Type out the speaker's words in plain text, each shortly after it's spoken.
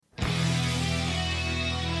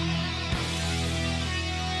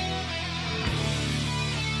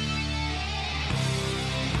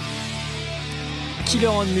Killer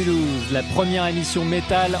on Mulhouse, la première émission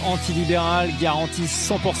métal antilibérale garantie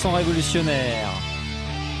 100% révolutionnaire.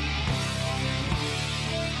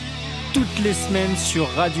 Toutes les semaines sur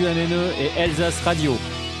Radio MNE et Elsace Radio.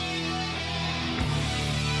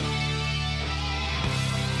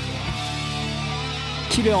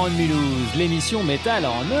 Killer on Mulhouse, l'émission métal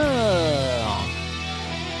en or.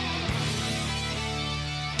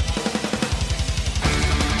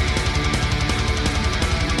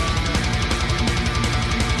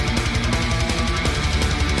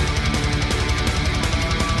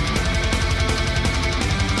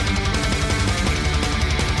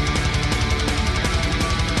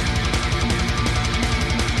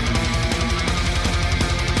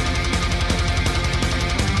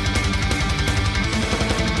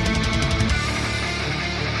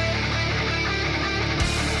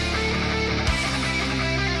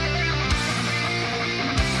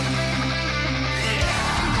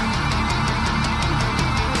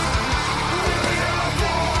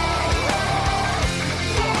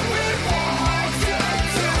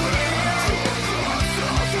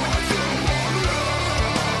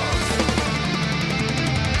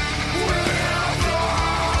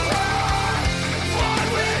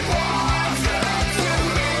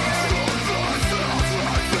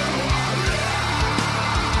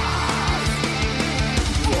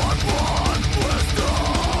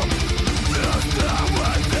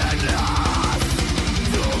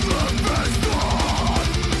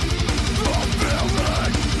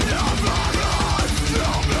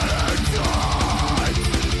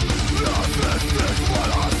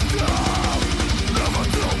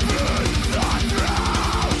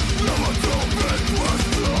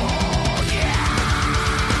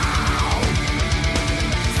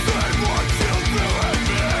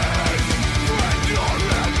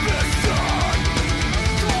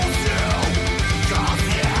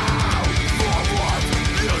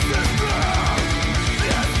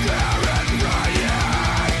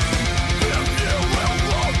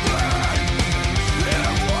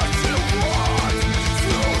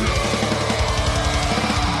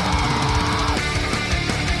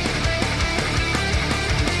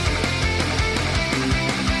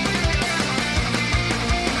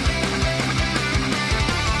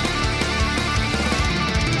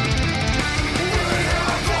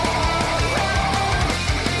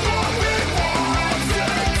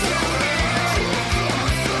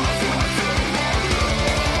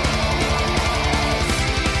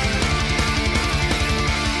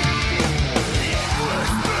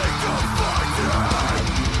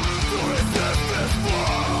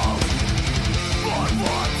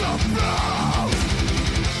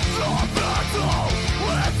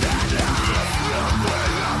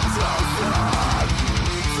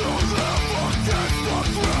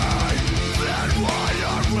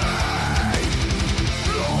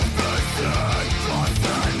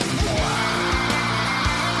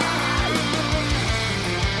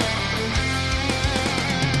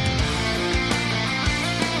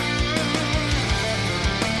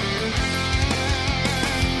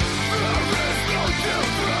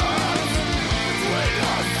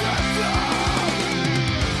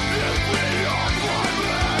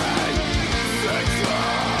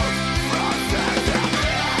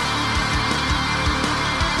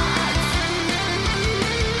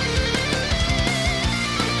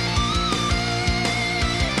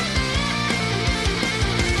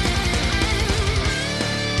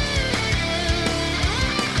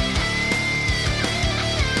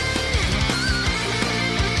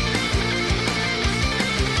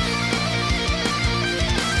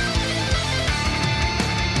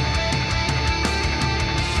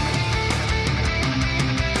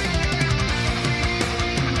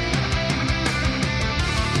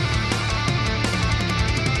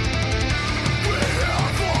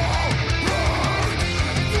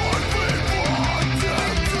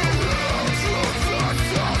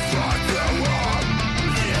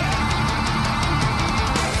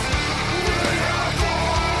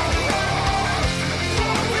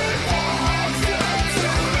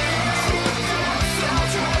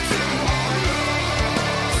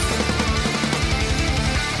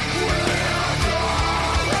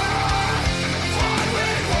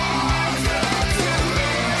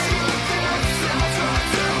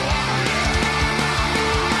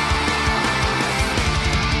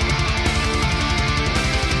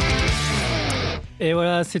 Et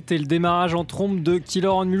voilà, c'était le démarrage en trompe de Killer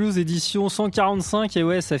on Mulhouse édition 145. Et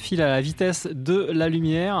ouais, ça file à la vitesse de la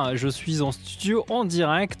lumière. Je suis en studio en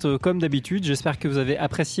direct comme d'habitude. J'espère que vous avez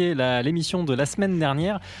apprécié l'émission de la semaine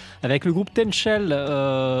dernière avec le groupe Ten Shell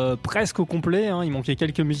presque au complet. Il manquait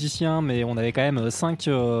quelques musiciens, mais on avait quand même 5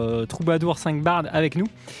 troubadours, 5 bardes avec nous,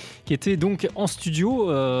 qui était donc en studio,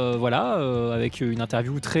 avec une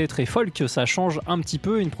interview très très folk. Ça change un petit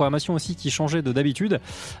peu, une programmation aussi qui changeait de d'habitude,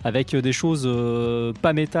 avec des choses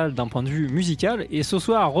pas métal d'un point de vue musical. Et ce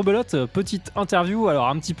soir, rebelote, petite interview, alors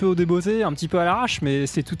un petit peu au débeauté, un petit peu à l'arrache, mais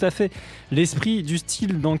c'est tout à fait l'esprit du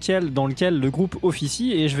style dans lequel le groupe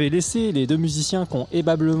officie. Et je vais laisser les deux musiciens qui ont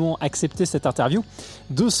aimablement accepté cette interview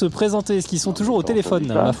de se présenter. Est-ce qu'ils sont toujours au téléphone,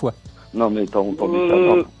 ma foi? Non mais t'as entendu ça,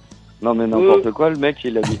 non. Non mais n'importe quoi, le mec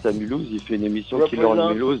il habite à Mulhouse, il fait une émission Killer on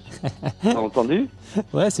Mulhouse. T'as entendu?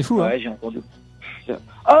 Ouais, c'est fou. Ouais, j'ai entendu.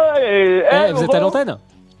 Ah, vous êtes à l'antenne?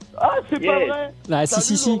 Ah, c'est pas vrai. Ah,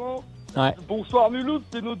 si. Ouais. Bonsoir Mulhouse,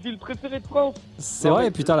 c'est notre ville préférée de France. C'est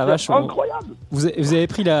vrai, putain la vache. Incroyable. Vous avez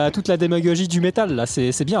pris toute la démagogie du métal là,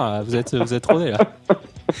 c'est bien là. Vous êtes rodés là.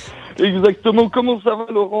 Exactement, comment ça va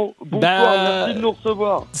Laurent? Bonsoir, merci de nous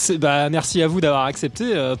recevoir. Merci à vous d'avoir accepté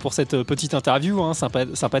pour cette petite interview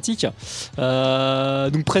sympathique.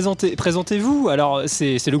 Donc présentez-vous. Alors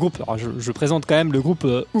c'est le groupe, alors, je présente quand même le groupe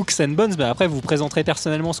Hooks and Bones, mais après vous présenterez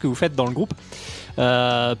personnellement ce que vous faites dans le groupe.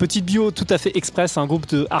 Petite bio tout à fait express, un groupe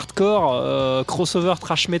de hardcore, crossover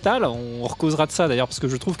trash metal. On recausera de ça d'ailleurs parce que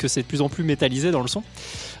je trouve que c'est de plus en plus métallisé dans le son.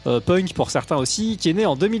 Punk pour certains aussi, qui est né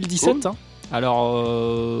en 2017. Alors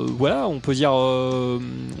on peut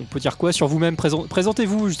dire quoi sur vous-même?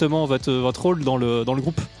 Présentez-vous justement votre rôle dans le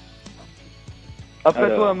groupe.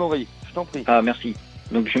 Après toi Amaury, je t'en prie. Ah merci.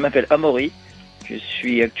 Donc je m'appelle Amaury, je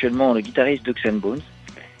suis actuellement le guitariste d'Hooks and Bones.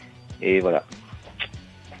 Et voilà.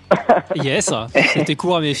 Yes, c'était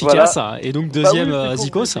court mais efficace. Voilà. Et donc deuxième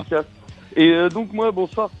Zikos. Et donc moi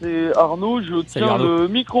bonsoir, c'est Arnaud, je tiens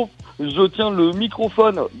le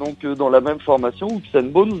microphone donc dans la même formation Hooks and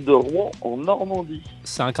Bones de Rouen en Normandie.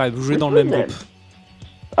 C'est incroyable, vous jouez dans le même groupe.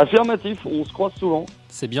 Affirmatif, on se croise souvent.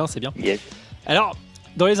 C'est bien. Yes. Alors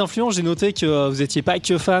dans les influences, j'ai noté que vous n'étiez pas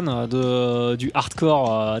que fan du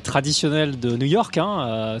hardcore traditionnel de New York,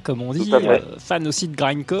 comme on dit, fan aussi de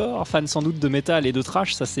grindcore, fan sans doute de metal et de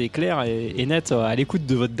thrash, ça c'est clair et net à l'écoute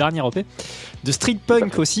de votre dernier EP, de street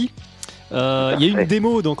punk aussi. Il y a eu une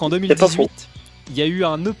démo donc en 2018. Il y a eu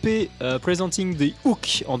un EP Presenting the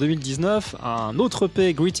Hook en 2019, un autre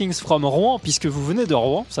EP Greetings from Rouen, puisque vous venez de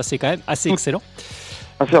Rouen, ça c'est quand même assez excellent.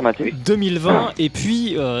 Affirmatif. 2020, et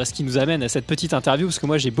puis ce qui nous amène à cette petite interview, parce que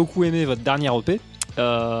moi j'ai beaucoup aimé votre dernier EP.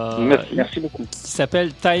 Merci beaucoup. Qui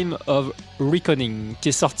s'appelle Time of Reckoning, qui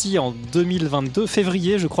est sorti en 2022,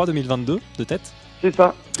 février je crois 2022, de tête. C'est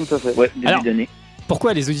ça, tout à fait. Ouais, début d'année.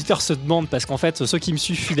 Pourquoi les auditeurs se demandent? Parce qu'en fait, ceux qui me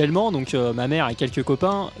suivent fidèlement, donc ma mère et quelques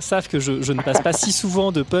copains, savent que je ne passe pas si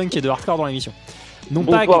souvent de punk et de hardcore dans l'émission.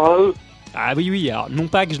 Bonsoir à eux. Ah oui, alors non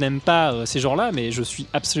pas que je n'aime pas ces gens-là, mais je suis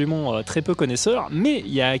absolument très peu connaisseur. Mais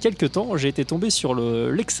il y a quelques temps, j'ai été tombé sur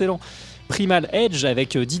l'excellent Primal Edge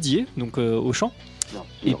avec Didier, donc au chant.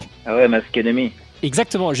 Ah ouais, Mask Enemy.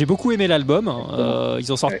 Exactement, j'ai beaucoup aimé l'album.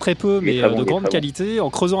 Ils en sortent très peu, mais de grande qualité.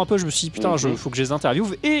 En creusant un peu, je me suis dit putain, faut que je les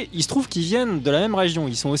interviewe. Et il se trouve qu'ils viennent de la même région.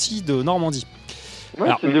 Ils sont aussi de Normandie. Ouais,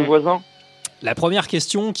 alors, c'est des voisins. La première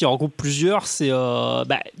question qui regroupe plusieurs, c'est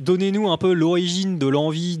donnez-nous un peu l'origine de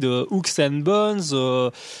l'envie de Hooks and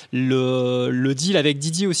Bones, le deal avec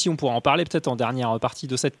Didier aussi, on pourra en parler peut-être en dernière partie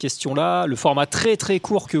de cette question-là, le format très très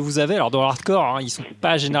court que vous avez. Alors dans le hardcore, ils sont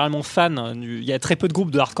pas généralement fans, il y a très peu de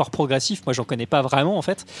groupes de hardcore progressif, moi j'en connais pas vraiment en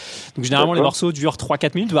fait, donc généralement les morceaux durent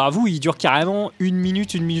 3-4 minutes, vous ils durent carrément 1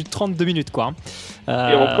 minute, 1 minute 30, 2 minutes quoi. Et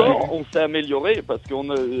encore, on s'est amélioré parce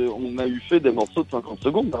qu'on a eu fait des morceaux de 50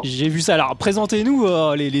 secondes. J'ai vu ça, alors présentez-nous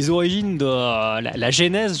les origines de la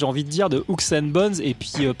genèse, j'ai envie de dire, de Hooks and Bones, et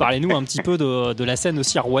puis parlez-nous un petit peu de la scène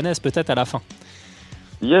aussi rouennaise peut-être à la fin.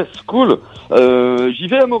 Yes, cool. J'y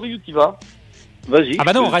vais, Amaury, où tu vas? Vas-y. Ah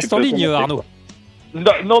bah non, reste en ligne, Arnaud.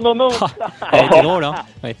 Non. Elle était drôle, hein.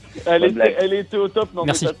 Ouais. Elle était au top. Non,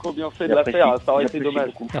 merci. Mais t'as trop bien fait de la faire. Ça aurait été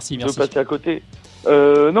dommage. Merci. De passer à côté.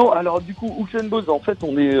 Non, alors du coup, Hooks and Bones, en fait,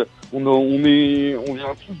 on vient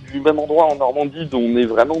tous du même endroit en Normandie, dont on est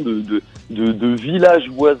vraiment de villages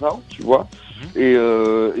voisins, tu vois. Et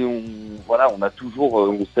on a toujours,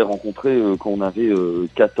 on s'est rencontrés quand on avait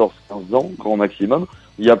 14-15 ans, grand maximum.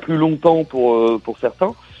 Il y a plus longtemps pour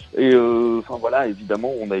certains. Et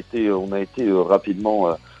évidemment, on a été rapidement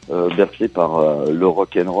bercé par le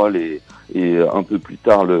rock and roll et un peu plus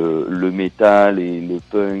tard le métal et le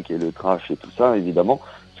punk et le thrash et tout ça, évidemment.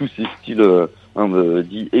 tous ces styles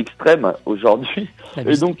dits extrêmes aujourd'hui.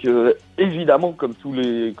 Et donc, évidemment, comme toutes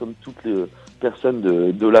les personnes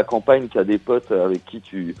de la campagne qui a des potes avec qui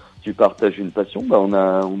tu partages une passion, bah on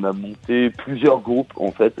a monté plusieurs groupes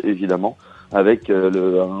en fait, évidemment, avec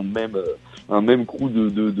un même crew de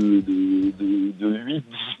 8-10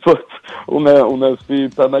 potes. On a fait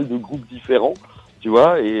pas mal de groupes différents, tu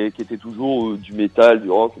vois, et qui étaient toujours du métal, du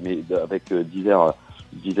rock, mais avec diverses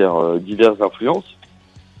influences.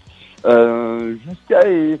 Jusqu'à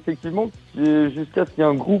ce qu'il y ait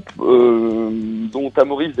un groupe dont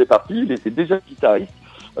Amaury faisait partie, il était déjà guitariste,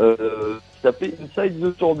 qui s'appelait Inside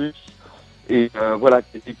the Tourbus. Et voilà,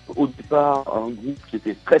 qui était au départ un groupe qui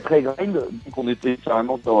était très très grind, donc on était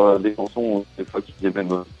carrément sur des chansons, des fois qui faisaient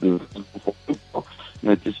même on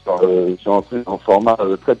était sur un truc en format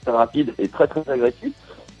très très rapide et très très agressif.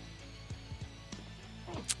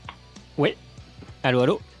 Oui.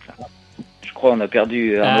 Allô. Je crois on a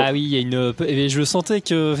perdu Arnaud. Ah oui, il y a je sentais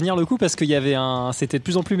que venir le coup parce qu'il y avait c'était de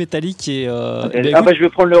plus en plus métallique et. Je vais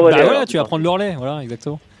prendre le relais. Bah voilà, tu vas prendre le relais, voilà,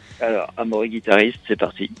 exactement. Alors, Amaury guitariste, c'est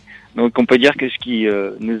parti. Donc on peut dire que ce qui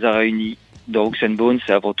nous a réunis dans Hooks and Bones,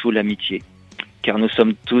 c'est avant tout l'amitié, car nous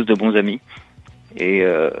sommes tous de bons amis. Et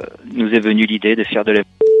nous est venue l'idée de faire de la...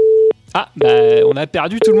 Ah, on a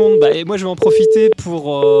perdu tout le monde. Et moi, je vais en profiter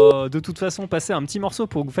pour, de toute façon, passer un petit morceau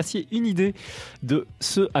pour que vous fassiez une idée de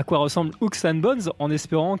ce à quoi ressemble Hooks and Bones, en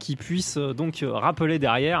espérant qu'il puisse donc rappeler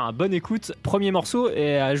derrière. Bonne écoute, premier morceau,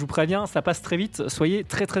 et je vous préviens, ça passe très vite, soyez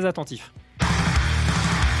très très attentifs.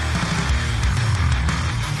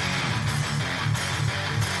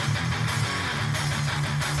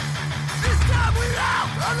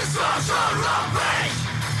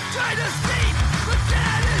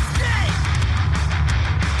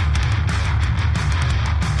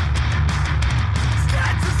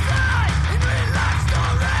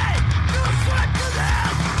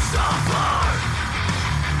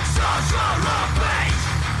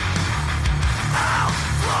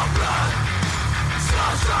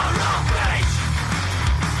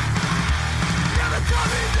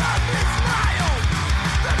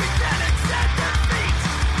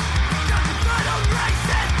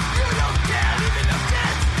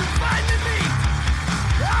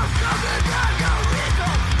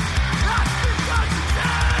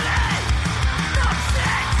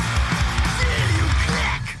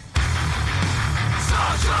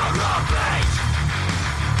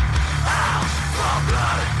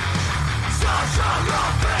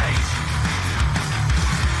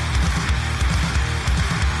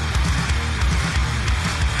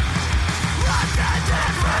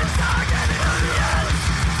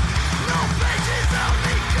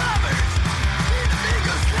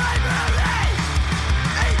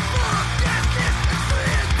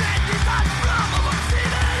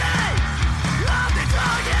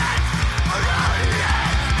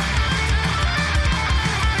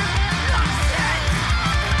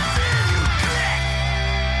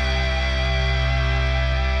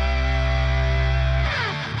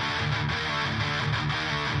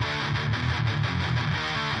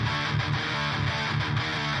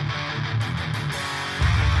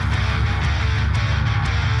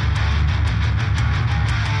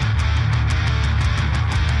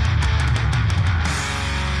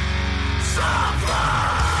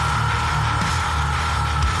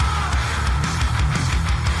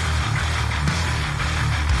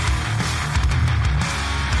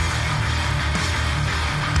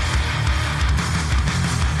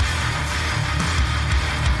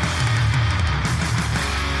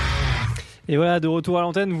 Et voilà, de retour à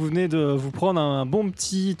l'antenne, vous venez de vous prendre un bon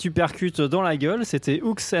petit tupercute dans la gueule. C'était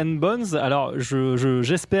Hooks and Bones. Alors,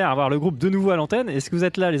 j'espère avoir le groupe de nouveau à l'antenne. Est-ce que vous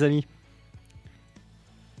êtes là, les amis ?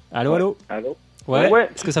 Allô ? Allô ? Ouais. Ouais.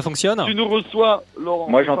 Est-ce que ça fonctionne ? Tu nous reçois, Laurent.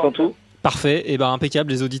 Moi, j'entends tout. Parfait. Et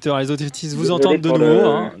impeccable. Les auditeurs et les auditrices vous Désolé entendent de pour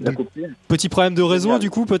nouveau. la coupure. Petit problème de réseau, Génial. du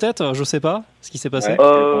coup, peut-être ? Je sais pas ce qui s'est passé.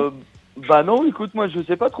 Ouais. Bah non, écoute, moi je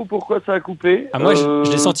sais pas trop pourquoi ça a coupé. Ah, moi,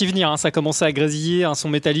 je l'ai senti venir. Ça commençait à grésiller, un son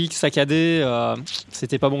métallique saccadé.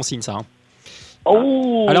 C'était pas bon signe, ça.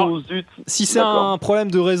 Oh, Alors, zut. Si c'est D'accord. un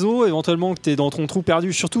problème de réseau, éventuellement que t'es dans ton trou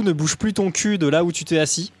perdu, surtout ne bouge plus ton cul de là où tu t'es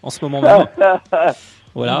assis en ce moment même.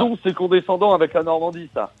 Voilà. Donc c'est condescendant avec la Normandie,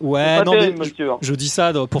 ça. Ouais, C'est pas non, terrible, mais monsieur. je dis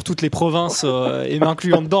ça pour toutes les provinces et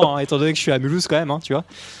m'incluant dedans, étant donné que je suis à Mulhouse quand même, tu vois,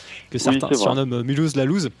 que certains c'est vrai. surnomment Mulhouse la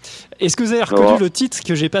loose. Est-ce que vous avez reconnu le titre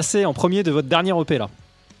que j'ai passé en premier de votre dernier EP là ?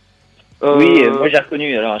 Oui, moi j'ai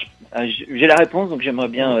reconnu. Alors, j'ai la réponse, donc j'aimerais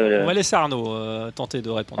bien. On va laisser Arnaud tenter de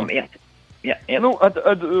répondre. Oh, merde. Non,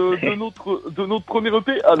 de notre premier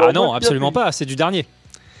EP. Alors, Ah non, moi, absolument pas, c'est du dernier.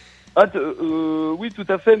 Oui, tout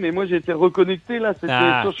à fait, mais moi j'ai été reconnecté là,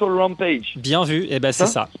 c'était Social Rampage. Bien vu, et ben c'est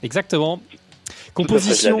ça, exactement.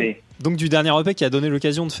 Composition donc du dernier EP qui a donné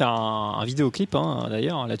l'occasion de faire un vidéoclip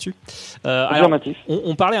d'ailleurs là-dessus. Alors,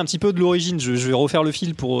 on parlait un petit peu de l'origine, je vais refaire le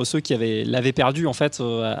fil pour ceux qui l'avaient perdu en fait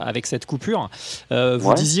avec cette coupure.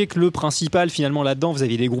 Vous disiez que le principal finalement là-dedans, vous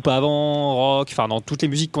aviez des groupes avant, rock, enfin dans toutes les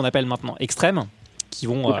musiques qu'on appelle maintenant extrêmes, qui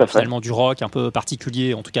vont finalement du rock un peu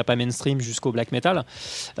particulier, en tout cas pas mainstream, jusqu'au black metal,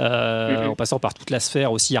 en passant par toute la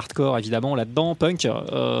sphère aussi hardcore évidemment là-dedans, punk.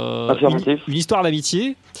 Une histoire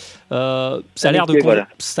d'amitié. Ça a l'air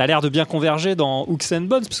de bien converger dans Hooks and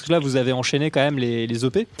Bones, parce que là vous avez enchaîné quand même les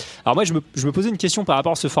EP. Alors moi je me posais une question par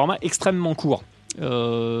rapport à ce format extrêmement court.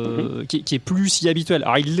 Qui est plus si habituel.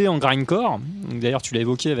 Alors il l'est en grindcore, d'ailleurs tu l'as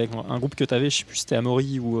évoqué avec un groupe que tu avais, je sais plus si c'était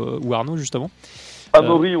Amaury ou Arnaud justement.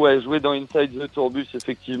 Amaury, jouait dans Inside the Tourbus,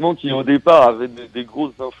 effectivement, qui au départ avait des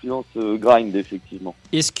grosses influences grind, effectivement.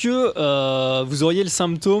 Est-ce que vous auriez le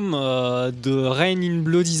symptôme de Rain in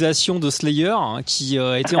Bloodisation de Slayer, qui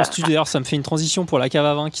était en studio, d'ailleurs ça me fait une transition pour la cave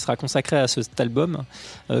à vin qui sera consacrée à cet album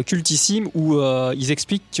cultissime, où ils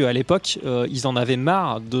expliquent qu'à l'époque, ils en avaient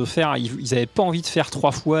marre de faire, ils n'avaient pas envie de faire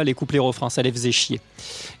 3 fois les couplets-refrains, ça les faisait chier.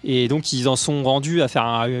 Et donc ils en sont rendus à faire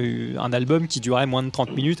un album qui durait moins de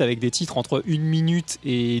 30 minutes avec des titres entre 1 minute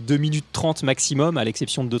et 2 minutes 30 maximum, à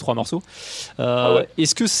l'exception de 2-3 morceaux.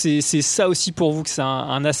 Est-ce que c'est ça aussi pour vous, que c'est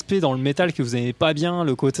un aspect dans le métal que vous n'aimez pas bien,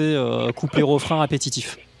 le côté couplet-refrain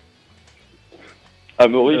répétitif?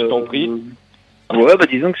 Amaury, je t'en prie.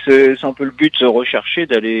 Disons que c'est un peu le but recherché,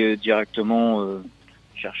 d'aller directement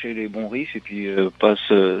chercher les bons riffs et puis pas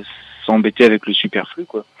s'embêter avec le superflu,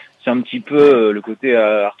 quoi. C'est un petit peu le côté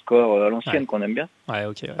hardcore à l'ancienne qu'on aime bien.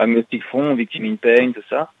 Agnostic Front, Victim in Pain, tout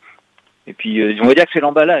ça. Et puis on va dire que c'est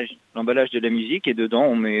l'emballage de la musique, et dedans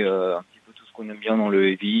on met un petit peu tout ce qu'on aime bien dans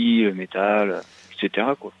le heavy, le metal, etc.,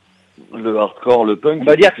 quoi. Le hardcore, le punk. On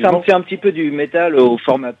va dire que c'est un petit peu du metal au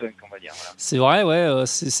format punk, on va dire. Voilà. C'est vrai,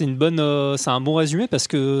 c'est un bon résumé, parce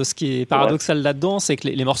que ce qui est paradoxal là-dedans, c'est que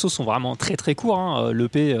les morceaux sont vraiment très très courts.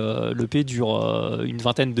 L'EP dure une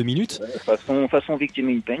vingtaine de minutes. Façon Victim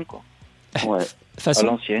in Pain, quoi. Façon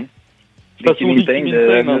à l'ancienne. Victim in Pain,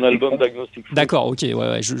 un album d'Agnostic Front. D'accord, ok,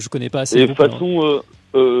 je connais pas assez. Et façon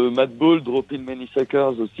Madball, Drop in Many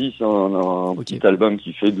Suckers aussi, c'est un petit album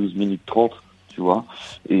qui fait 12 minutes 30. Tu vois,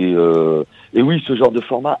 et oui, ce genre de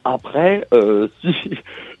format. Après, si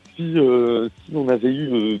on avait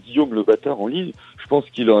eu Guillaume le batteur en ligne, je pense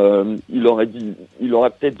qu'il aurait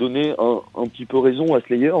peut-être donné un petit peu raison à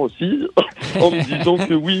Slayer aussi, en me disant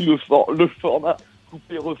que oui, le format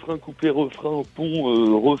couplet-refrain,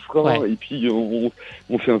 pont, refrain, et puis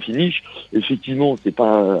on fait un finish. Effectivement, c'est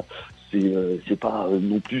pas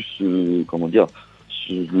non plus comment dire.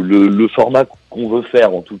 Le format qu'on veut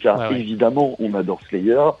faire, en tout cas. Évidemment, on adore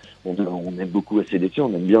Slayer, on aime beaucoup AC/DC,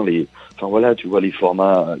 on aime bien les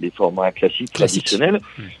formats classiques. Traditionnels.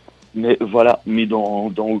 Mais dans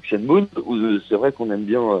Hooks and Bones, c'est vrai qu'on aime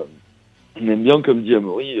bien, comme dit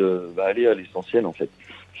Amaury, aller à l'essentiel, en fait.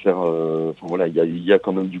 Faire, il y a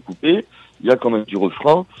quand même du coupé, il y a quand même du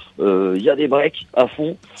refrain, il y a des breaks à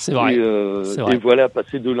fond. C'est vrai. Et voilà,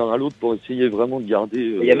 passer de l'un à l'autre pour essayer vraiment de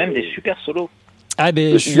garder. Il y a même des super solos. Ah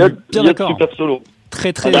ben, je suis bien d'accord. Super solo.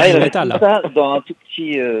 Très métal. Ça dans un tout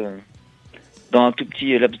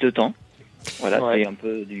petit laps de temps. Voilà, c'est un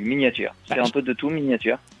peu du miniature. C'est un peu de tout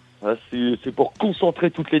miniature. C'est pour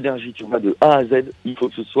concentrer toute l'énergie, tu vois, de A à Z. Il faut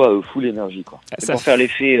que ce soit full énergie, quoi. C'est pour faire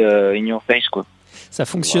l'effet in your face, quoi. Ça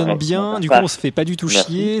fonctionne bien, du coup on se fait pas du tout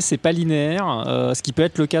chier, c'est pas linéaire, ce qui peut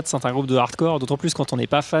être le cas de certains groupes de hardcore, d'autant plus quand on n'est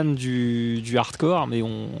pas fan du hardcore, mais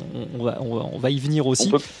on va y venir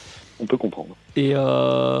aussi. On peut comprendre. Et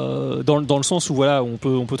dans le sens où on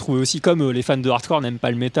peut trouver aussi, comme les fans de hardcore n'aiment pas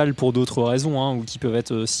le métal pour d'autres raisons, ou qui peuvent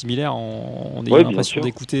être similaires en ayant l'impression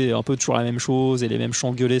d'écouter un peu toujours la même chose et les mêmes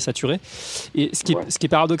chants gueulés saturés. Et ce qui est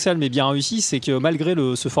paradoxal mais bien réussi, c'est que malgré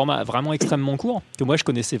ce format vraiment extrêmement court, que moi je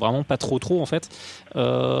connaissais vraiment pas trop en fait,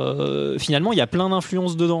 finalement il y a plein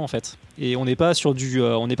d'influences dedans en fait. Et on n'est pas sur du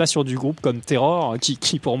groupe comme Terror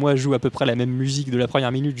qui pour moi joue à peu près la même musique de la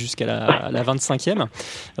première minute jusqu'à la 25e,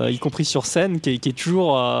 y compris sur scène, qui est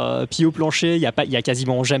toujours pied au plancher. Il y a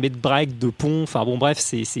quasiment jamais de break, de pont. Enfin bon, bref,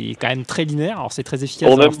 c'est quand même très linéaire. Alors c'est très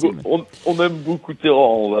efficace. On aime beaucoup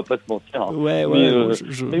Terror, on va pas te mentir. Mais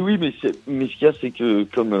oui, mais ce qu'il y a, c'est que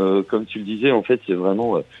comme tu le disais, en fait, c'est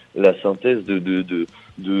vraiment la synthèse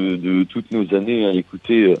de toutes nos années à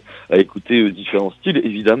écouter différents styles.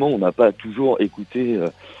 Évidemment, on n'a pas toujours écouté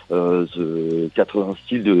 80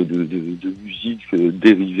 styles de musique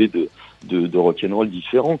dérivés de rock'n'roll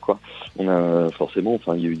différents, quoi. On a forcément,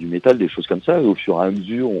 enfin, il y a eu du métal, des choses comme ça. Et au fur et à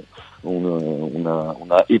mesure, on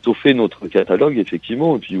a étoffé notre catalogue,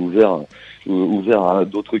 effectivement, et puis ouvert à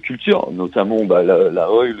d'autres cultures, notamment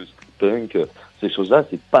la oi, le street punk, ces choses-là.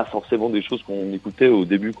 C'est pas forcément des choses qu'on écoutait au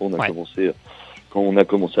début quand on a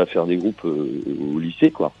commencé à faire des groupes au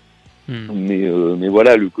lycée, quoi. Mais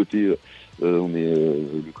voilà, le côté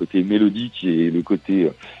mélodique et le côté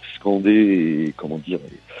scandé et comment dire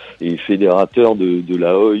et fédérateur de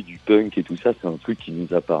la oi, du punk et tout ça, c'est un truc qui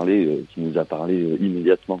nous a parlé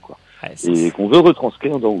immédiatement, quoi. Et qu'on veut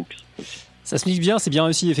retranscrire dans Whoopi. Ça se mixe bien, c'est bien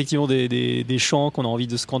aussi effectivement des chants qu'on a envie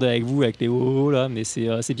de scander avec vous, avec les ho là, mais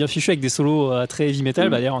c'est bien fichu avec des solos très heavy metal.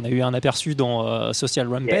 D'ailleurs, on a eu un aperçu dans Social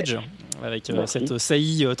Rampage avec cette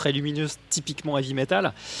saillie très lumineuse, typiquement heavy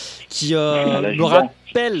metal, qui me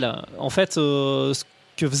rappelle en fait ce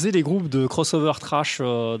que faisaient les groupes de crossover trash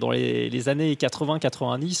dans les années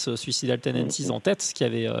 80-90, Suicidal Tendencies en tête, qui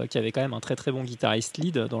avait quand même un très très bon guitariste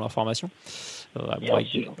lead dans leur formation. Avec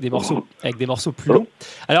des morceaux plus longs.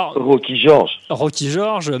 Alors, Rocky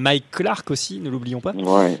George, Mike Clark aussi, ne l'oublions pas.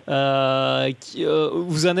 Ouais.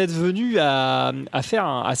 Vous en êtes venu à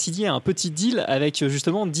signer un petit deal avec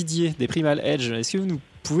justement Didier des Primal Edge. Est-ce que vous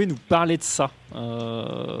pouvez nous parler de ça?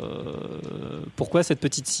 Pourquoi cette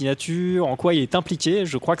petite signature? En quoi il est impliqué?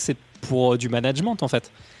 Je crois que c'est pour du management en fait.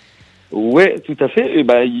 Ouais, tout à fait. Et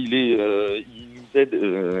il nous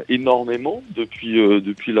aide énormément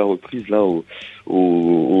depuis la reprise là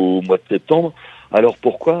au mois de septembre. Alors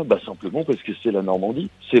pourquoi? Simplement parce que c'est la Normandie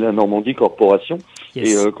Corporation.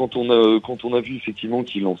 Yes. Et quand on a vu effectivement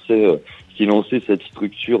qu'il lançait cette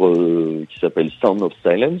structure qui s'appelle Sound of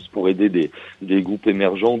Silence pour aider des groupes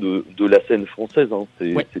émergents de la scène française, hein.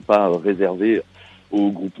 C'est pas réservé au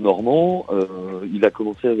groupe normand. Il a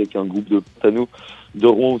commencé avec un groupe de Tano de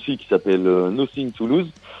Rouen aussi qui s'appelle Nothing to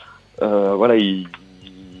Lose. Voilà, ils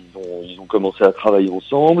ont commencé à travailler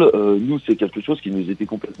ensemble. Nous, c'est quelque chose qui nous était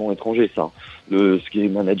complètement étranger, ça. Ce qui est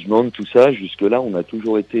management, tout ça, jusque-là, on a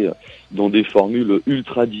toujours été dans des formules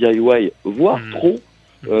ultra DIY, voire trop.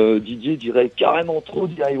 Didier dirait carrément trop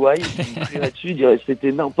DIY. Il dirait que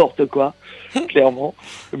c'était n'importe quoi, clairement.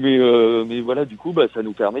 Mais voilà, du coup, ça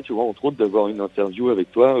nous permet, tu vois, entre autres, d'avoir une interview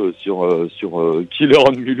avec toi sur Killer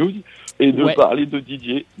on Mulhouse et de parler de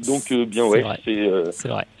Didier. Donc, c'est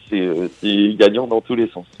vrai. C'est gagnant dans tous les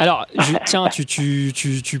sens. Alors, tiens,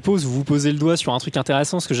 vous posez le doigt sur un truc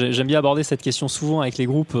intéressant, parce que j'aime bien aborder cette question souvent avec les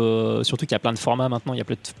groupes, surtout qu'il y a plein de formats maintenant, il y a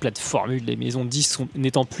plein de formules, les maisons de disques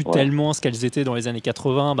n'étant plus tellement ce qu'elles étaient dans les années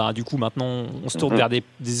 80, du coup maintenant on se tourne vers des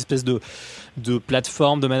espèces de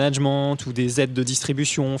plateformes de management ou des aides de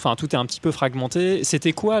distribution, enfin tout est un petit peu fragmenté.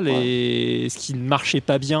 C'était quoi ce qui ne marchait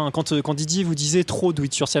pas bien quand Didier vous disait trop do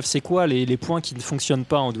it yourself, c'est quoi les points qui ne fonctionnent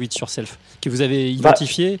pas en do it yourself que vous avez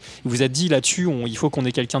identifié? Vous êtes dit là-dessus, il faut qu'on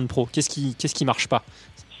ait quelqu'un de pro. Qu'est-ce qui marche pas?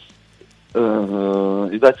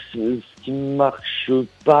 Ce qui marche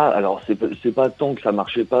pas, alors c'est pas tant que ça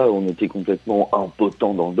marchait pas, on était complètement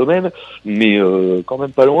impotent dans le domaine, mais quand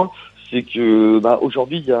même pas loin. C'est que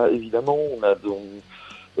aujourd'hui, il y a évidemment,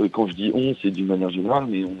 quand je dis on, c'est d'une manière générale,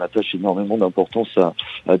 mais on attache énormément d'importance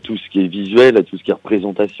à tout ce qui est visuel, à tout ce qui est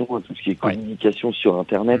représentation, à tout ce qui est communication sur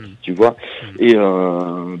Internet, tu vois. Et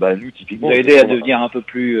nous, typiquement, vous a aidé à devenir un peu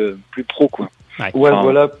plus pro, quoi.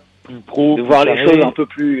 Voilà, plus pro, de voir les choses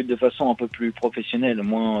de façon un peu plus professionnelle,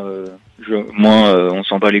 moins on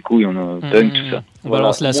s'en bat les couilles, on punk, tout ça. On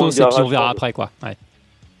balance la sauce et puis on verra après, quoi.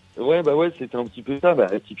 Ouais, c'était un petit peu ça.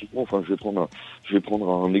 Typiquement, je vais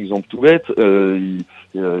prendre un exemple tout bête. Il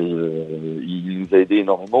nous a aidé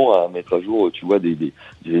énormément à mettre à jour, tu vois,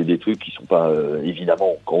 des trucs qui sont pas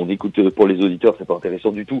évidemment, quand on écoute pour les auditeurs, c'est pas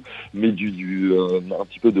intéressant du tout, mais un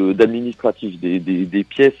petit peu d'administratif, des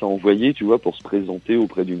pièces à envoyer, tu vois, pour se présenter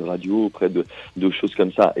auprès d'une radio, auprès de choses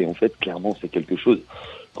comme ça. Et en fait, clairement, c'est quelque chose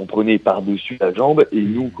qu'on prenait par-dessus la jambe. Et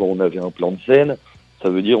nous, quand on avait un plan de scène, ça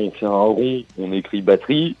veut dire on fait un rond, on écrit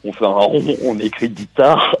batterie, on fait un rond, on écrit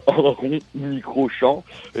guitare, un rond, micro, chant,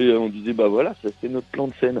 et on disait voilà, ça c'est notre plan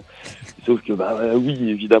de scène. Sauf que oui,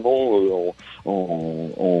 évidemment,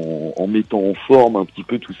 en mettant en forme un petit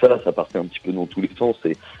peu tout ça, ça partait un petit peu dans tous les sens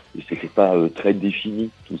et c'était pas très défini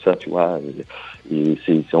tout ça, tu vois. Et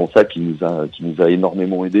c'est en ça qui nous a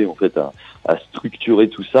énormément aidé en fait à structurer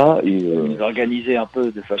tout ça et nous organiser un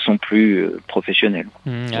peu de façon plus professionnelle.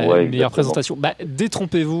 Meilleure présentation.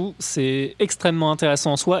 Détrompez-vous, c'est extrêmement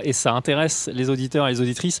intéressant en soi et ça intéresse les auditeurs et les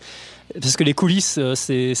auditrices parce que les coulisses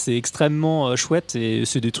c'est extrêmement chouette et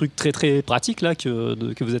c'est des trucs très très pratiques là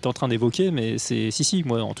que vous êtes en train d'évoquer, mais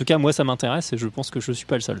moi en tout cas ça m'intéresse et je pense que je suis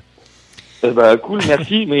pas le seul. Bah cool,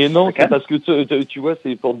 merci. Mais non, c'est parce que tu vois,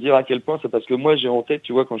 c'est pour te dire à quel point, c'est parce que moi j'ai en tête,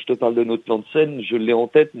 tu vois, quand je te parle de notre plan de scène, je l'ai en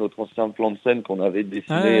tête, notre ancien plan de scène qu'on avait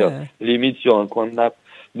dessiné limite sur un coin de nappe.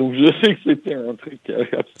 Donc je sais que c'était un truc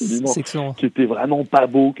absolument qui était vraiment pas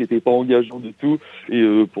beau, qui était pas engageant du tout. Et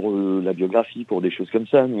pour la biographie, pour des choses comme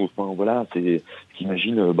ça, nous, enfin voilà,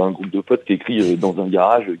 t'imagines un groupe de potes qui écrit dans un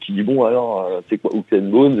garage, qui dit bon alors c'est quoi Hooks and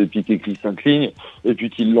Bones, et puis qui écrit 5 lignes, et puis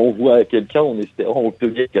qui l'envoie à quelqu'un en espérant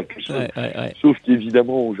obtenir quelque chose. Sauf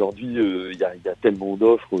qu'évidemment aujourd'hui il y a tellement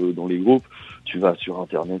d'offres dans les groupes. Tu vas sur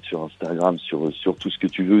Internet, sur Instagram, sur tout ce que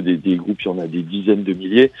tu veux, des groupes, il y en a des dizaines de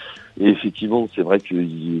milliers. Et effectivement, c'est vrai que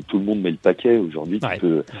tout le monde met le paquet. Aujourd'hui,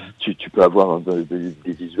 tu peux avoir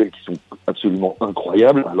des visuels qui sont absolument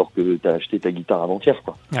incroyables, alors que tu as acheté ta guitare avant-hier,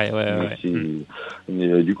 quoi.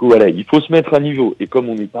 Mais du coup, voilà, il faut se mettre à niveau. Et comme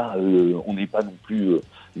on n'est pas non plus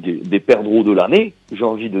des perdreaux de l'année, j'ai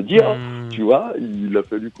envie de dire, tu vois, il a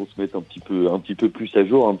fallu qu'on se mette un petit peu plus à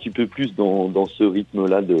jour, un petit peu plus dans ce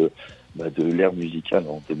rythme-là de l'ère musicale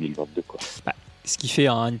en 2022, quoi. Ce qui fait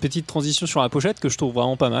une petite transition sur la pochette que je trouve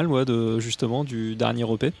vraiment pas mal, justement du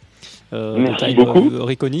dernier EP. Merci beaucoup.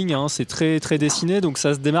 Reckoning, c'est très très dessiné, donc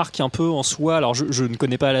ça se démarque un peu en soi. Alors je ne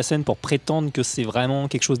connais pas la scène pour prétendre que c'est vraiment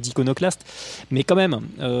quelque chose d'iconoclaste, mais quand même,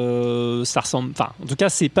 ça ressemble. Enfin, en tout cas,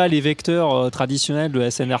 c'est pas les vecteurs traditionnels de la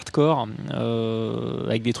scène hardcore,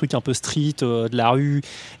 avec des trucs un peu street, de la rue,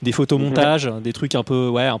 des photomontages, des trucs un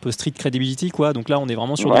peu street credibility, quoi. Donc là, on est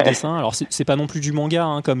vraiment sur du dessin. Alors c'est pas non plus du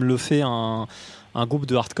manga, comme le fait un groupe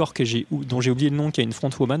de hardcore dont j'ai oublié le nom, qui a une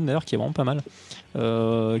frontwoman d'ailleurs, qui est vraiment pas mal.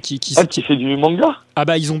 Qui fait du manga.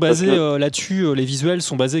 Ils ont basé là-dessus, les visuels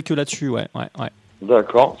sont basés que là-dessus, ouais.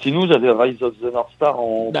 D'accord. Sinon, j'avais Rise of the North Star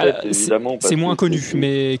en tête, évidemment. C'est moins connu,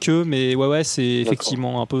 mais c'est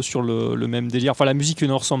effectivement un peu sur le même délire. Enfin, la musique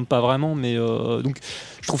ne ressemble pas vraiment, mais donc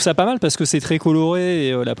je trouve ça pas mal parce que c'est très coloré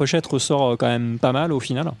et la pochette ressort quand même pas mal au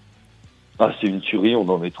final. Ah, c'est une tuerie, on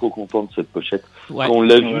en est trop content de cette pochette. Quand on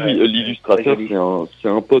l'a vu, l'illustrateur, c'est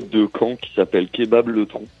un pote de Caen qui s'appelle Kebab Le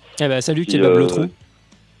Tronc. Salut Kebab Le Tronc.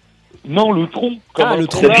 Non, le tronc. Le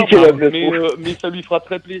tronc. Mais ça lui fera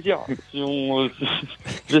très plaisir.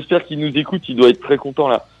 J'espère qu'il nous écoute, il doit être très content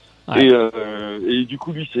là. Ouais. Et du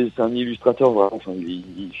coup, lui, c'est un illustrateur, voilà. Enfin,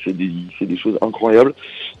 il fait des choses incroyables.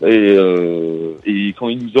 Et quand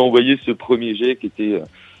il nous a envoyé ce premier jet qui était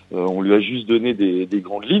on lui a juste donné des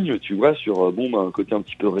grandes lignes, tu vois, sur un côté un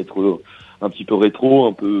petit peu rétro, un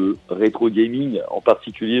peu rétro gaming en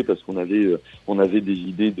particulier, parce qu'on avait des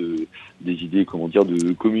idées de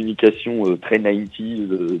communication très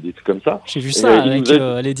 90s, des trucs comme ça. J'ai vu ça avec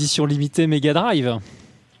l'édition limitée Mega Drive.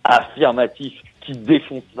 Affirmatif, qui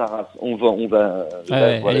défonce sa race. On va.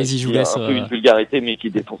 Allez-y, je vous laisse. Un peu une vulgarité, mais qui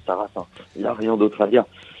défonce sa race. Il n'y a rien d'autre à dire.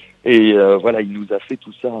 Et il nous a fait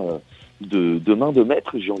tout ça. De main de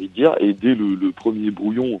maître, j'ai envie de dire, et dès le premier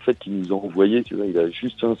brouillon en fait qu'il nous a envoyé, tu vois, il a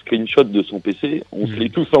juste un screenshot de son PC, on se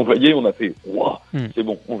l'est tous envoyé, on a fait waouh, c'est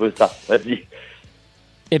bon, on veut ça, vas-y.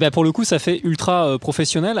 Et pour le coup, ça fait ultra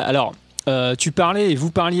professionnel. Alors,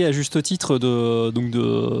 vous parliez à juste titre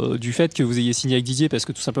du fait que vous ayez signé avec Didier parce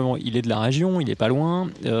que tout simplement il est de la région, il est pas loin.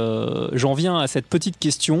 J'en viens à cette petite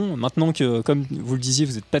question. Maintenant que, comme vous le disiez,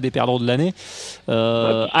 vous n'êtes pas des perdants de l'année,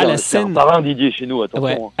 à la scène. Par un Didier chez nous, attention.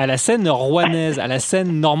 Ouais, à la scène rouennaise, à la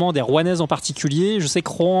scène normande et rouennaise en particulier, je sais que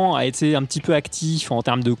Rouen a été un petit peu actif en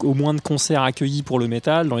termes au moins de concerts accueillis pour le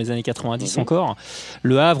métal dans les années 90 encore.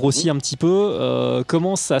 Le Havre aussi un petit peu.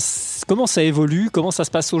 Comment ça évolue? Comment ça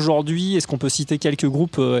se passe aujourd'hui? Est-ce qu'on peut citer quelques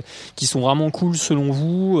groupes qui sont vraiment cool selon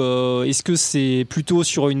vous? Est-ce que c'est plutôt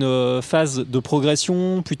sur une phase de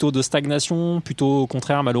progression, plutôt de stagnation, plutôt au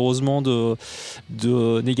contraire malheureusement de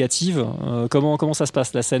négative? Comment ça se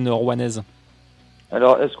passe la scène rouennaise?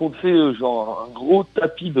 Alors, est-ce qu'on te fait genre un gros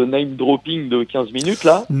tapis de name dropping de 15 minutes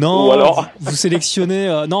là? Non, ou alors... vous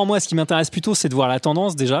sélectionnez... non, moi ce qui m'intéresse plutôt c'est de voir la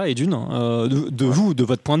tendance déjà, et de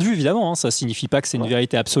votre point de vue évidemment, ça signifie pas que c'est une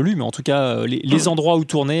vérité absolue, mais en tout cas les endroits où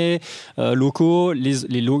tourner, locaux,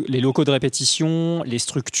 les locaux de répétition, les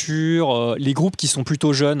structures, les groupes qui sont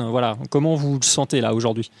plutôt jeunes, voilà. Comment vous le sentez là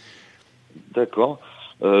aujourd'hui? D'accord.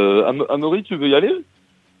 Amaury, tu veux y aller?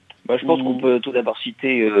 Je pense qu'on peut tout d'abord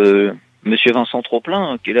citer... Monsieur Vincent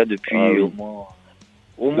Troplin, qui est là depuis au moins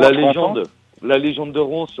la légende. La légende de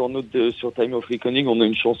Rouen sur Time of Reckoning, on a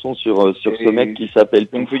une chanson sur ce mec qui s'appelle.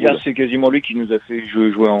 On peut dire c'est quasiment lui qui nous a fait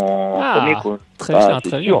jouer en premier, quoi. Très bien,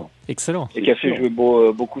 très bien. Excellent. Et qui a fait jouer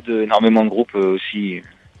énormément de groupes aussi.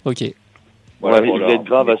 Ok. Ouais, il va être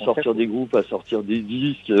grave à sortir des groupes, à sortir des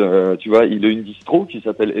disques. Tu vois, il a une distro qui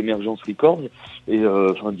s'appelle Emergence Records, et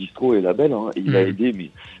distro et label. Hein, et il a aidé,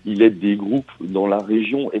 mais il aide des groupes dans la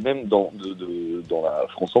région et même dans la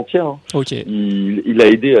France entière. Hein. Okay. Il a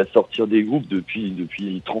aidé à sortir des groupes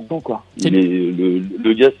depuis 30 ans, quoi.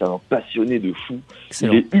 Le gars, c'est un passionné de fou.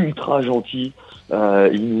 Excellent. Il est ultra gentil.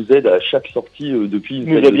 Il nous aide à chaque sortie depuis. Il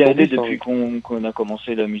nous a bien aidé depuis qu'on a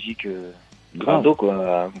commencé la musique. Grado,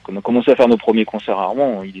 quoi. On a commencé à faire nos premiers concerts à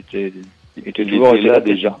Rouen. Il était toujours là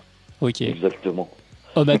déjà. Ok. Exactement.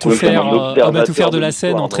 Homme à tout faire de la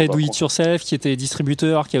scène, entrée Do It Yourself, qui était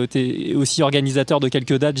distributeur, qui a été aussi organisateur de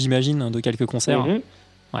quelques dates, j'imagine, de quelques concerts.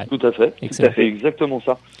 Ouais. Tout à fait. C'est exactement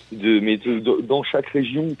ça. Mais dans chaque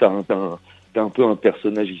région, t'as un peu un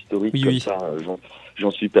personnage historique ça. J'en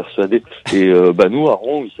suis persuadé. Et nous, à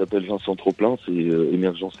Rouen, il s'appelle Vincent Troplein, c'est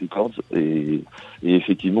Emergence Records, et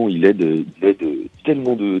effectivement, il aide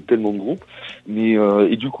tellement de groupes. Mais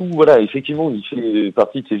et du coup, voilà, effectivement, il fait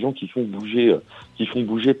partie de ces gens qui font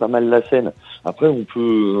bouger pas mal la scène. Après, on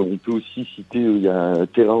peut aussi citer, il y a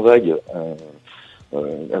Terrain Vague.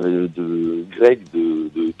 De Greg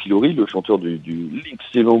de Pilori, le chanteur du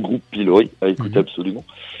l'excellent groupe Pilori, à écouter absolument.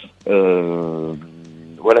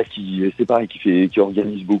 Voilà, c'est pareil, qui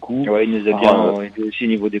organise beaucoup. Ouais, il nous a bien aidé aussi au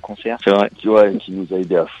niveau des concerts, c'est vrai. Qui nous a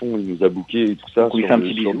aidé à fond, il nous a booké et tout ça. On lui fait un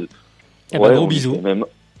petit bisou. Gros bisou.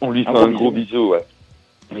 On lui fait un gros bisou, ouais.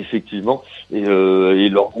 Effectivement. Et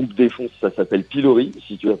leur groupe défonce, ça s'appelle Pilori.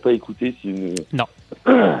 Si tu l'as pas écouté, non.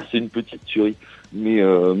 C'est une petite tuerie. Mais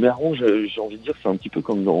à Rouen, j'ai envie de dire, c'est un petit peu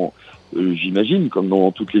comme j'imagine, comme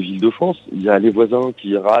dans toutes les villes de France. Il y a les voisins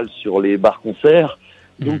qui râlent sur les bars-concerts.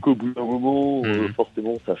 Donc au bout d'un moment,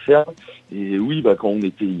 forcément, ça ferme. Et oui, quand on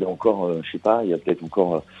était, il y a encore, il y a peut-être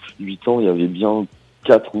encore 8 ans, il y avait bien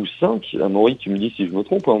 4 ou 5. Amaury, tu me dis si je me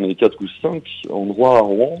trompe, on est 4 ou 5 endroits à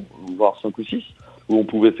Rouen, voire 5 ou 6, où on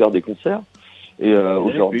pouvait faire des concerts. Et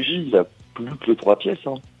aujourd'hui, il n'y a plus que 3 pièces.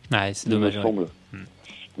 Hein, ouais, c'est dommage. Il me semble.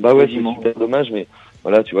 Ouais, c'est super dommage, mais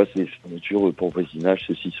voilà, tu vois, c'est fermeture pour voisinage,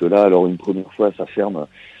 ceci, cela. Alors une première fois, ça ferme.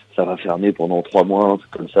 Ça va fermer pendant 3 mois, un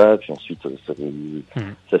truc comme ça, puis ensuite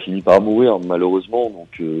ça finit par mourir malheureusement.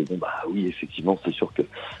 Donc oui, effectivement, c'est sûr que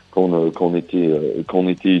quand on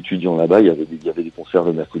était étudiant là-bas, il y avait des concerts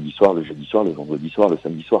le mercredi soir, le jeudi soir, le vendredi soir, le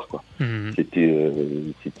samedi soir, quoi. C'était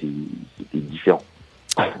différent.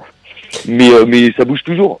 mais ça bouge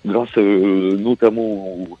toujours, grâce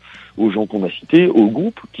notamment aux gens qu'on a cités, aux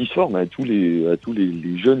groupes qui se forment, à tous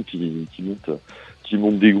les jeunes qui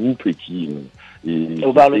montent des groupes et qui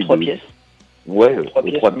au bar le 3 pièces. Ouais, le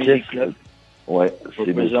 3 pièces. Ouais,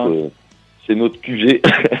 c'est notre QG.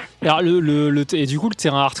 Alors et du coup le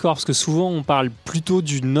terrain hardcore, parce que souvent on parle plutôt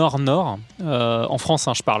du nord-nord en France,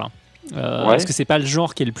 je parle. Parce que c'est pas le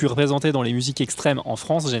genre qui est le plus représenté dans les musiques extrêmes en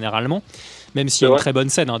France généralement, même s'il y a une très bonne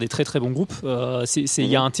scène, des très très bons groupes. Il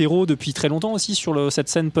y a un terreau depuis très longtemps aussi sur cette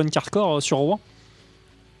scène punk hardcore sur Rouen.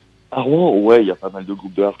 À Rouen, ouais, il y a pas mal de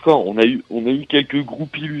groupes de hardcore. On a eu quelques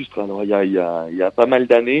groupes illustres. Alors il y a pas mal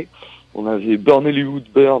d'années, on avait Burn Hollywood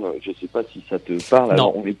Burn. Je sais pas si ça te parle. Non.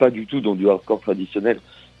 Alors on n'est pas du tout dans du hardcore traditionnel.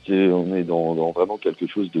 On est dans vraiment quelque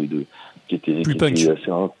chose qui était plus punk.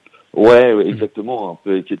 Ouais, exactement, un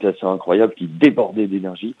peu, qui était assez incroyable, qui débordait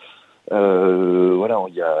d'énergie. Voilà,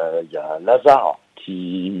 il y a Lazare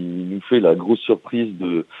qui nous fait la grosse surprise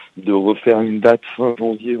de refaire une date fin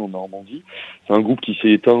janvier en Normandie. C'est un groupe qui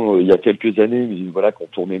s'est éteint il y a quelques années, mais voilà, qu'on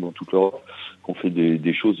tournait dans toute l'Europe, qu'on fait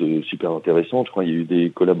des choses super intéressantes. Je crois qu'il y a eu des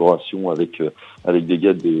collaborations avec des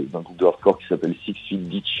gars d'un groupe de hardcore qui s'appelle Six Feet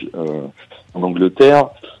Ditch en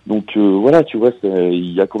Angleterre. Donc voilà, tu vois,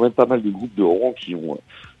 il y a quand même pas mal de groupes de Rouen qui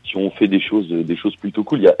ont fait des choses plutôt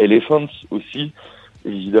cool. Il y a Elephants aussi,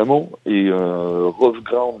 évidemment, et Rough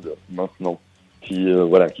Ground maintenant, qui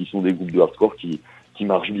sont des groupes de hardcore qui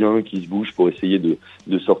marchent bien, qui se bougent pour essayer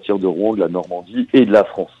de sortir de Rouen, de la Normandie et de la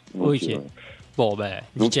France. Donc, ok. Bon,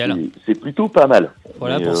 nickel. Donc c'est plutôt pas mal.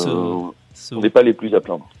 Voilà pour on n'est pas les plus à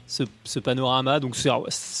plaindre. Ce panorama, donc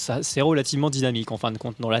c'est relativement dynamique en fin de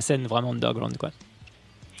compte dans la scène vraiment underground, quoi.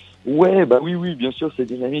 Ouais, oui, bien sûr, c'est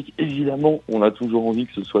dynamique. Évidemment, on a toujours envie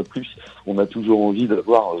que ce soit plus. On a toujours envie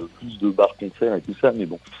d'avoir plus de bars-concerts et tout ça, mais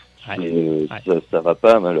bon, ça va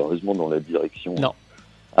pas malheureusement dans la direction,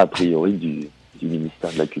 a priori, du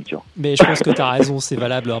ministère de la Culture. Mais je pense que tu as raison, c'est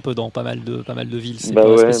valable un peu dans pas mal de villes. C'est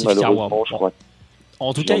malheureusement, je crois.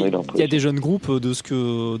 En tout cas, il y a des jeunes groupes de ce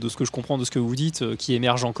que je comprends de ce que vous dites qui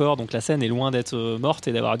émergent encore. Donc la scène est loin d'être morte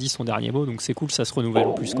et d'avoir dit son dernier mot. Donc c'est cool, ça se renouvelle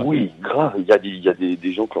en plus. Quoi. Oui, grave. Il y a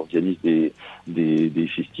des gens qui organisent des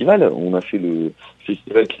festivals. On a fait le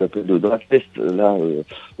festival qui s'appelle le Dragfest là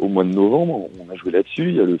au mois de novembre. On a joué là-dessus.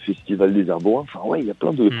 Il y a le festival des Arbouins. Enfin ouais, il y a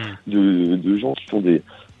plein de gens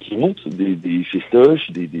qui montent des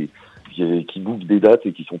festoches, qui bookent des dates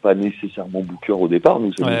et qui sont pas nécessairement bookers au départ.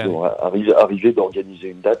 Nous, ça nous est arrivé d'organiser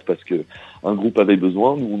une date parce que un groupe avait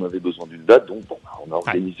besoin, nous on avait besoin d'une date, donc on a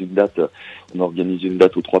organisé une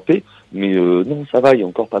date au 3P. Mais non, ça va, il y a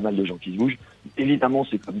encore pas mal de gens qui se bougent. Évidemment,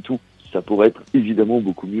 c'est comme tout. Ça pourrait être évidemment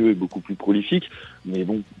beaucoup mieux et beaucoup plus prolifique, mais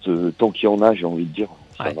bon, tant qu'il y en a, j'ai envie de dire,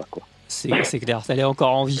 ça va quoi. C'est clair, ça l'est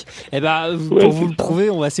encore en vie. Et pour vous le prouver,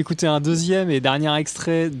 on va s'écouter un deuxième et dernier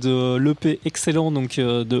extrait de l'EP excellent donc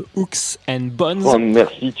de Hooks and Bones. Oh,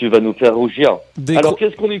 merci, tu vas nous faire rougir. Alors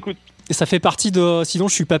qu'est-ce qu'on écoute? Et ça fait partie de. Sinon,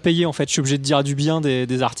 je suis pas payé en fait. Je suis obligé de dire du bien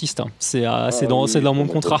des artistes. Hein. C'est dans mon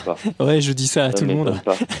contrat. Ouais, je dis ça à tout le monde.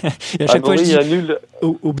 Et à chaque fois, je dis.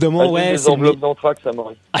 Au bout d'un moment, c'est enveloppes d'Anthrax,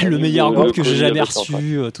 le meilleur groupe que j'ai jamais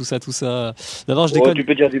reçu. Tout ça. D'abord, je déconne. Tu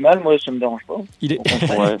peux dire du mal, moi, ça me dérange pas.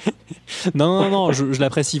 Non, je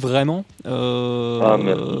l'apprécie vraiment.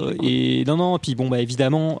 Merci. Et non. Puis bon,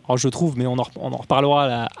 évidemment, alors je trouve, mais on en reparlera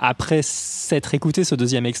là, après s'être écouté ce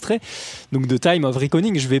deuxième extrait. Donc, de Time of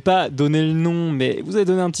Reckoning. Je vais pas donner le nom, mais vous avez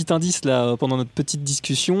donné un petit indice là pendant notre petite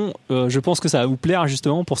discussion. Je pense que ça va vous plaire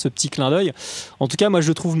justement pour ce petit clin d'œil. En tout cas, moi je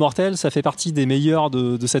le trouve mortel. Ça fait partie des meilleurs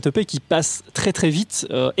de cette EP qui passe très très vite,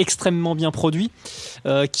 extrêmement bien produit,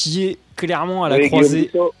 qui est clairement à la croisée.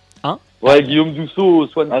 Guillaume Dousseau au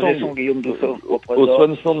Swan Sound. Guillaume Dousseau au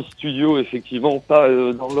Swan Sound Studio, effectivement, pas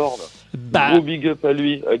dans l'ordre. Gros big up à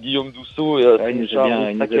lui, à Guillaume Dousseau et à il nous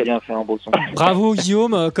a bien fait un beau son. Bravo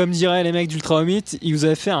Guillaume, comme diraient les mecs d'Ultra Omit, il vous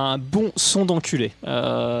a fait un bon son d'enculé. J'ai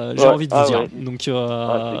envie de vous dire. Donc, y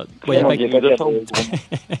a pas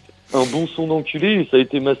un bon son d'enculé, ça a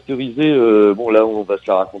été masterisé. Bon, là, on va se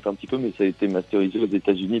la raconter un petit peu, mais ça a été masterisé aux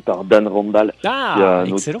États-Unis par Dan Randall.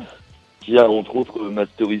 Excellent. Qui a entre autres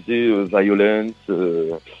masterisé Violence,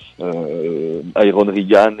 Iron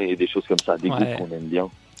Regan et des choses comme ça, des groupes qu'on aime bien.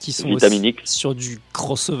 Qui sont aussi sur du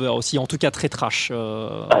crossover aussi, en tout cas très trash.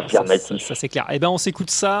 Ça c'est clair. On s'écoute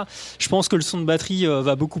ça. Je pense que le son de batterie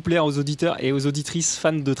va beaucoup plaire aux auditeurs et aux auditrices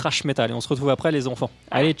fans de trash metal. Et on se retrouve après les enfants.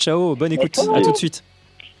 Allez, ciao, bonne écoute, à tout de suite.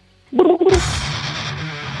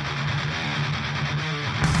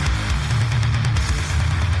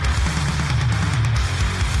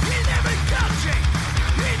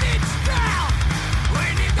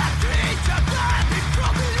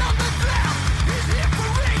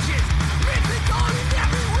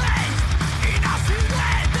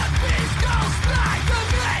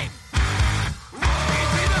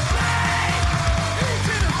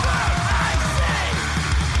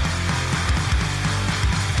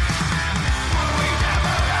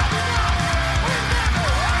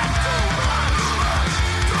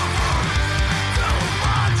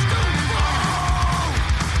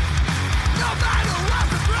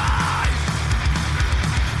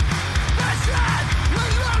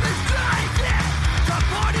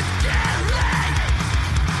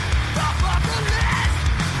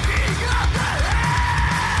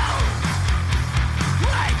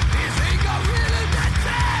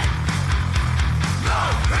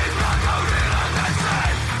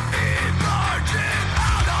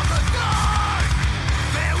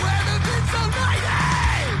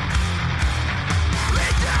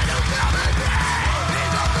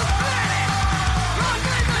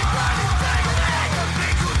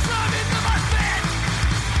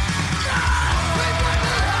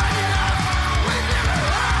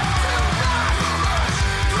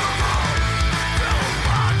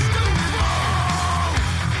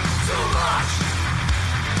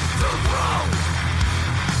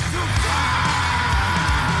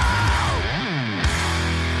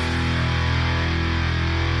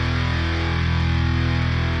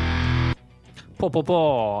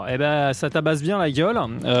 Ça tabasse bien la gueule.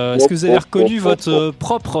 Est-ce que vous avez reconnu votre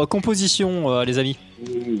propre composition, les amis?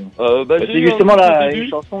 C'est justement une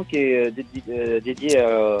chanson qui est dédiée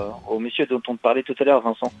au monsieur dont on parlait tout à l'heure,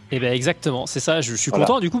 Vincent. Exactement, c'est ça. Je suis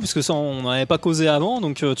content du coup parce que ça on n'en avait pas causé avant,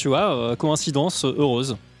 donc tu vois, coïncidence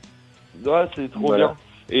heureuse. Ouais, c'est trop bien.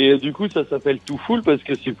 Et du coup, ça s'appelle Tout Full parce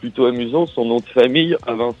que c'est plutôt amusant. Son nom de famille,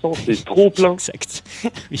 à Vincent, c'est Trop Plein. Exact.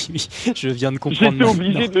 Oui, je viens de comprendre. J'étais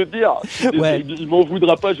obligé de le dire. Ouais. Il m'en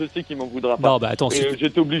voudra pas, je sais qu'il m'en voudra pas. Non, bah attends,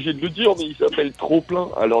 j'étais obligé de le dire, mais il s'appelle Trop Plein.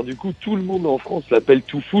 Alors du coup, tout le monde en France l'appelle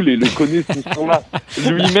Tout Full et le connaît sous ce nom-là.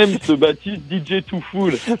 Lui-même se baptise DJ Tout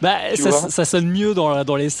Full. Bah, ça sonne mieux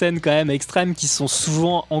dans les scènes quand même extrêmes qui sont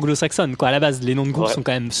souvent anglo-saxonnes, quoi. À la base, les noms de groupes sont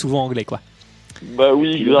quand même souvent anglais, quoi. Bah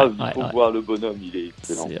oui, grave, il faut voir le bonhomme, il est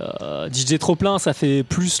excellent. DJ Trop Plein, ça fait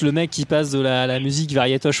plus le mec qui passe de la musique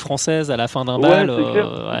variétoche française à la fin d'un bal.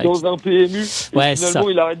 Dans un PMU, et finalement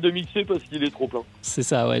il arrête de mixer parce qu'il est trop plein. C'est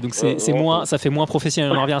ça, ouais, donc c'est moins, ça fait moins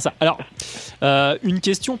professionnel, on en revient à ça. Alors, une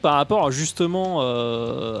question par rapport justement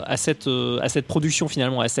à cette production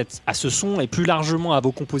finalement, à ce son et plus largement à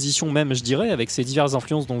vos compositions même, je dirais, avec ces diverses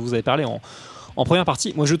influences dont vous avez parlé en première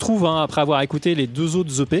partie. Moi je trouve, après avoir écouté les 2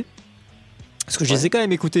 autres EP, parce que je les ai quand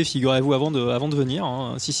même écoutés, figurez-vous, avant de venir.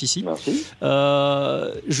 Hein. Si. Merci.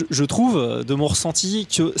 Je trouve, de mon ressenti,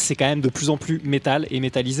 que c'est quand même de plus en plus métal et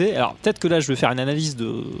métallisé. Alors, peut-être que là, je vais faire une analyse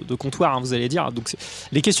de comptoir, hein, vous allez dire. Donc,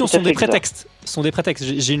 les questions sont des prétextes.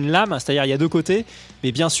 J'ai une lame, c'est-à-dire il y a 2 côtés,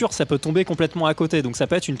 mais bien sûr, ça peut tomber complètement à côté. Donc, ça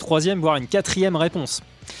peut être une 3e, voire une 4e réponse.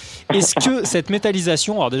 Est-ce que cette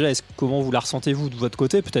métallisation, alors déjà, comment vous la ressentez-vous de votre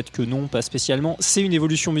côté? Peut-être que non, pas spécialement. C'est une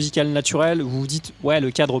évolution musicale naturelle. Vous vous dites, ouais, le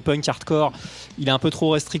cadre punk hardcore, il est un peu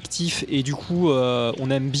trop restrictif et du coup, on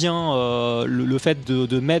aime bien le fait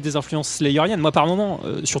de mettre des influences slayeriennes. Moi, par moment,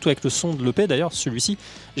 surtout avec le son de l'EP d'ailleurs, celui-ci,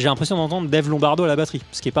 j'ai l'impression d'entendre Dave Lombardo à la batterie,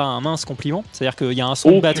 ce qui n'est pas un mince compliment. C'est-à-dire qu'il y a un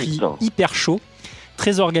son de batterie hyper chaud,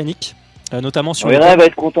 très organique. Notamment sur va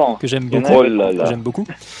être content. Que j'aime beaucoup.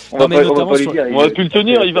 On va plus le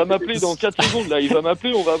tenir, il va m'appeler dans 4 secondes là, il va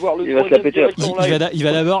m'appeler, on va voir le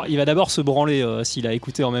il va d'abord se branler s'il a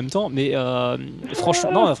écouté en même temps, mais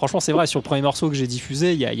franchement c'est vrai, sur le premier morceau que j'ai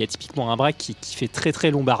diffusé, il y a typiquement un break qui fait très très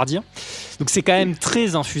lombardien. Donc c'est quand même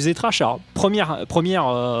très infusé trash. Alors première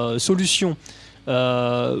solution.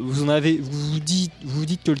 Vous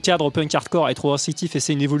dites que le cadre punk hardcore est trop restrictif et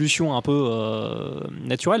c'est une évolution un peu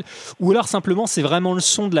naturelle, ou alors simplement c'est vraiment le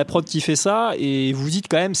son de la prod qui fait ça et vous dites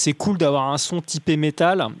quand même c'est cool d'avoir un son typé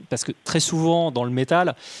métal, parce que très souvent dans le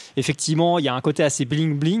métal effectivement il y a un côté assez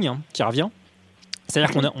bling bling qui revient.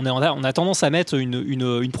 C'est-à-dire qu'on a tendance à mettre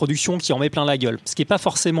une production qui en met plein la gueule, ce qui n'est pas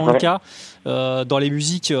forcément le cas dans les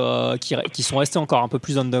musiques qui sont restées encore un peu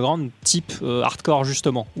plus underground, type hardcore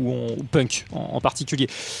justement, ou punk en particulier.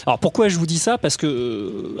 Alors pourquoi je vous dis ça? Parce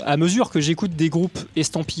que à mesure que j'écoute des groupes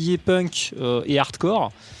estampillés punk et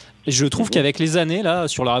hardcore, je trouve qu'avec les années, là,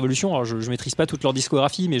 sur la Révolution, alors je maîtrise pas toute leur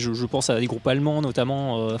discographie, mais je pense à des groupes allemands,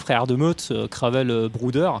 notamment Frères de Meute, Kravel,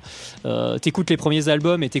 Bruder. T'écoutes les premiers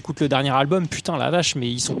albums et t'écoutes le dernier album, putain la vache, mais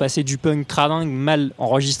ils sont passés du punk cradingue mal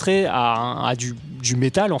enregistré à du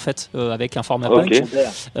métal en fait, avec un format punk.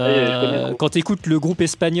 Quand t'écoutes le groupe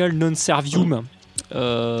espagnol Non Servium,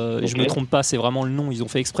 je me trompe pas, c'est vraiment le nom, ils ont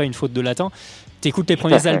fait exprès une faute de latin. T'écoutes les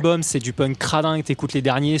premiers albums, c'est du punk cradingue, t'écoutes les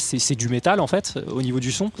derniers, c'est du métal en fait, au niveau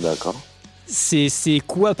du son. D'accord.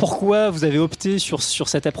 Pourquoi vous avez opté sur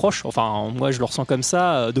cette approche? Enfin, moi je le ressens comme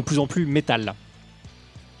ça, de plus en plus métal.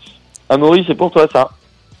 Amaury, c'est pour toi ça?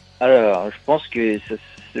 Alors, je pense que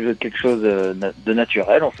c'est quelque chose de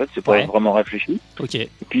naturel en fait, c'est pas vraiment réfléchi. Ok. Et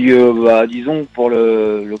puis, disons, pour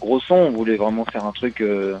le gros son, on voulait vraiment faire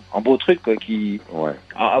un beau truc quoi,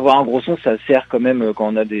 avoir un gros son, ça sert quand même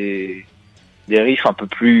quand on a des riffs un peu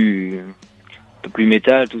plus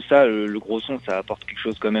métal, tout ça, le gros son, ça apporte quelque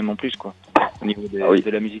chose quand même en plus, quoi, au niveau de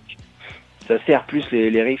la musique. Ça sert plus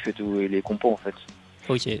les riffs et tout, et les compos, en fait.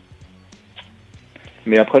 Ok.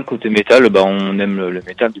 Mais après, le côté métal, on aime le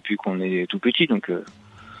métal depuis qu'on est tout petit, donc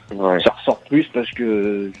ça ressort plus parce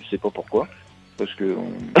que, je sais pas pourquoi, parce que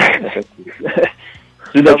en fait,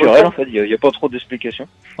 c'est naturel, en fait, il y a pas trop d'explications.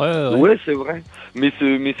 Ouais, c'est vrai. Mais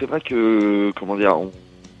c'est vrai que, comment dire,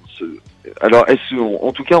 alors,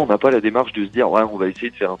 en tout cas, on n'a pas la démarche de se dire, on va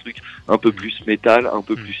essayer de faire un truc un peu plus métal, un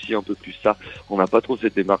peu plus ci, un peu plus ça. On n'a pas trop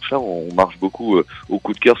cette démarche-là. On marche beaucoup au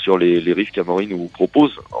coup de cœur sur les riffs qu'Amaury nous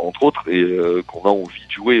propose, entre autres, et qu'on a envie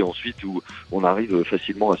de jouer ensuite, où on arrive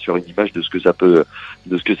facilement à se faire une image de ce que ça peut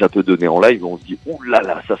donner en live. On se dit, ouh là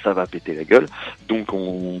là, ça va péter la gueule. Donc,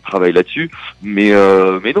 on travaille là-dessus. Mais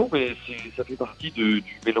non, ça fait partie du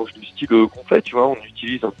mélange de styles qu'on fait, tu vois. On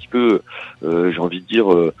utilise un petit peu, j'ai envie de dire,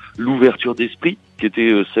 l'ouverture d'esprit qui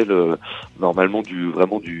était celle normalement du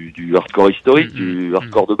hardcore historique, du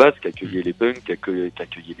hardcore de base qui accueillait les punks, qui accueillait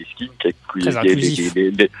les skins, qui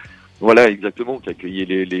accueillait Voilà, exactement, qui accueillait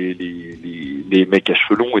les mecs à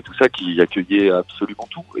cheveux longs et tout ça, qui accueillaient absolument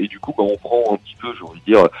tout. Et du coup, on prend un petit peu, j'ai envie de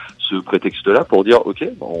dire, ce prétexte-là pour dire, ok,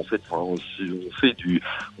 en fait, on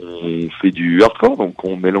fait du hardcore, donc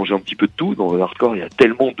on mélange un petit peu de tout. Dans le hardcore, il y a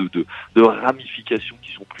tellement de ramifications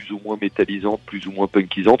qui sont plus ou moins métallisantes, plus ou moins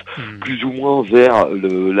punkisantes, plus ou moins vers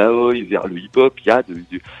l'Aoi, vers le hip-hop. Il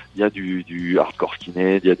y a du hardcore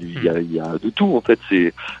skinhead, il y a de tout en fait.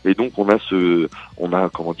 Et donc on a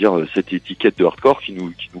comment dire, cette étiquette de hardcore qui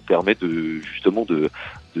nous permet justement de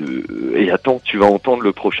et attends, tu vas entendre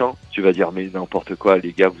le prochain, tu vas dire mais n'importe quoi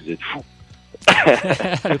les gars, vous êtes fous.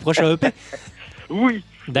 Le prochain EP. Oui.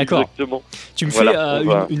 D'accord. Exactement. Tu me fais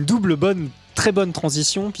une double très bonne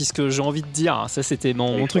transition, puisque j'ai envie de dire, ça c'était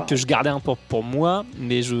mon truc que je gardais un peu pour moi,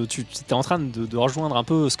 mais tu étais en train de rejoindre un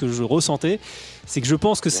peu ce que je ressentais. C'est que je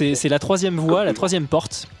pense que c'est la troisième voie, la troisième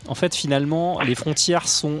porte. En fait, finalement, les frontières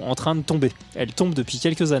sont en train de tomber. Elles tombent depuis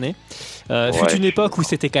quelques années. Fut une époque où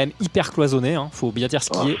c'était quand même hyper cloisonné, faut bien dire ce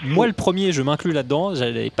qui est. Moi, le premier, je m'inclus là-dedans.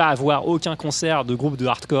 J'allais pas avoir aucun concert de groupe de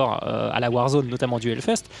hardcore à la Warzone, notamment du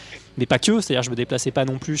Hellfest. Mais pas que, c'est-à-dire je me déplaçais pas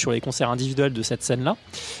non plus sur les concerts individuels de cette scène-là.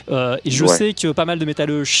 Et je sais que pas mal de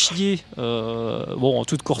métalleux chiaient, en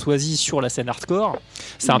toute courtoisie, sur la scène hardcore.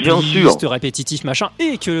 C'est un peu liste, répétitif, machin.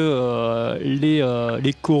 Et que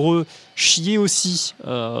les choreux chiaient aussi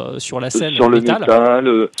sur la scène sur métal. Le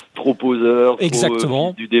métal, proposeur,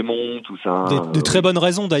 exactement. Du démon, tout ça. De très bonnes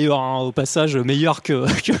raisons d'ailleurs, au passage, meilleures que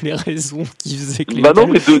les raisons qui faisaient que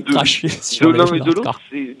les crachaient sur l'un et de l'autre.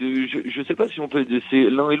 Je sais pas si on peut dire, c'est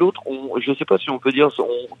l'un et l'autre. Je sais pas si on peut dire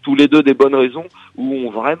tous les deux des bonnes raisons ou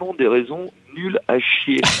ont vraiment des raisons nulles à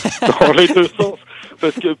chier dans les deux sens.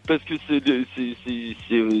 Parce que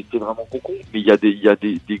c'est vraiment con. Mais il y a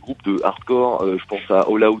des groupes de hardcore, je pense à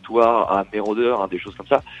All Out War, à Marauder, des choses comme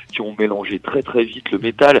ça, qui ont mélangé très très vite le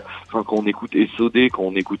métal. Enfin, quand on écoute SOD, quand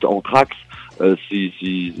on écoute Anthrax, on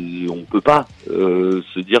peut pas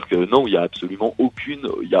se dire que non, il y a absolument aucune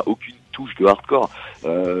touche de hardcore.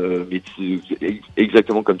 Mais c'est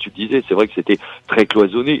exactement comme tu le disais, c'est vrai que c'était très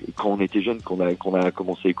cloisonné quand on était jeune, qu'on a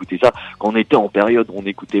commencé à écouter ça. Quand on était en période où on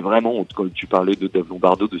écoutait vraiment, quand tu parlais de Dave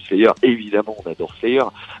Lombardo, de Slayer, évidemment on adore Slayer,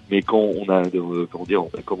 mais quand on a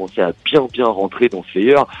commencé à bien rentrer dans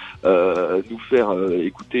Slayer, nous faire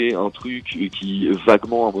écouter un truc qui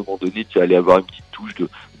vaguement à un moment donné tu allais avoir une petite touche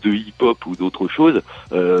de hip-hop ou d'autres choses,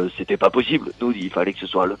 c'était pas possible. Nous, il fallait que ce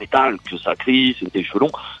soit le métal, que ça crie, c'était chelon.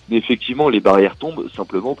 Mais effectivement, les barrières tombent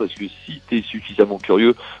simplement parce que si t'es suffisamment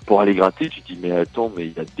curieux pour aller gratter, tu te dis mais attends,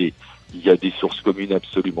 mais il y a des sources communes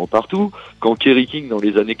absolument partout. Quand Kerry King, dans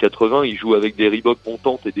les années 80, il joue avec des Reebok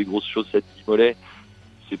montantes et des grosses chaussettes mi-mollets,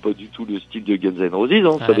 c'est pas du tout le style de Guns N'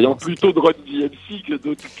 Roses, ça vient plutôt de Run DMC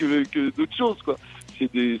que d'autres choses, quoi.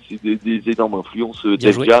 C'est des énormes influences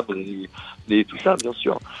Def Jam et tout ça, bien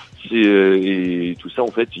sûr. Et tout ça, en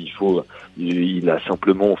fait, il a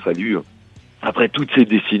simplement fallu, après toutes ces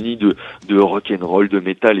décennies de rock'n'roll, de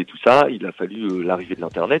métal et tout ça, il a fallu l'arrivée de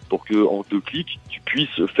l'internet pour que en 2 clics tu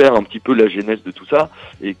puisses faire un petit peu la genèse de tout ça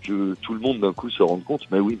et que tout le monde d'un coup se rende compte,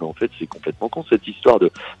 mais oui, mais en fait c'est complètement con cette histoire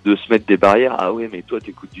de se mettre des barrières. Ah ouais, mais toi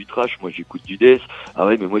t'écoutes du trash, moi j'écoute du death. Ah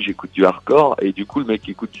ouais, mais moi j'écoute du hardcore. Et du coup le mec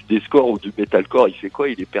qui écoute du deathcore ou du metalcore, il fait quoi?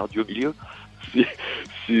 Il est perdu au milieu.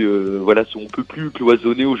 Voilà, on peut plus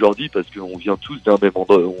cloisonner aujourd'hui parce qu'on vient tous d'un même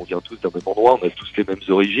endroit, on a tous les mêmes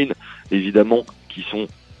origines, évidemment, qui sont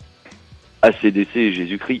AC/DC et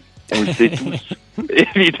Jésus-Christ. On le sait tous,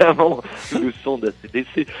 évidemment, le sang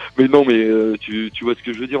d'AC/DC. Mais non, mais tu vois ce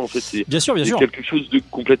que je veux dire, en fait, c'est bien sûr. Quelque chose de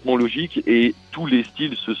complètement logique et tous les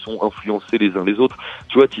styles se sont influencés les uns les autres.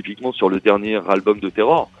 Tu vois, typiquement sur le dernier album de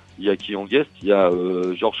Terror, il y a qui en guest? Il y a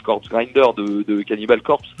George Corpse Grinder de Cannibal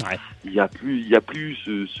Corpse. Ouais. Il y a plus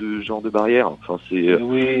ce genre de barrière. Enfin, c'est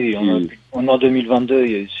oui, on est en 2022,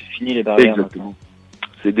 c'est fini les barrières. Exactement.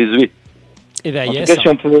 C'est désuet. Et ben, en tout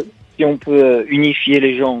cas, si on peut unifier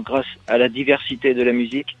les gens grâce à la diversité de la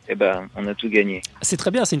musique, on a tout gagné. C'est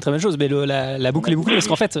très bien, c'est une très bonne chose. Mais la boucle est bouclée parce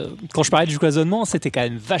qu'en fait, quand je parlais du cloisonnement, c'était quand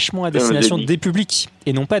même vachement à destination des publics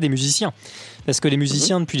et non pas des musiciens. Parce que les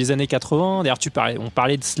musiciens, depuis les années 80, d'ailleurs on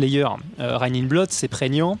parlait de Slayer, Rain in Blood, c'est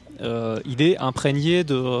prégnant, il est imprégné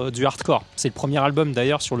du hardcore. C'est le premier album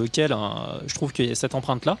d'ailleurs sur lequel je trouve qu'il y a cette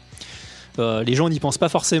empreinte-là. Les gens n'y pensent pas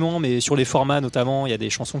forcément, mais sur les formats notamment, il y a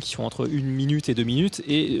des chansons qui font entre 1 minute et 2 minutes.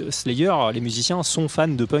 Et Slayer, les musiciens sont fans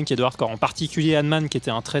de punk et de hardcore, en particulier Hanman qui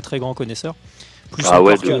était un très très grand connaisseur, plus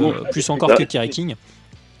encore que Kerry King.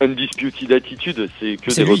 Undisputed Attitude, c'est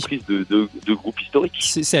que C'est des lui. reprises de groupes historiques.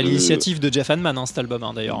 C'est à l'initiative de Jeff Hanneman, cet album,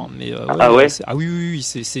 d'ailleurs. Mais, ouais. Oui,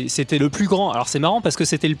 c'était le plus grand. Alors c'est marrant parce que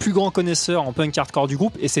c'était le plus grand connaisseur en punk hardcore du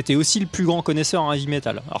groupe et c'était aussi le plus grand connaisseur en heavy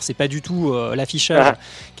metal. Alors c'est pas du tout l'affichage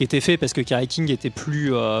qui était fait parce que Kerry King était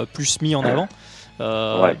plus mis en avant.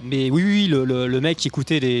 Mais oui, le mec qui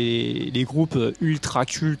écoutait les groupes ultra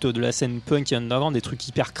cultes de la scène punk et underground, des trucs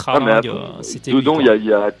hyper cravingues, c'était dedans. lui, Il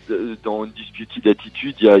y a dans Undisputed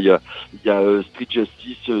Attitude, il y a Street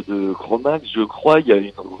Justice de Chromax, je crois. Il y a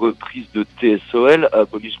une reprise de TSOL,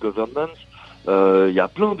 Abolish Government. Il y a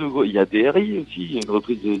plein de, il y a DRI aussi. Il y a une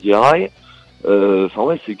reprise de DRI.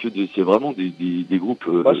 Enfin c'est vraiment des groupes.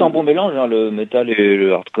 C'est un bon mélange, hein, le metal et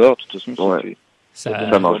le hardcore. De toute façon,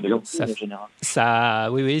 ça marche bien.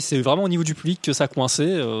 Oui, c'est vraiment au niveau du public que ça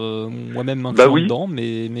coinçait. Moi-même m'inclus dedans,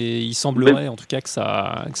 mais il semblerait en tout cas que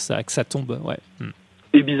ça tombe. Ouais.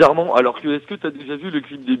 Et bizarrement, alors que est-ce que tu as déjà vu le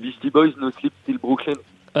clip des Beastie Boys, No Sleep Till Brooklyn?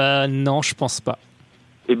 Non, je pense pas.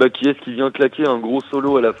 Et qui est-ce qui vient claquer un gros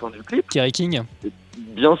solo à la fin du clip? Kerry King.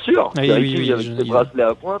 Bien sûr, Kerry King avec ses bracelets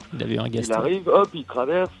à pointe. Il arrive, hop, il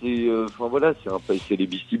traverse et c'est les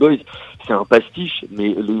Beastie Boys. C'est un pastiche,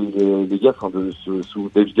 mais les gars,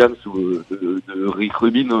 sous Dave Jam, de Rick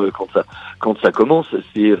Rubin, quand ça commence,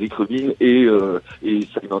 c'est Rick Rubin et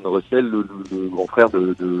Simon Russell, le grand frère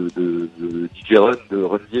de DJ Run, de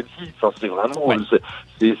Run DMC. Enfin, c'est vraiment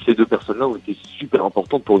ces deux personnes-là ont été super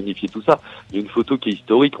importantes pour unifier tout ça. Il y a une photo qui est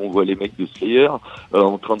historique, on voit les mecs de Slayer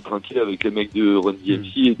en train de trinquer avec les mecs de Run DMC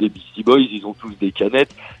et des Beastie Boys, ils ont tous des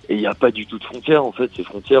canettes et il n'y a pas du tout de frontières. En fait, ces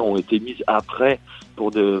frontières ont été mises après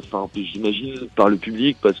j'imagine par le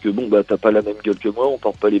public parce que t'as pas la même gueule que moi, on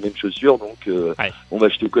porte pas les mêmes chaussures, donc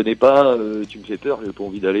je te connais pas, tu me fais peur, j'ai pas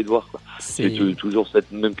envie d'aller te voir, quoi. C'est toujours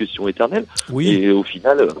cette même question éternelle. Et au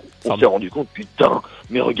final, on s'est rendu compte, putain,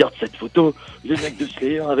 mais regarde cette photo, les mecs de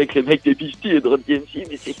Slayer avec les mecs des Beastie et de Run DMC,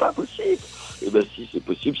 mais c'est pas possible. Et si, c'est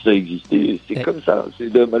possible, ça existait, c'est comme ça.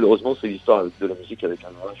 Malheureusement, c'est l'histoire de la musique avec un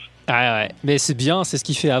H. Mais c'est bien, c'est ce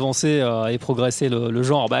qui fait avancer et progresser le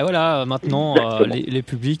genre. Maintenant, les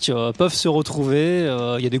publics peuvent se retrouver.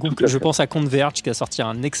 Il y a des groupes, je pense à Converge, qui a sorti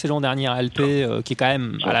un excellent dernier LP, qui est quand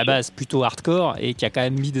même à la base plutôt hardcore et qui a quand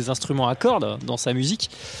même mis des instruments à cordes dans sa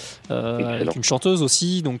musique. Avec une chanteuse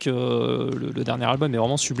aussi, donc le dernier album est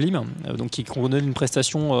vraiment sublime, donc qui donne une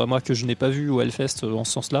prestation moi que je n'ai pas vue au Hellfest en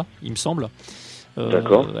ce sens-là, il me semble.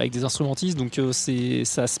 Avec des instrumentistes, donc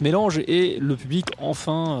ça se mélange et le public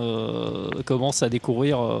enfin commence à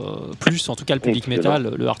découvrir plus, en tout cas le public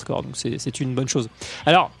métal, le hardcore, donc c'est une bonne chose.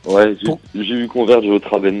 Alors j'ai eu Converge au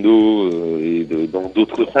Trabendo et dans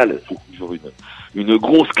d'autres salles, c'est toujours une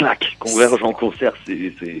grosse claque. Converge en concert,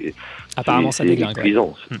 c'est apparemment ça déglingue.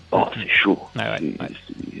 C'est chaud.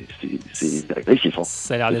 C'est agressif.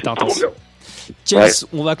 Ça a l'air d'être intense.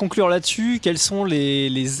 On va conclure là-dessus. Quelles sont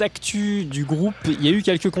les actus du groupe? Il y a eu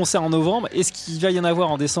quelques concerts en novembre. Est-ce qu'il va y en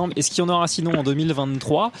avoir en décembre? Est-ce qu'il y en aura sinon en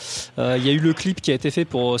 2023? Il y a eu le clip qui a été fait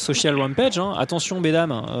pour Social Rampage. Attention,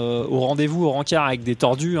 mesdames, au rendez-vous au rencard avec des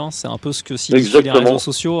tordus. C'est un peu ce que signifient les réseaux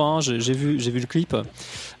sociaux. J'ai vu le clip.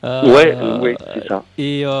 C'est ça.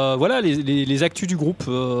 Et voilà les actus du groupe.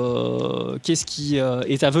 Qu'est-ce qui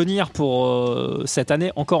est à venir pour cette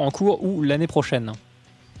année encore en cours ou l'année prochaine?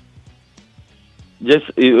 Yes,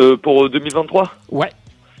 et pour 2023 ? Ouais.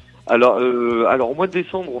 Alors au mois de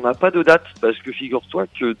décembre, on n'a pas de date, parce que figure-toi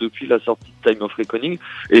que depuis la sortie de Time of Reckoning,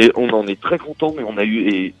 et on en est très content, mais on a eu,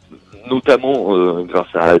 et notamment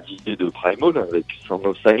grâce à la DJ de Primal, avec Sound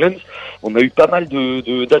of Silence, on a eu pas mal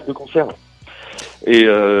de dates de concert. Et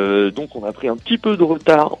donc on a pris un petit peu de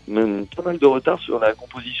retard, même pas mal de retard sur la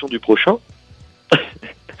composition du prochain,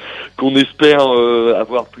 qu'on espère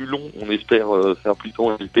avoir plus long, on espère faire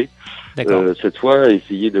plutôt un LP. Cette fois,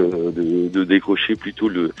 essayer de décrocher plutôt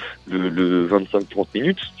le 25-30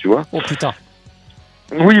 minutes, tu vois. Oh putain.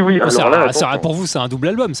 Oui. Pour vous, c'est un double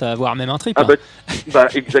album, ça va avoir même un trip.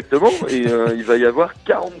 Exactement. Et il va y avoir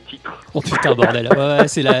 40 titres. Oh putain, bordel. Ouais,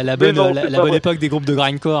 c'est la bonne époque des groupes de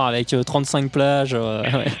grindcore avec 35 plages.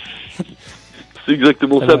 C'est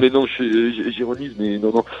exactement ça, mais non, j'ironise, mais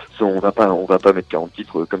non, on va pas mettre 40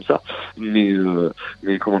 titres comme ça. Mais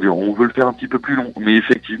comment dire, on veut le faire un petit peu plus long. Mais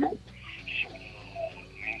effectivement,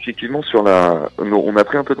 on a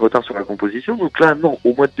pris un peu de retard sur la composition. Donc là, non,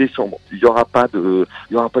 au mois de décembre, il y aura pas de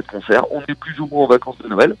concert. On est plus ou moins en vacances de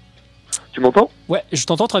Noël. Tu m'entends ? Ouais, je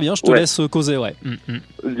t'entends très bien, je te laisse causer, ouais.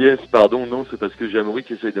 Yes, pardon, non, c'est parce que j'ai Amaury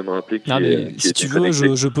qui essaye de me rappeler si tu veux,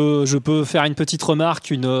 je peux faire une petite remarque,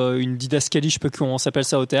 une didascalie, je sais pas comment on s'appelle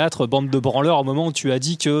ça au théâtre, bande de branleurs, au moment où tu as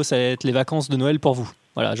dit que ça allait être les vacances de Noël pour vous.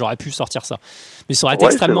 Voilà, j'aurais pu sortir ça. Mais ça aurait été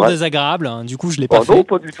Ouais, extrêmement c'est vrai. désagréable. Hein. Du coup, je l'ai pas fait. Non,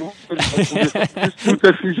 pas du tout. J'aurais trouvé ça tout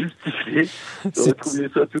à fait justifié. J'aurais trouvé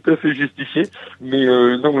ça tout à fait justifié. Mais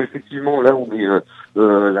non, effectivement, là, on est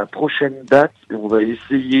la prochaine date. Et on va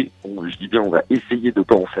essayer, je dis bien, on va essayer de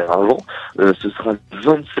pas en faire avant. Ce sera le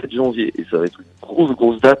 27 janvier. Et ça va être une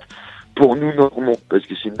grosse date pour nous, Normands. Parce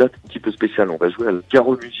que c'est une date un petit peu spéciale. On va jouer à la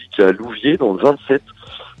Caro Musique à Louviers dans le 27.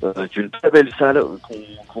 C'est une très belle salle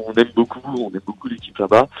qu'on aime beaucoup. On aime beaucoup l'équipe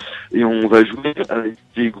là-bas. Et on va jouer avec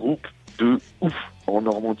des groupes de ouf en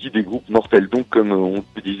Normandie, des groupes mortels. Donc, comme on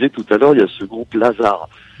te disait tout à l'heure, il y a ce groupe Lazare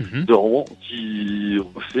de Rouen qui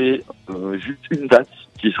refait juste une date,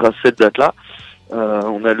 qui sera cette date-là.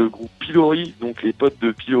 On a le groupe Pilori, donc les potes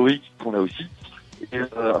de Pilori qu'on a aussi. Et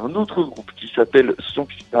un autre groupe qui s'appelle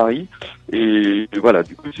Sanctuary. Et voilà,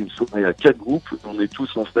 du coup, c'est une soirée à 4 groupes. On est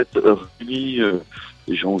tous en fait réunis,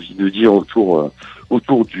 j'ai envie de dire,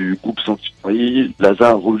 autour du groupe Sanctuary.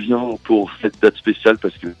 Lazare revient pour cette date spéciale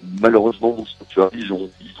parce que malheureusement, Sanctuary, ils ont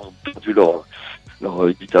perdu leur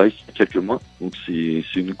guitariste il y a quelques mois. Donc c'est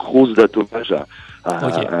une grosse date hommage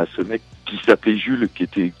à ce mec qui s'appelait Jules, qui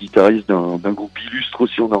était guitariste d'un groupe illustre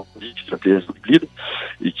aussi en Normandie, qui s'appelait As Bleed,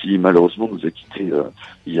 et qui malheureusement nous a quittés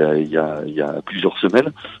il y a plusieurs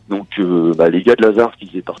semaines. Donc les gars de Lazare qui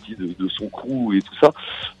faisaient partie de son crew et tout ça,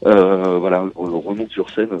 voilà, on remonte sur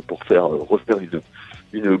scène pour refaire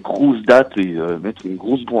une grosse date et mettre une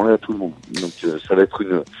grosse branlée à tout le monde. Donc ça va être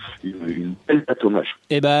une belle date hommage.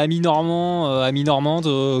 Et amis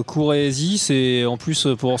normande, courez-y, c'est en plus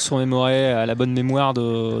pour se remémorer à la bonne mémoire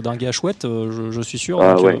d'un gars chouette, je suis sûr.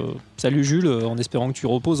 Donc, ouais. Salut Jules, en espérant que tu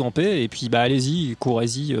reposes en paix, et puis allez-y,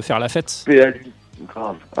 courez-y, faire la fête. Paix à lui.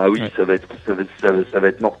 Grave. Ah oui, Ouais. ça va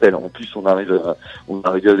être mortel. En plus, on arrive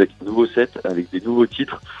avec un nouveau set, avec des nouveaux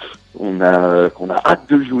titres. On a hâte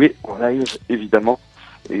de jouer en live, évidemment.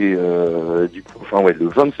 Et du coup, le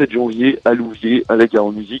 27 janvier à Louviers, à la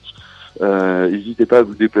Caro Musique. N'hésitez pas à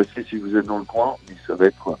vous déplacer si vous êtes dans le coin. Mais ça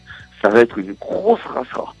va être une grosse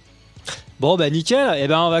rassera. Bon nickel,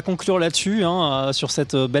 et on va conclure là-dessus sur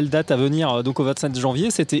cette belle date à venir donc au 27 janvier.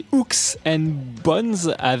 C'était Hooks and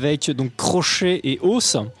Bones avec donc Crochet et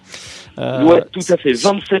Os. Ouais, tout à fait.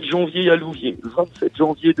 27 janvier à Louviers. 27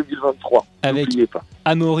 janvier 2023. Avec N'oubliez pas.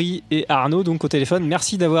 Amaury et Arnaud donc au téléphone.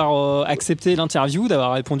 Merci d'avoir accepté l'interview,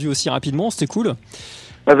 d'avoir répondu aussi rapidement, c'était cool.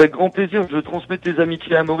 Avec grand plaisir, je transmets tes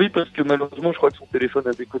amitiés à Amaury parce que malheureusement, je crois que son téléphone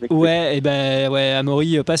a déconnecté. Ouais,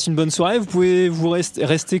 Amaury, passe une bonne soirée. Vous pouvez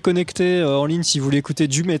rester connecté en ligne si vous voulez écouter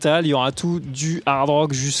du métal. Il y aura tout du hard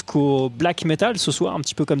rock jusqu'au black metal ce soir, un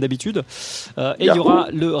petit peu comme d'habitude. Et il y aura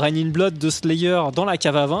le Rain in Blood de Slayer dans la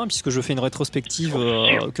cave à vin, puisque je fais une rétrospective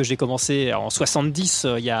que j'ai commencé en 70,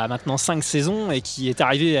 il y a maintenant 5 saisons, et qui est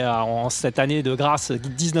arrivée en cette année de grâce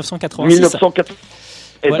 1986. 1980.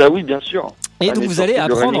 Voilà. Oui, bien sûr. Et donc vous allez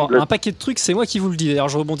apprendre un paquet de trucs, c'est moi qui vous le dis. D'ailleurs,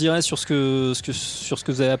 je rebondirai sur ce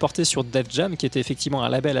que vous avez apporté sur Def Jam, qui était effectivement un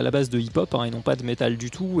label à la base de hip-hop et non pas de métal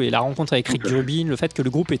du tout. Et la rencontre avec Rick Rubin, le fait que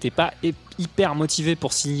le groupe n'était pas hyper motivé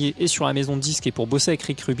pour signer et sur la maison de disques et pour bosser avec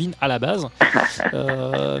Rick Rubin à la base.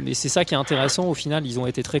 Mais c'est ça qui est intéressant. Au final, ils ont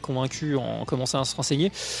été très convaincus en commençant à se renseigner.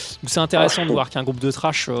 Donc c'est intéressant de voir qu'un groupe de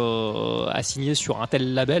thrash a signé sur un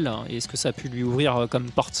tel label. Et ce que ça a pu lui ouvrir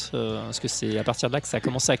comme porte, parce que c'est à partir de là que ça a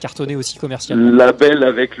commencé à cartonner aussi commercialement. Label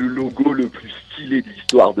avec le logo le plus stylé de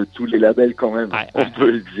l'histoire de tous les labels quand même, on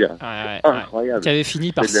peut le dire. Incroyable. Qui avait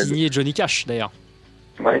fini par signer Johnny Cash d'ailleurs.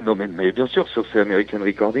 Ouais, non, mais bien sûr, sauf c'est American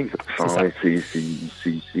Recordings. Enfin,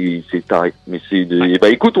 c'est taré. Mais c'est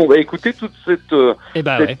écoute, on va écouter toute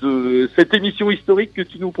cette émission historique que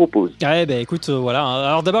tu nous proposes. Ouais, écoute, voilà.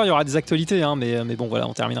 Alors d'abord, il y aura des actualités, mais bon, voilà,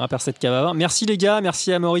 on terminera par cette cave à vin. Merci les gars,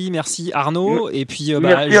 merci Amaury, merci Arnaud. Et puis,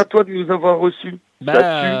 merci à toi de nous avoir reçus.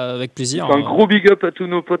 Avec plaisir. Un gros big up à tous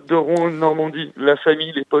nos potes de Rouen, Normandie, la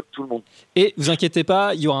famille, les potes, tout le monde. Et vous inquiétez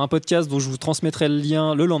pas, il y aura un podcast dont je vous transmettrai le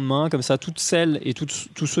lien le lendemain, comme ça toutes celles et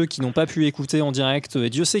tous ceux qui n'ont pas pu écouter en direct,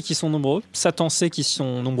 et Dieu sait qu'ils sont nombreux, Satan sait qu'ils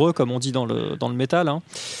sont nombreux, comme on dit dans le métal. On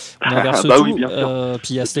inverse tout. Oui, bien sûr.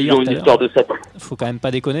 Puis il y a Slayer, une histoire de Satan. Faut quand même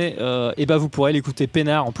pas déconner. Et vous pourrez l'écouter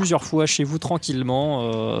peinard en plusieurs fois chez vous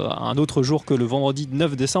tranquillement, un autre jour que le vendredi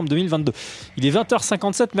 9 décembre 2022. Il est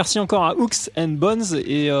 20h57. Merci encore à Hooks and Bones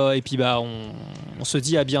et puis on se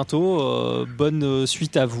dit à bientôt. Bonne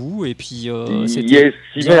suite à vous et puis c'était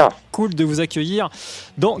cool de vous accueillir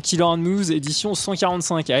dans Killer and Muse édition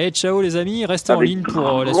 145. Allez, ciao les amis, restez en ligne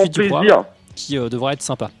pour la suite du programme qui devrait être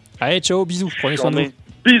sympa. Allez, ciao, bisous, prenez soin de vous.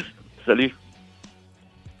 Bisous, salut.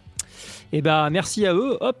 Et merci à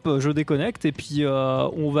eux. Hop, je déconnecte et puis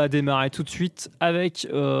on va démarrer tout de suite avec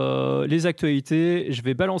les actualités. Je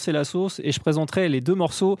vais balancer la sauce et je présenterai les 2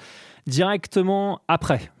 morceaux directement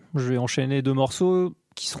après. Je vais enchaîner 2 morceaux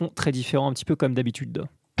qui seront très différents, un petit peu comme d'habitude.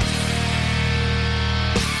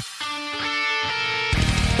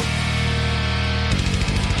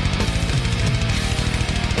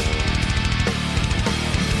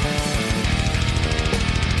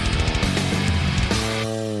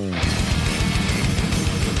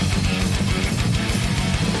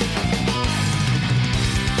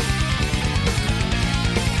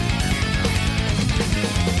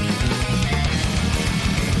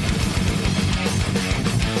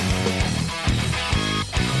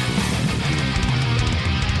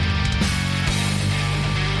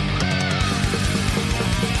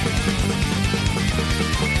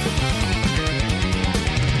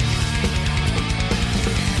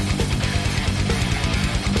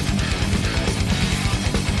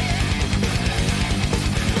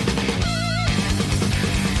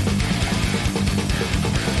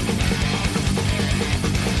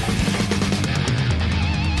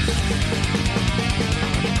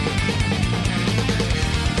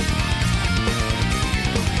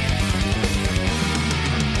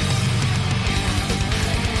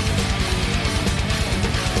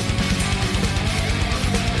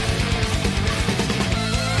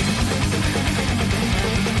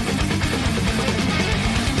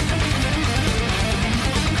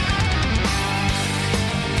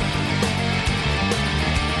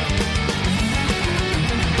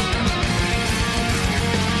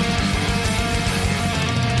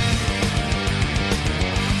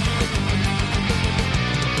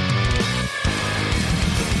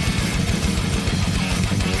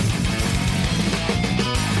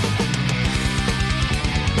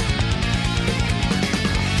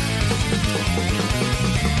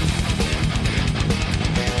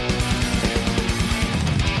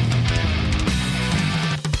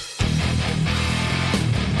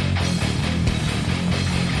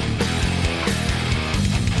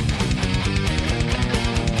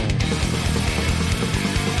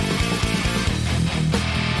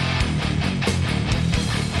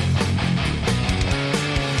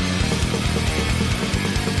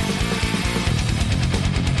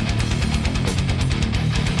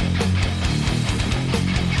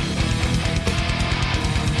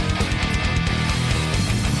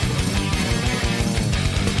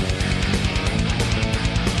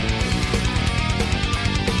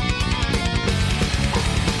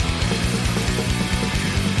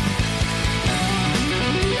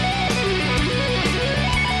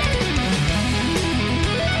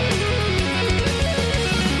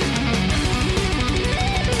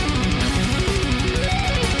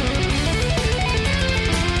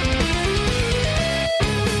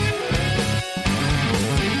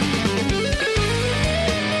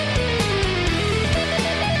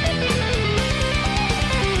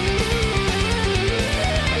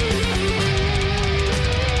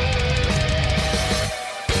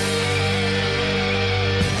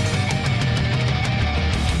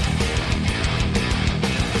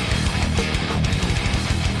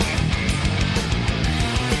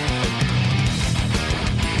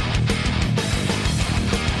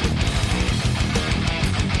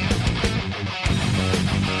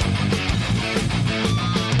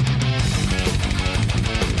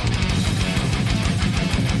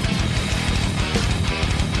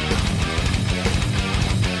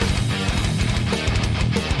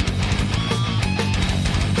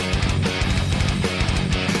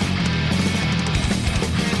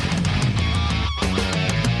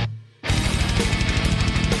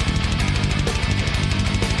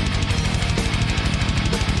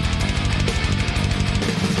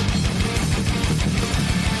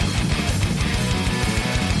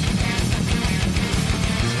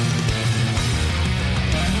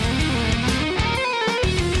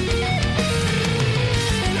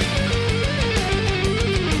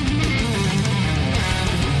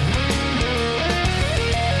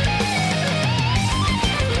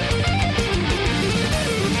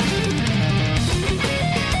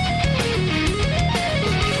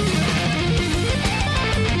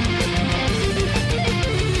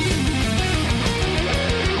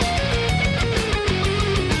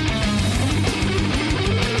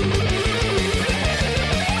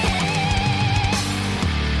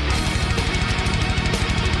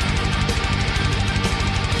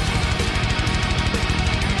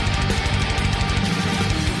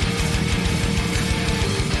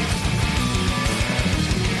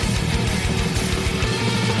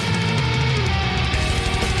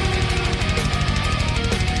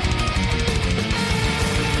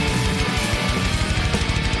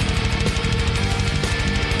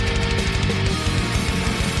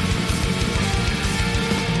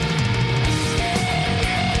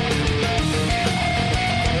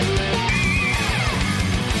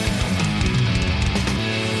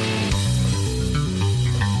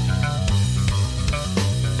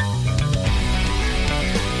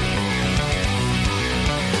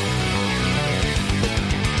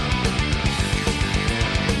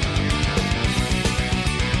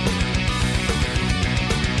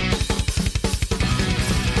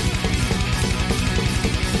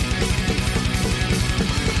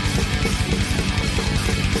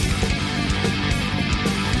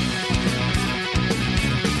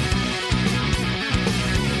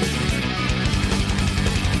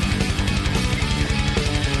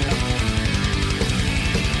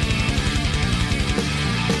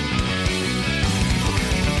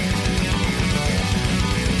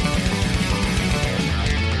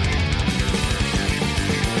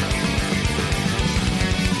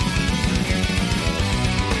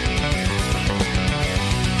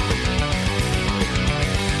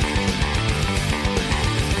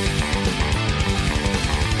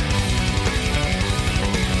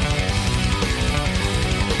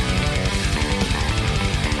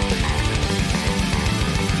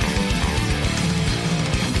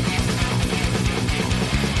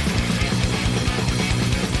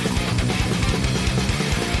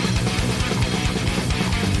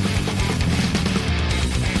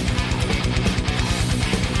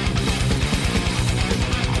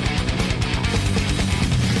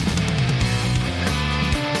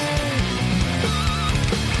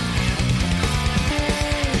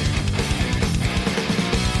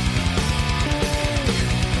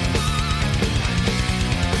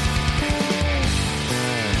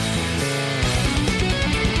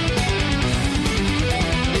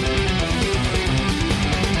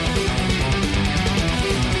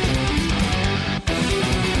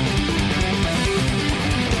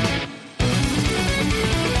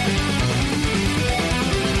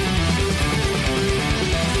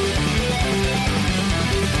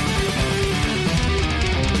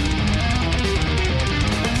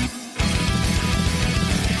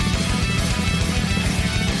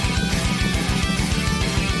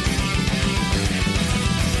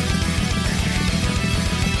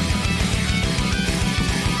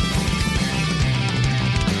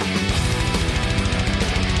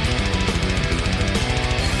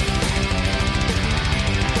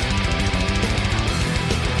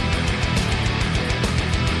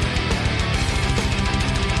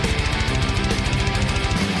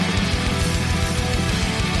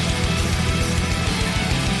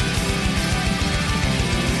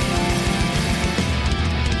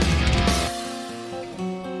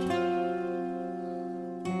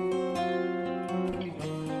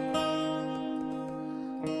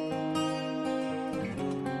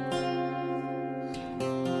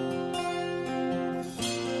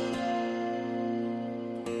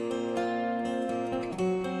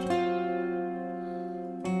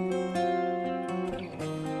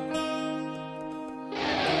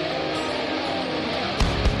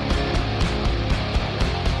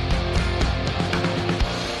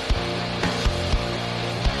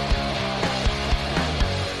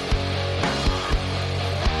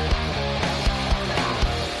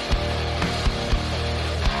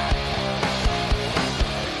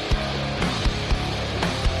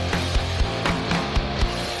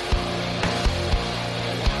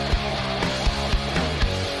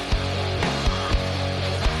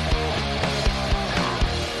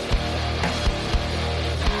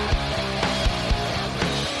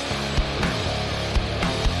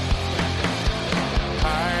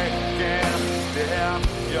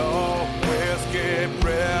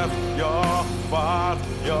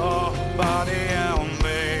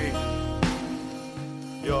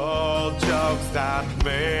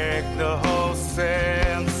 make no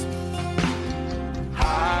sense.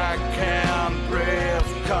 I can't breathe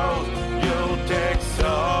 'cause you take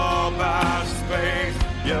so much space.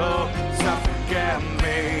 You suffocate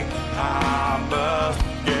me. I must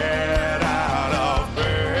get out of bed.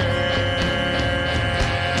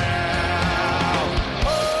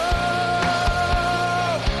 Oh,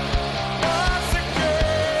 once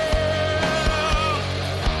again,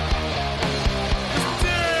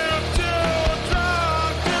 still too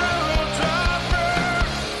drunk to drive me.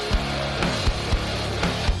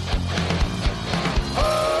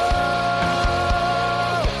 Oh,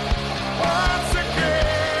 once again,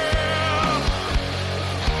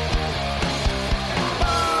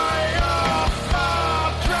 my old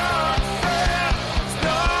drunk friend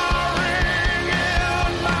snoring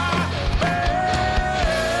in my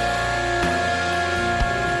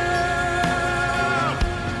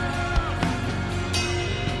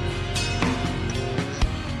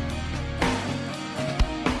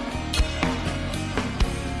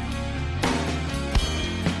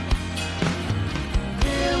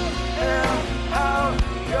in and out,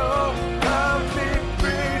 your lovely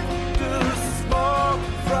breath to smoke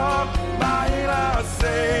from my inner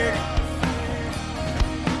sea.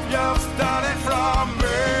 You've started from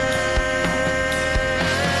me.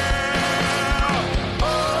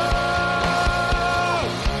 Oh,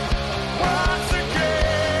 once again,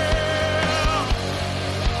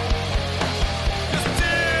 you're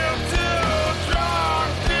still too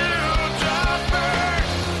drunk to drive me.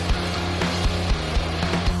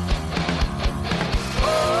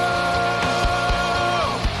 Oh,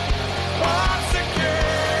 once again,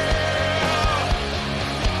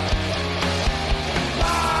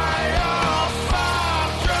 my old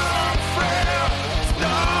drunk friend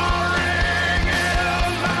snoring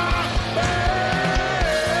in my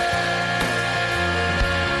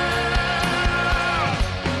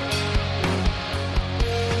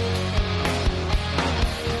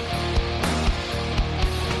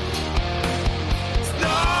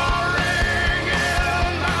snoring in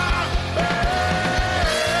my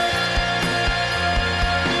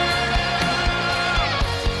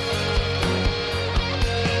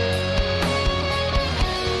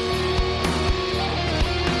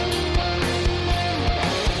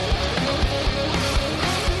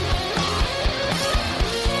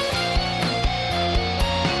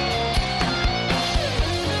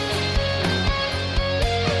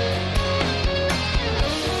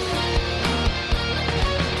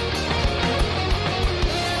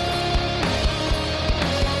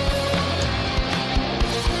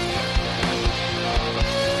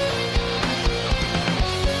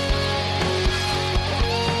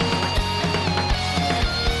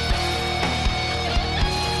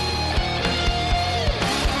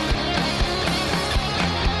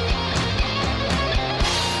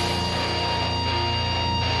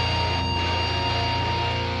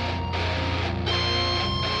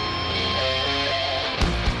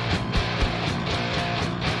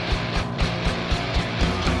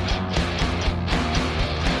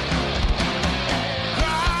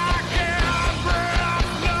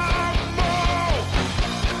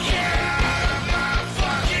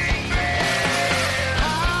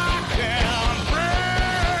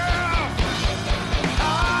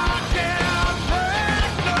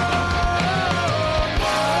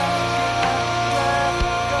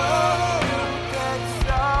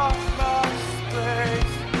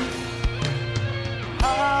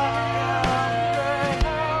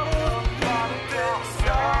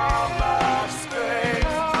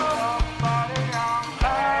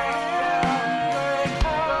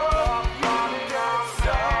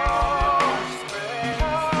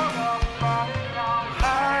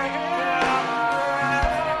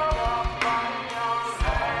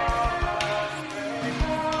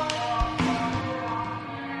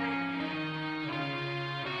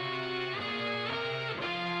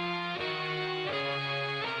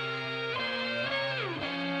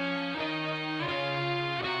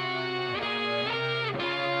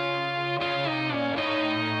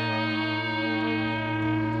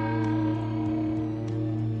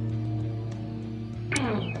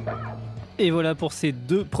Et voilà pour ces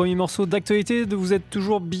deux premiers morceaux d'actualité. Vous êtes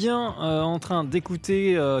toujours bien en train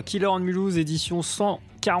d'écouter Killer on Mulhouse édition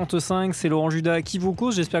 145. C'est Laurent Judas qui vous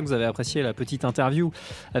cause. J'espère que vous avez apprécié la petite interview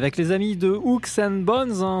avec les amis de Hooks and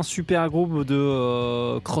Bones, un super groupe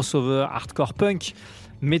de crossover hardcore punk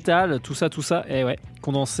métal, tout ça, et ouais,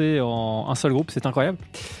 condensé en un seul groupe, c'est incroyable.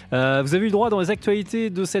 Vous avez eu le droit dans les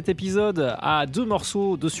actualités de cet épisode à 2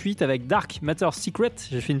 morceaux de suite avec Dark Matter Secret.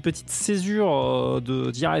 J'ai fait une petite césure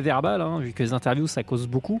de diarrhée verbale, hein, vu que les interviews ça cause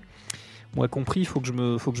beaucoup. moi compris, faut que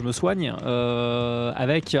je me soigne,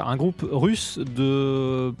 avec un groupe russe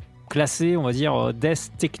de classé, on va dire,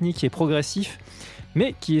 death technique et progressif,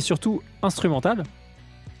 mais qui est surtout instrumental.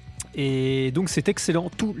 Et donc c'est excellent,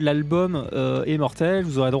 tout l'album est mortel.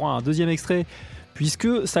 Vous aurez droit à un deuxième extrait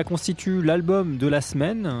puisque ça constitue l'album de la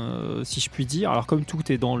semaine, si je puis dire. Alors comme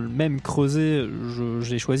tout est dans le même creuset,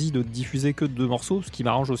 j'ai choisi de diffuser que 2 morceaux, ce qui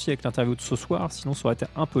m'arrange aussi avec l'interview de ce soir, sinon ça aurait été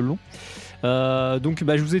un peu long. Donc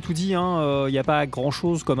je vous ai tout dit, il n'y a pas grand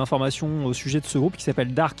chose comme information au sujet de ce groupe qui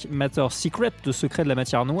s'appelle Dark Matter Secret, le secret de la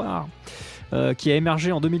matière noire, qui a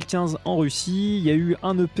émergé en 2015 en Russie. Il y a eu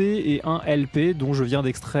un EP et un LP dont je viens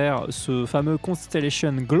d'extraire ce fameux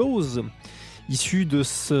Constellation Glows, issu de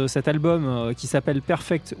cet album qui s'appelle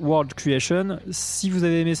Perfect World Creation. Si vous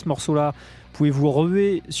avez aimé ce morceau-là, pouvez vous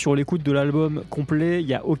ruer sur l'écoute de l'album complet. Il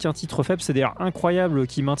n'y a aucun titre faible. C'est d'ailleurs incroyable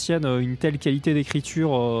qu'ils maintiennent une telle qualité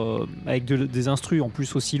d'écriture avec des instrus en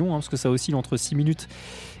plus aussi longs, parce que ça oscille entre 6 minutes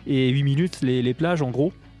et 8 minutes les plages en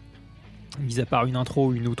gros. Mis à part une intro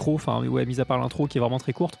ou une outro, mis à part l'intro qui est vraiment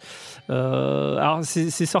très courte. Alors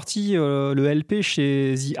c'est sorti le LP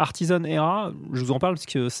chez The Artisan Era. Je vous en parle parce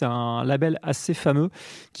que c'est un label assez fameux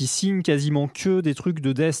qui signe quasiment que des trucs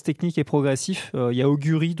de death technique et progressif. Il y a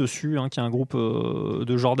Augury dessus, qui est un groupe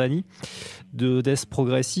de Jordanie de death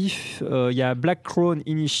progressif. Il y a Black Crown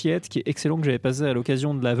Initiate qui est excellent, que j'avais passé à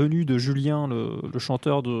l'occasion de la venue de Julien, le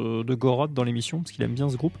chanteur de Goroth dans l'émission, parce qu'il aime bien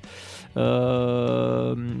ce groupe.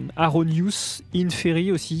 Aronius,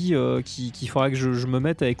 Inferi aussi, qu'il faudra que je me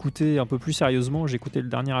mette à écouter un peu plus sérieusement. J'ai écouté le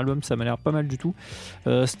dernier album, ça m'a l'air pas mal du tout.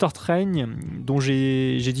 Stortrain, dont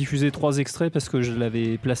j'ai diffusé 3 extraits parce que je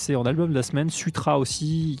l'avais placé en album de la semaine. Sutra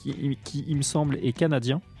aussi, qui il me semble est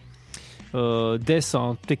canadien. Death,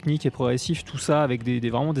 technique et progressif, tout ça avec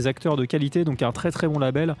vraiment des acteurs de qualité, donc un très très bon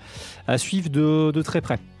label à suivre de très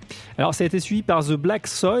près. Alors ça a été suivi par The Black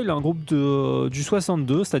Soil, un groupe du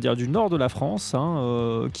 62, c'est-à-dire du nord de la France,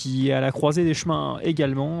 qui est à la croisée des chemins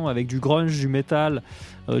également, avec du grunge, du metal,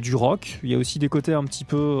 du rock. Il y a aussi des côtés un petit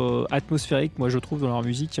peu atmosphériques, moi je trouve, dans leur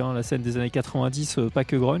musique, la scène des années 90, pas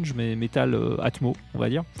que grunge, mais metal atmo, on va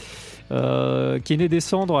dire. Qui est né des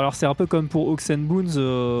cendres. Alors c'est un peu comme pour Hawks and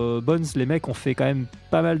Bones, les mecs ont fait quand même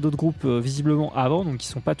pas mal d'autres groupes visiblement avant, donc ils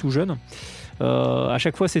sont pas tout jeunes. À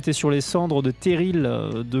chaque fois c'était sur les cendres de terrils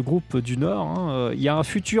de groupes du Nord. Il y a un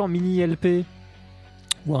futur mini LP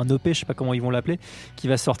ou un EP, je sais pas comment ils vont l'appeler, qui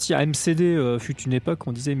va sortir. MCD fut une époque,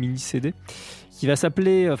 on disait mini CD, qui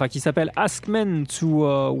s'appelle Ask Men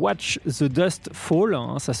to Watch the Dust Fall.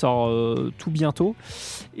 Ça sort tout bientôt.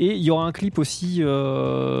 Et il y aura un clip aussi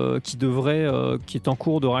qui est en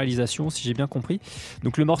cours de réalisation, si j'ai bien compris.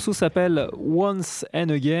 Donc le morceau s'appelle Once and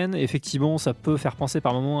Again. Effectivement, ça peut faire penser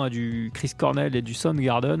par moments à du Chris Cornell et du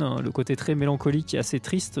Soundgarden, le côté très mélancolique et assez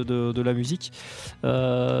triste de la musique.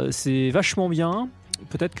 C'est vachement bien.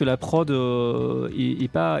 Peut-être que la prod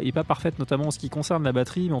est pas parfaite, notamment en ce qui concerne la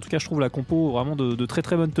batterie, mais en tout cas je trouve la compo vraiment de très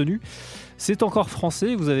très bonne tenue. C'est encore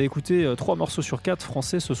français, vous avez écouté 3 morceaux sur 4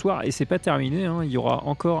 français ce soir, et c'est pas terminé, il y aura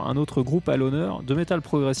encore un autre groupe à l'honneur de métal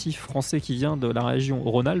progressif français qui vient de la région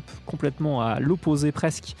Rhône-Alpes, complètement à l'opposé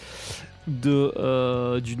presque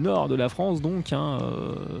du nord de la France, donc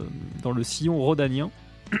dans le sillon rhodanien.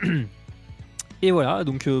 Et voilà,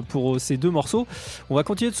 donc pour ces 2 morceaux, on va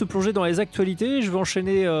continuer de se plonger dans les actualités. Je vais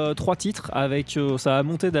enchaîner 3 titres avec, ça va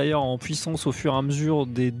monter d'ailleurs en puissance au fur et à mesure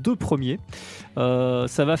des 2 premiers.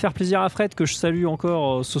 Ça va faire plaisir à Fred, que je salue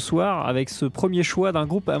encore ce soir, avec ce premier choix d'un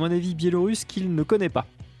groupe à mon avis biélorusse qu'il ne connaît pas.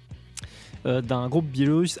 D'un groupe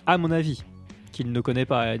biélorusse à mon avis qu'il ne connaît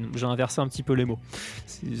pas. J'ai inversé un petit peu les mots.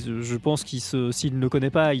 Je pense s'il ne le connaît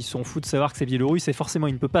pas, il s'en fout de savoir que c'est biélorusse, et forcément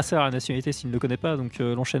il ne peut pas savoir la nationalité s'il ne le connaît pas, donc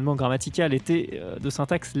l'enchaînement grammatical était de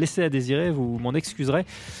syntaxe laissé à désirer, vous m'en excuserez.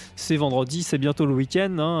 C'est vendredi, c'est bientôt le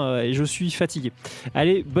week-end, et je suis fatigué.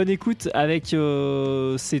 Allez, bonne écoute avec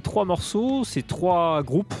ces 3 morceaux, ces 3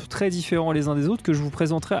 groupes très différents les uns des autres, que je vous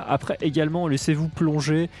présenterai après également. Laissez-vous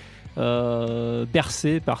plonger,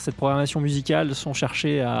 bercé par cette programmation musicale sans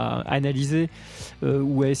chercher à analyser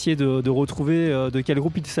ou à essayer de retrouver de quel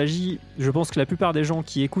groupe il s'agit. Je pense que la plupart des gens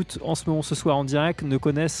qui écoutent en ce moment, ce soir en direct, ne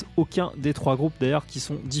connaissent aucun des 3 groupes d'ailleurs qui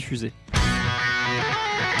sont diffusés.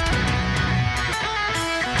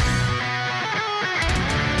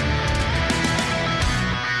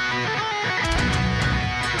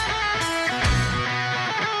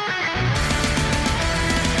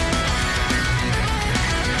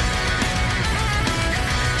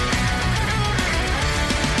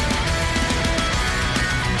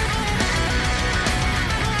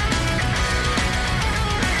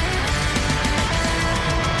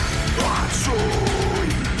 Пацуй,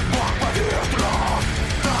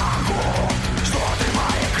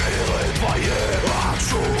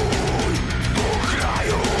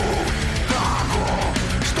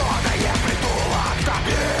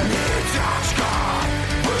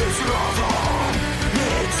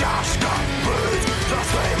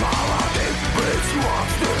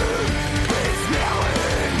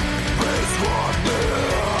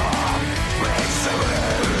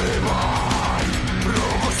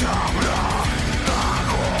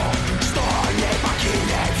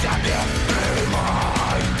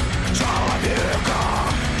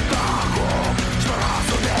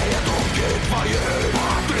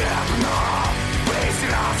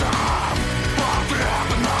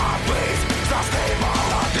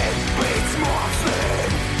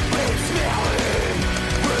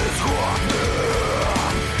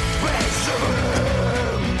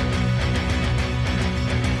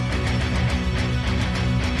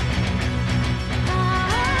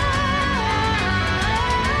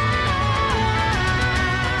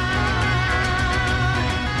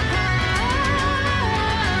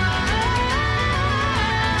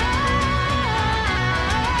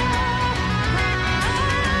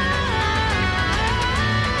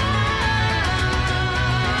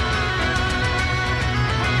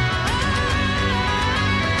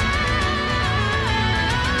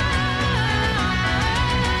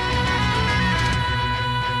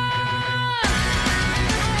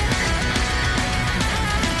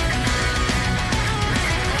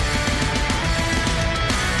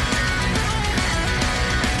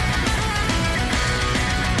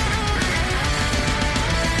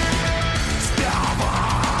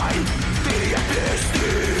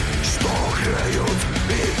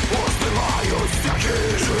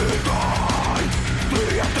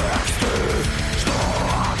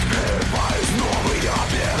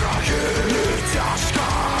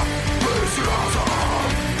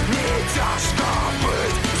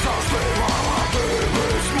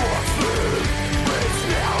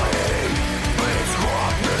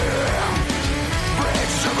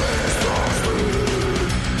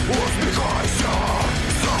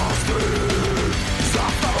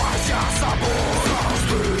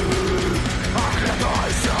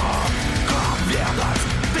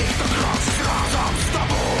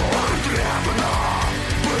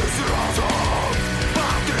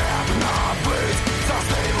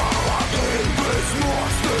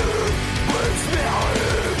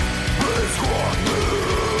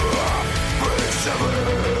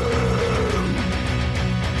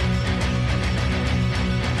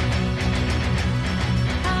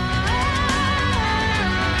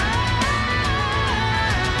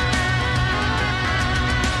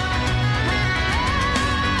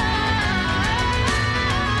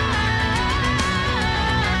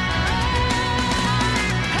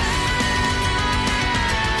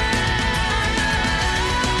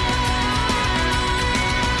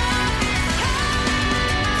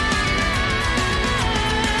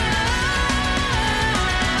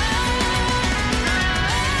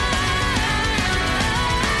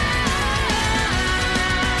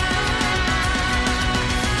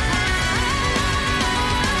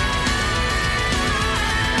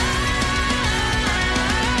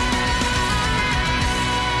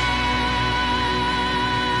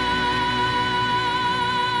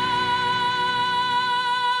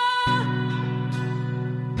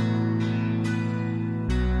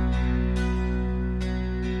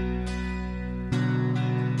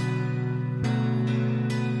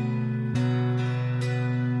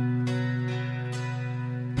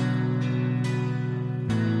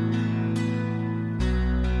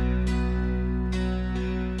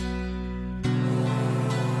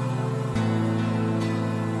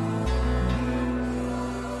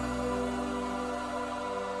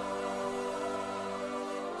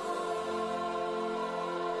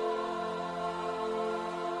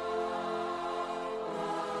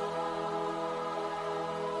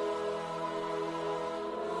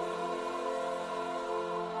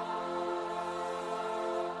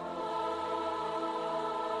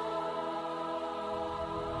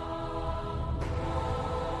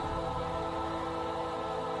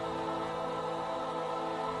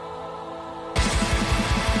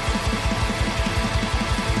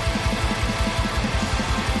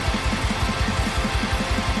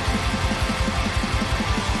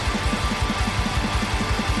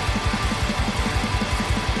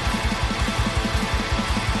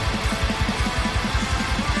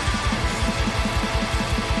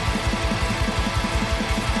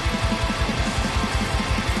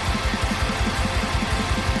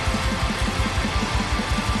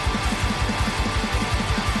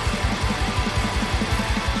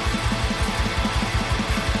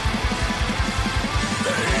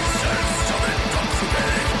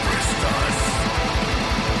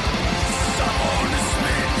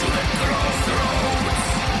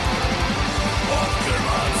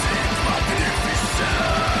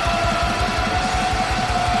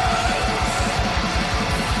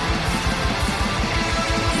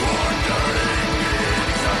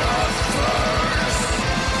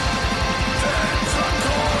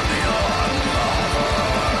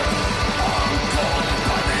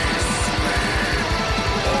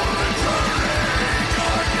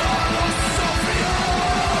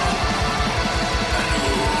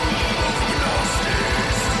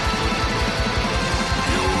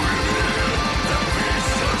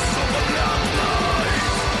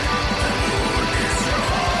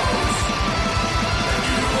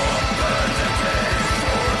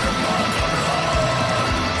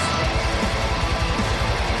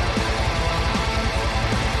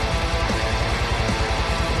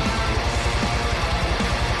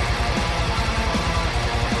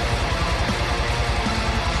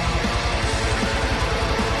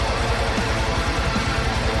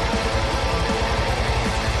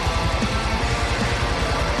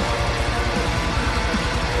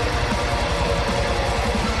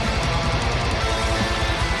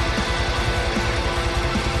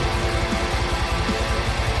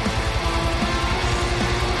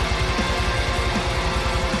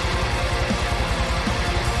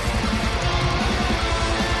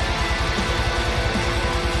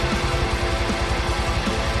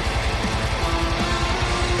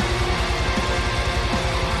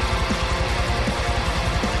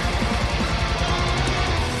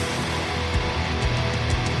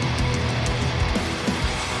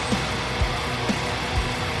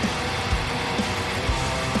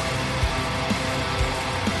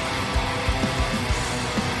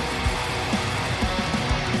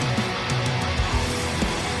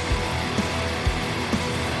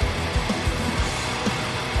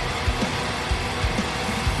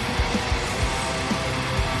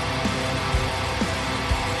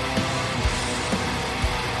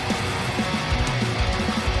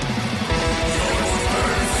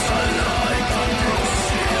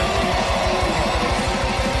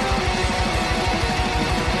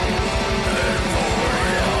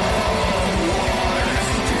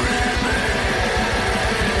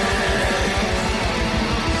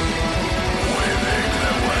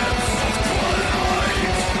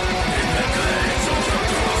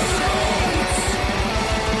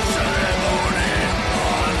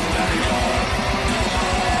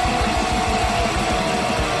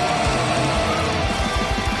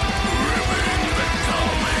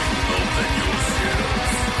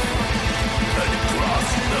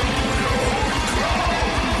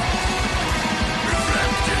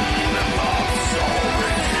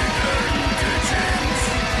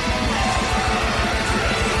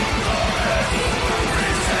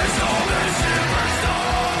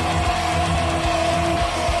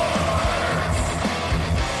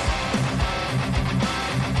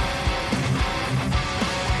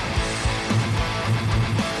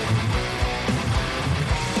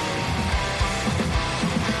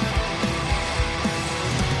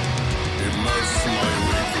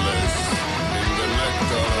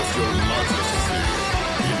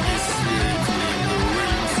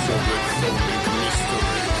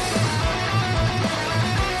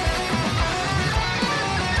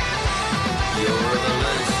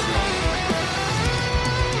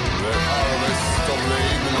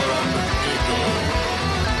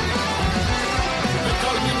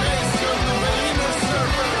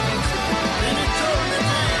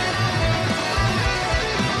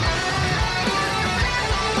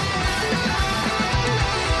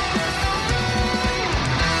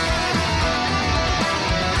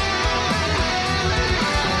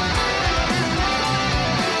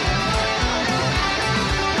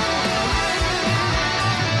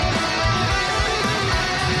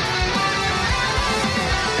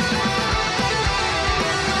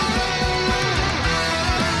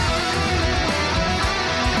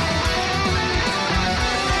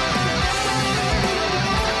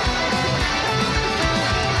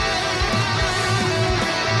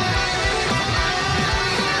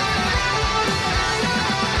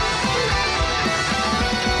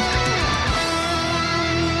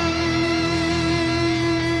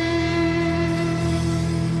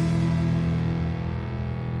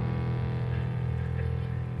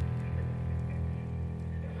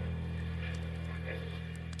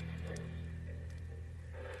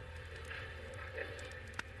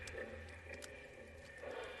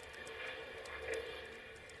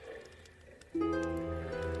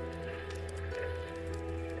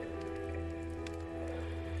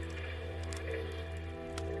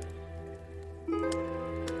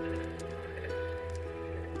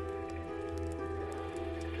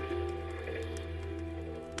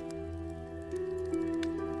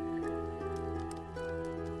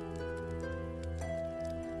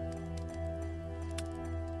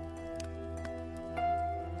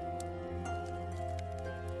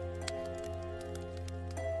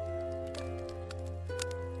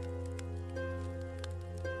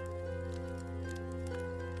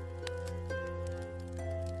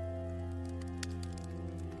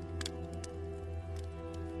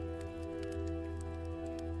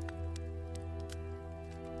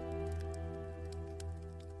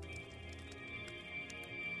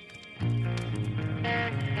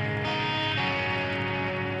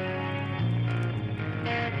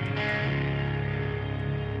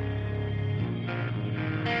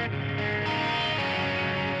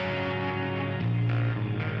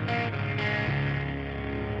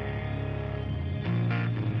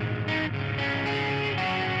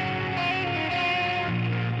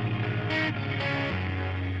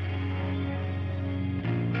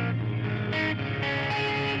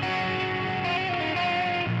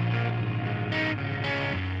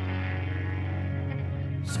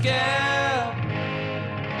 scare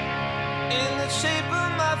in the shape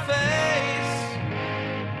of my face,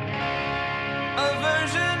 a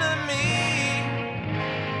version of me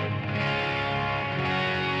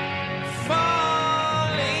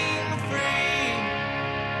falling free,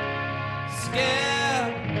 scare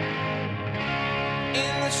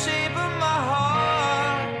in the shape of my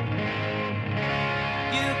heart.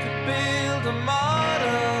 You could build a model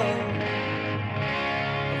of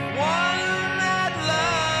one that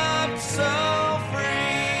loved so free.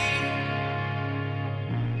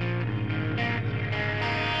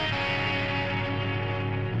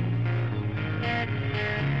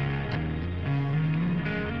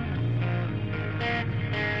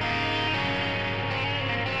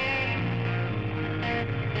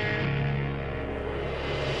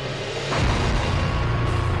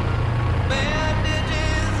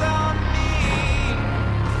 Bandages on me,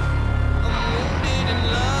 I'm wounded in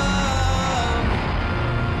love.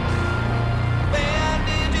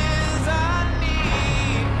 Bandages I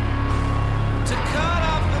need to cut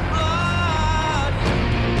off the blood.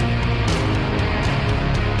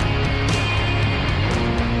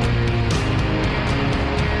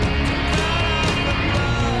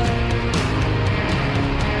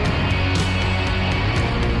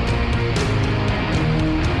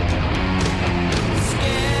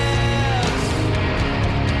 Scars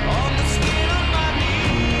on the skin of my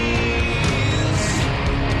knees.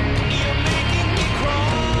 You're making me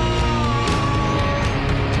crawl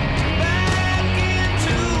back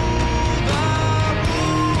into the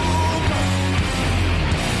room.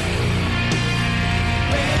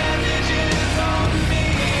 Bandages on me,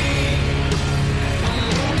 I'm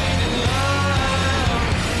wounded in love.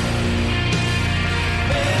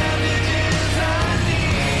 Bandages I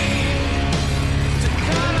need to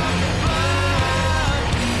cut off the blood.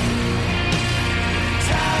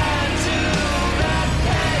 Tied to that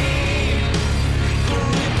pain,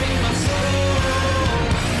 gripping my soul,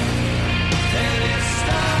 and it's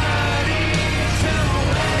starting to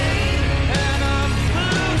wane, and I'm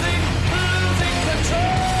losing control.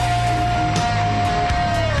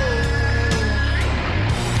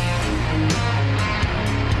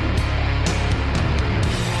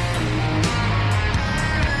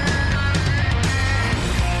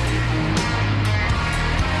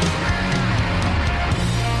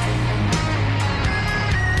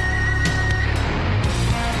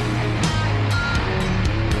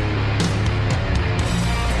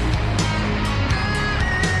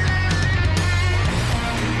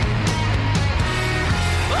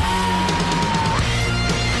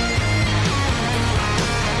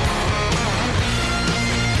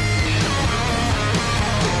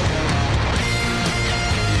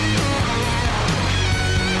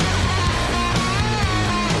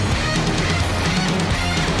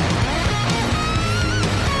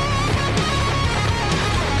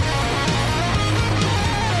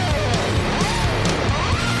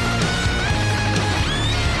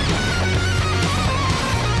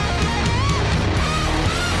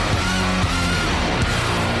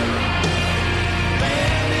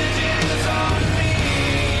 Bandages on me,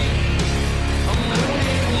 I'm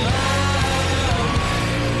wounded in love.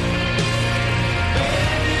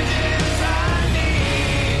 Bandages I need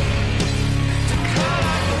to cut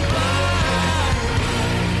off the blood.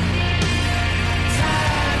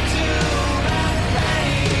 Tied to that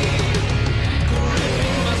pain,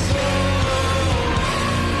 gripping my soul,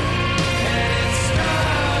 and it's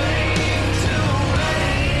starting to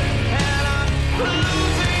wane, and I'm losing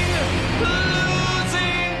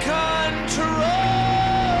control.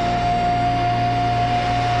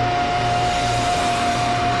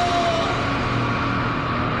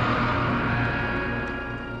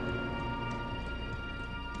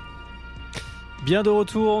 Bien de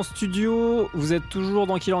retour en studio, vous êtes toujours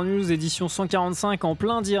dans Killer News, édition 145 en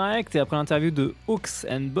plein direct, et après l'interview de Hawks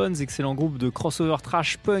and Bones, excellent groupe de crossover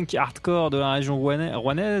trash punk hardcore de la région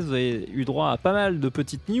rouennaise, vous avez eu droit à pas mal de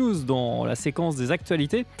petites news dans la séquence des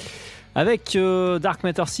actualités, avec Dark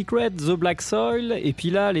Matter Secret, The Black Soil, et puis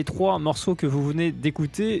là les trois morceaux que vous venez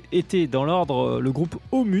d'écouter étaient dans l'ordre le groupe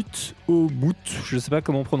Omut, je sais pas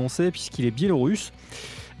comment prononcer puisqu'il est biélorusse.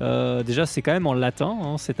 Déjà c'est quand même en latin,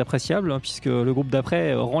 hein, c'est appréciable, hein, puisque le groupe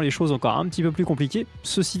d'après rend les choses encore un petit peu plus compliquées.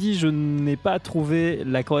 Ceci dit, je n'ai pas trouvé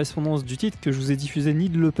la correspondance du titre que je vous ai diffusé ni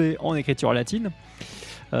de l'EP en écriture latine,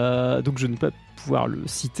 donc je ne peux pas pouvoir le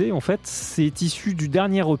citer. En fait, c'est issu du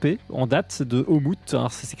dernier EP en date de Omut,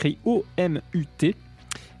 alors ça s'écrit O-M-U-T,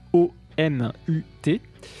 O-M-U-T,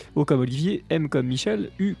 O comme Olivier, M comme Michel,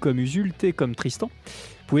 U comme Usul, T comme Tristan.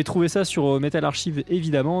 pouvez trouver ça sur Metal Archive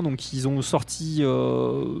évidemment. Donc ils ont sorti,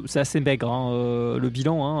 c'est assez maigre le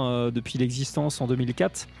bilan depuis l'existence en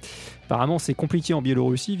 2004. Apparemment c'est compliqué en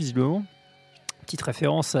Biélorussie visiblement. Petite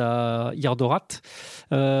référence à Irdorat.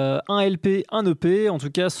 Un LP, un EP. En tout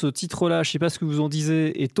cas, ce titre-là, je ne sais pas ce que vous en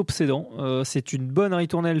disiez, est obsédant. C'est une bonne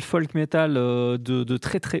ritournelle folk metal de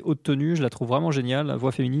très très haute tenue. Je la trouve vraiment géniale. La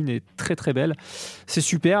voix féminine est très très belle. C'est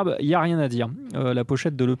superbe, il n'y a rien à dire. La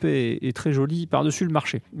pochette de l'EP est très jolie par-dessus le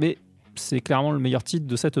marché. Mais c'est clairement le meilleur titre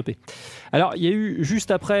de cette EP. Alors, il y a eu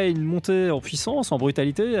juste après une montée en puissance, en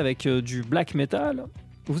brutalité, avec du black metal.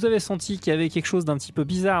 Vous avez senti qu'il y avait quelque chose d'un petit peu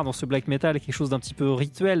bizarre dans ce black metal, quelque chose d'un petit peu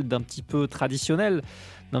rituel, d'un petit peu traditionnel,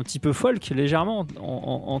 d'un petit peu folk, légèrement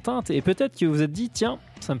en teinte. Et peut-être que vous vous êtes dit, tiens,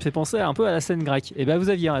 ça me fait penser un peu à la scène grecque. Et bien vous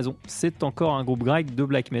aviez raison, c'est encore un groupe grec de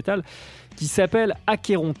black metal qui s'appelle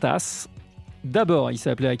Acherontas. D'abord, il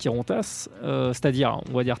s'appelait Acherontas, c'est-à-dire,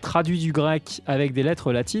 on va dire, traduit du grec avec des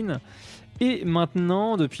lettres latines. Et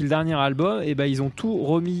maintenant, depuis le dernier album, ils ont tout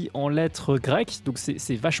remis en lettres grecques. Donc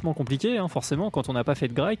c'est vachement compliqué, forcément, quand on n'a pas fait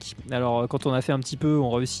de grec. Alors quand on a fait un petit peu, on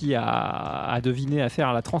réussit à deviner, à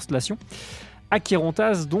faire la translation.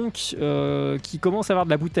 Acherontas, donc, qui commence à avoir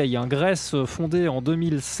de la bouteille. Grèce fondée en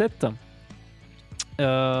 2007.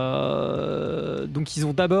 Donc ils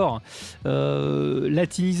ont d'abord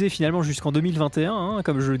latinisé finalement jusqu'en 2021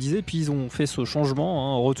 comme je le disais, puis ils ont fait ce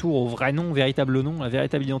changement, retour au vrai nom, véritable nom, la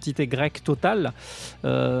véritable identité grecque totale,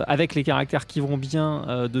 avec les caractères qui vont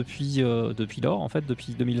bien depuis lors, en fait,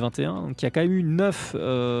 depuis 2021. Donc il y a quand même eu 9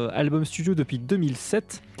 albums studio depuis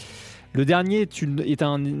 2007. Le dernier est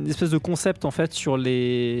une espèce de concept en fait sur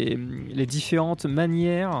les différentes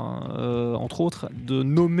manières, entre autres, de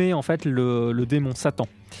nommer en fait le démon Satan.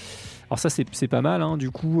 Alors ça c'est pas mal,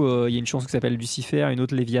 du coup il y a une chanson qui s'appelle Lucifer, une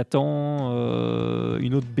autre Léviathan,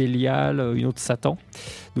 une autre Bélial, une autre Satan.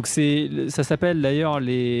 Donc ça s'appelle d'ailleurs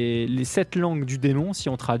les 7 langues du démon si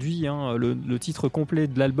on traduit. Le titre complet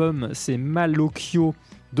de l'album c'est Malokio :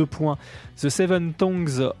 The Seven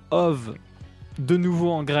Tongues of, de nouveau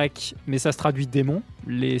en grec, mais ça se traduit démon.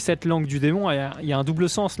 Les 7 langues du démon, il y a un double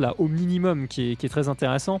sens là, au minimum, qui est très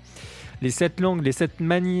intéressant. Les 7 langues, les 7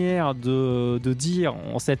 manières de dire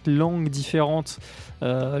en 7 langues différentes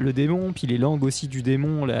le démon, puis les langues aussi du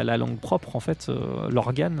démon, la langue propre en fait,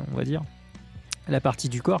 l'organe, on va dire, la partie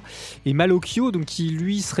du corps. Et Malocchio, donc qui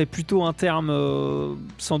lui serait plutôt un terme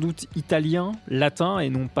sans doute italien, latin et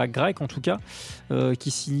non pas grec en tout cas,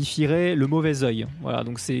 qui signifierait le mauvais œil. Voilà,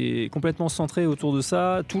 donc c'est complètement centré autour de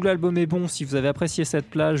ça. Tout l'album est bon. Si vous avez apprécié cette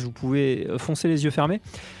plage, vous pouvez foncer les yeux fermés.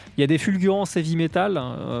 Il y a des fulgurances heavy metal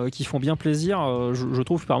qui font bien plaisir. Je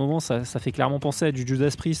trouve que par moments ça fait clairement penser à du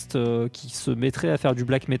Judas Priest qui se mettrait à faire du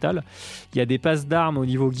black metal. Il y a des passes d'armes au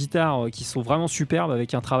niveau guitare qui sont vraiment superbes,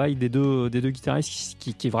 avec un travail des deux guitaristes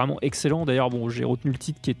qui est vraiment excellent. D'ailleurs, bon, j'ai retenu le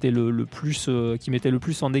titre qui était le plus, qui mettait le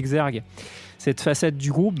plus en exergue cette facette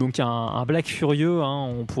du groupe, donc un black furieux,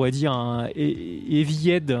 on pourrait dire un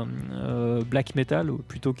heavy head black metal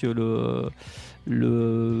plutôt que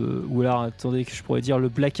ou alors attendez, que je pourrais dire le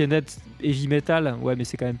black and heavy metal, ouais, mais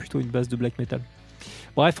c'est quand même plutôt une base de black metal.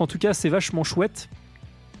 Bref, en tout cas c'est vachement chouette.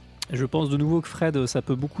 Je pense de nouveau que Fred, ça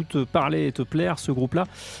peut beaucoup te parler et te plaire, ce groupe-là.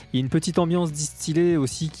 Il y a une petite ambiance distillée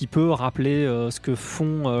aussi qui peut rappeler ce que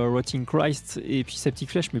font Rotting Christ et puis Septic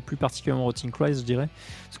Flesh, mais plus particulièrement Rotting Christ, je dirais.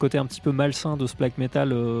 Ce côté un petit peu malsain de ce black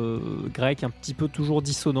metal grec, un petit peu toujours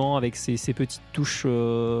dissonant, avec ces petites touches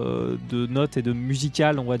de notes et de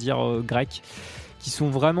musical, on va dire, grec, qui sont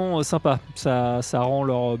vraiment sympas. Ça rend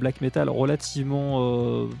leur black metal relativement,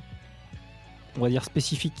 on va dire,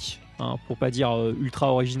 spécifique. Pour pas dire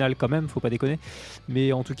ultra original quand même, faut pas déconner,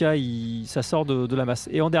 mais en tout cas ça sort de la masse.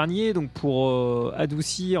 Et en dernier, donc pour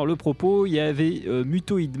adoucir le propos, il y avait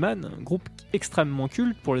Mutoid Man, groupe extrêmement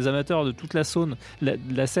culte pour les amateurs de toute la scène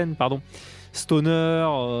stoner,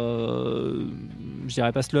 je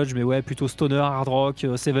dirais pas sludge, mais ouais, plutôt stoner, hard rock,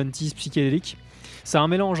 70s, psychédélique. C'est un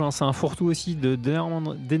mélange, c'est un fourre-tout aussi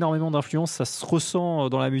d'énormément d'influences, ça se ressent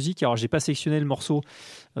dans la musique. Alors j'ai pas sectionné le morceau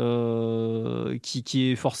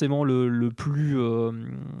qui est forcément le plus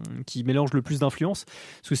qui mélange le plus d'influences,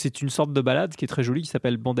 parce que c'est une sorte de ballade qui est très jolie, qui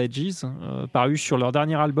s'appelle Bandages, paru sur leur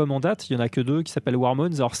dernier album en date. Il y en a que 2, qui s'appelle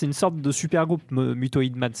Warmones. Alors c'est une sorte de super groupe,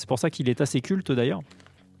 Mutoid Man, c'est pour ça qu'il est assez culte d'ailleurs.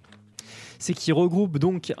 c'est qu'il regroupe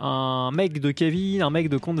donc un mec de Kevin, un mec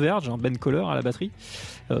de Converge, un Ben Coller à la batterie,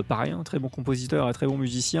 pareil, un très bon compositeur et très bon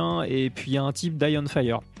musicien, et puis un type d'Ion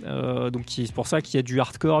Fire. Donc c'est pour ça qu'il y a du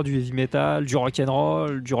hardcore, du heavy metal, du rock and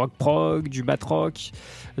roll, du rock prog, du mat rock,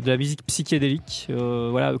 de la musique psychédélique.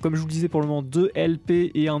 Voilà, comme je vous le disais, pour le moment 2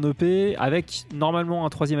 LP et un EP, avec normalement un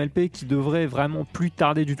 3e LP qui devrait vraiment plus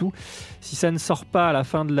tarder du tout. Si ça ne sort pas à la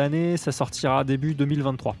fin de l'année, ça sortira début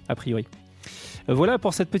 2023 a priori. Voilà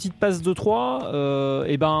pour cette petite passe de 3.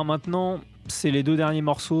 Et ben maintenant, c'est les 2 derniers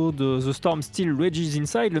morceaux de The Storm Still Rages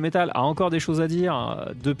Inside. Le métal a encore des choses à dire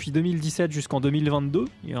depuis 2017 jusqu'en 2022.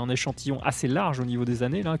 Il y a un échantillon assez large au niveau des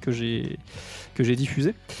années là, que j'ai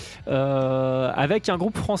diffusé. Avec un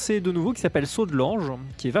groupe français de nouveau qui s'appelle Saut de l'Ange,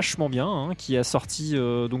 qui est vachement bien, hein, qui a sorti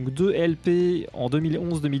donc 2 LP en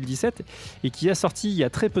 2011-2017 et qui a sorti il y a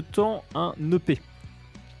très peu de temps un EP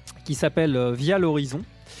qui s'appelle Via l'Horizon.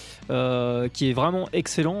 Qui est vraiment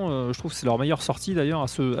excellent. Je trouve que c'est leur meilleure sortie d'ailleurs à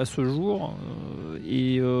ce jour.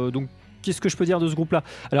 Donc, qu'est-ce que je peux dire de ce groupe-là ?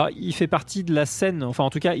 Alors, il fait partie de la scène, enfin en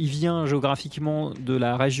tout cas, il vient géographiquement de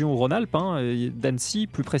la région Rhône-Alpes, d'Annecy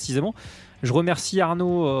plus précisément. Je remercie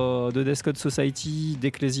Arnaud de Death Code Society,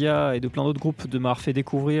 d'Ecclesia et de plein d'autres groupes de m'avoir fait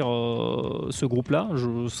découvrir ce groupe-là.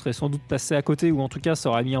 Je serais sans doute passé à côté, ou en tout cas ça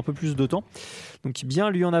aurait mis un peu plus de temps. Donc bien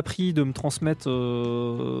lui en a pris de me transmettre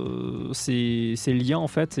ces liens en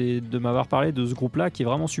fait, et de m'avoir parlé de ce groupe-là qui est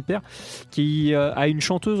vraiment super, qui a une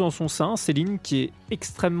chanteuse en son sein, Céline, qui est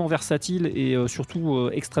extrêmement versatile et surtout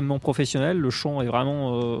extrêmement professionnelle. Le chant est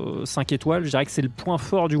vraiment 5 étoiles. Je dirais que c'est le point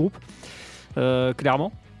fort du groupe,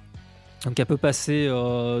 clairement. Donc elle peut passer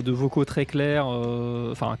de vocaux très clairs,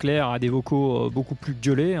 clairs, à des vocaux beaucoup plus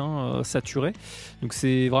gueulés, saturés. Donc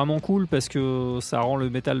c'est vraiment cool parce que ça rend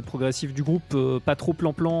le métal progressif du groupe pas trop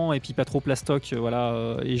plan-plan et puis pas trop plastoc,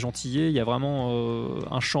 et gentillé. Il y a vraiment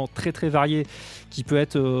un chant très très varié qui peut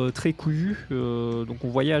être très couillu. Donc on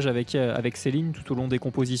voyage avec Céline tout au long des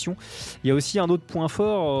compositions. Il y a aussi un autre point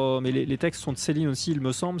fort, mais les textes sont de Céline aussi, il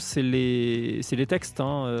me semble, c'est les textes,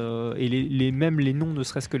 et même les noms, ne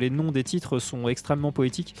serait-ce que les noms des titres sont extrêmement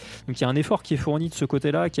poétiques. Donc il y a un effort qui est fourni de ce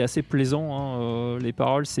côté-là qui est assez plaisant. Les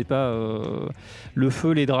paroles, c'est pas le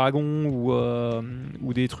feu, les dragons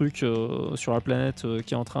ou des trucs sur la planète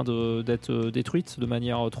qui est en train d'être détruite de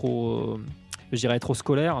manière trop je dirais trop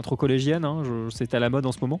scolaire, trop collégienne, c'est à la mode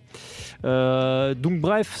en ce moment. Donc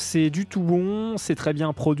bref, c'est du tout bon, c'est très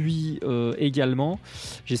bien produit également.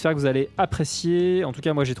 J'espère que vous allez apprécier. En tout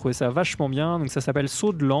cas, moi j'ai trouvé ça vachement bien. Donc ça s'appelle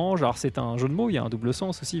Saut de l'Ange. Alors c'est un jeu de mots, il y a un double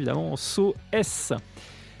sens aussi évidemment. Saut S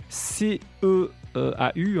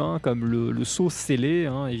C-E-A-U, comme le saut scellé,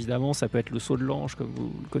 évidemment ça peut être le saut de l'ange comme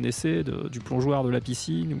vous le connaissez, du plongeoir de la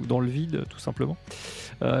piscine ou dans le vide tout simplement.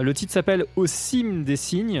 Le titre s'appelle Au cime des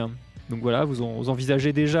cygnes. Donc voilà, vous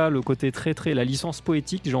envisagez déjà le côté très très, la licence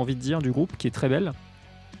poétique, j'ai envie de dire, du groupe, qui est très belle.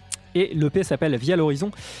 Et l'EP s'appelle Via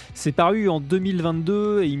l'Horizon. C'est paru en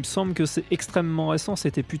 2022 et il me semble que c'est extrêmement récent,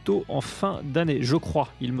 c'était plutôt en fin d'année, je crois,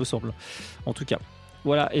 il me semble. En tout cas.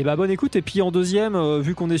 Voilà, et bonne écoute. Et puis en deuxième,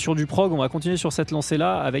 vu qu'on est sur du prog, on va continuer sur cette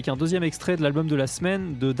lancée-là avec un deuxième extrait de l'album de la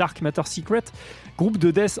semaine de Dark Matter Secret, groupe de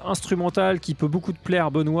death instrumental qui peut beaucoup te plaire,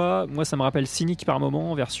 Benoît. Moi, ça me rappelle Cynic par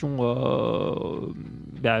moment, version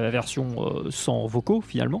sans vocaux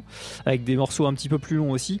finalement, avec des morceaux un petit peu plus longs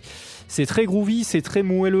aussi. C'est très groovy, c'est très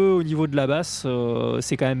moelleux au niveau de la basse.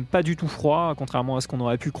 C'est quand même pas du tout froid, contrairement à ce qu'on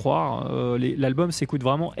aurait pu croire. L'album s'écoute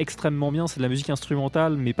vraiment extrêmement bien. C'est de la musique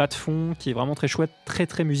instrumentale, mais pas de fond, qui est vraiment très chouette, très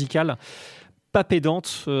très musicale, pas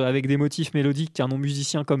pédante, avec des motifs mélodiques qu'un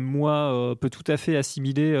non-musicien comme moi peut tout à fait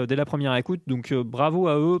assimiler dès la première écoute. Donc bravo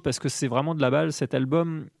à eux, parce que c'est vraiment de la balle. Cet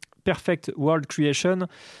album Perfect World Creation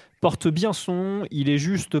porte bien son nom, il est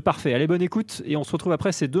juste parfait. Allez, bonne écoute, et on se retrouve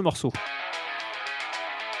après ces 2 morceaux. Oh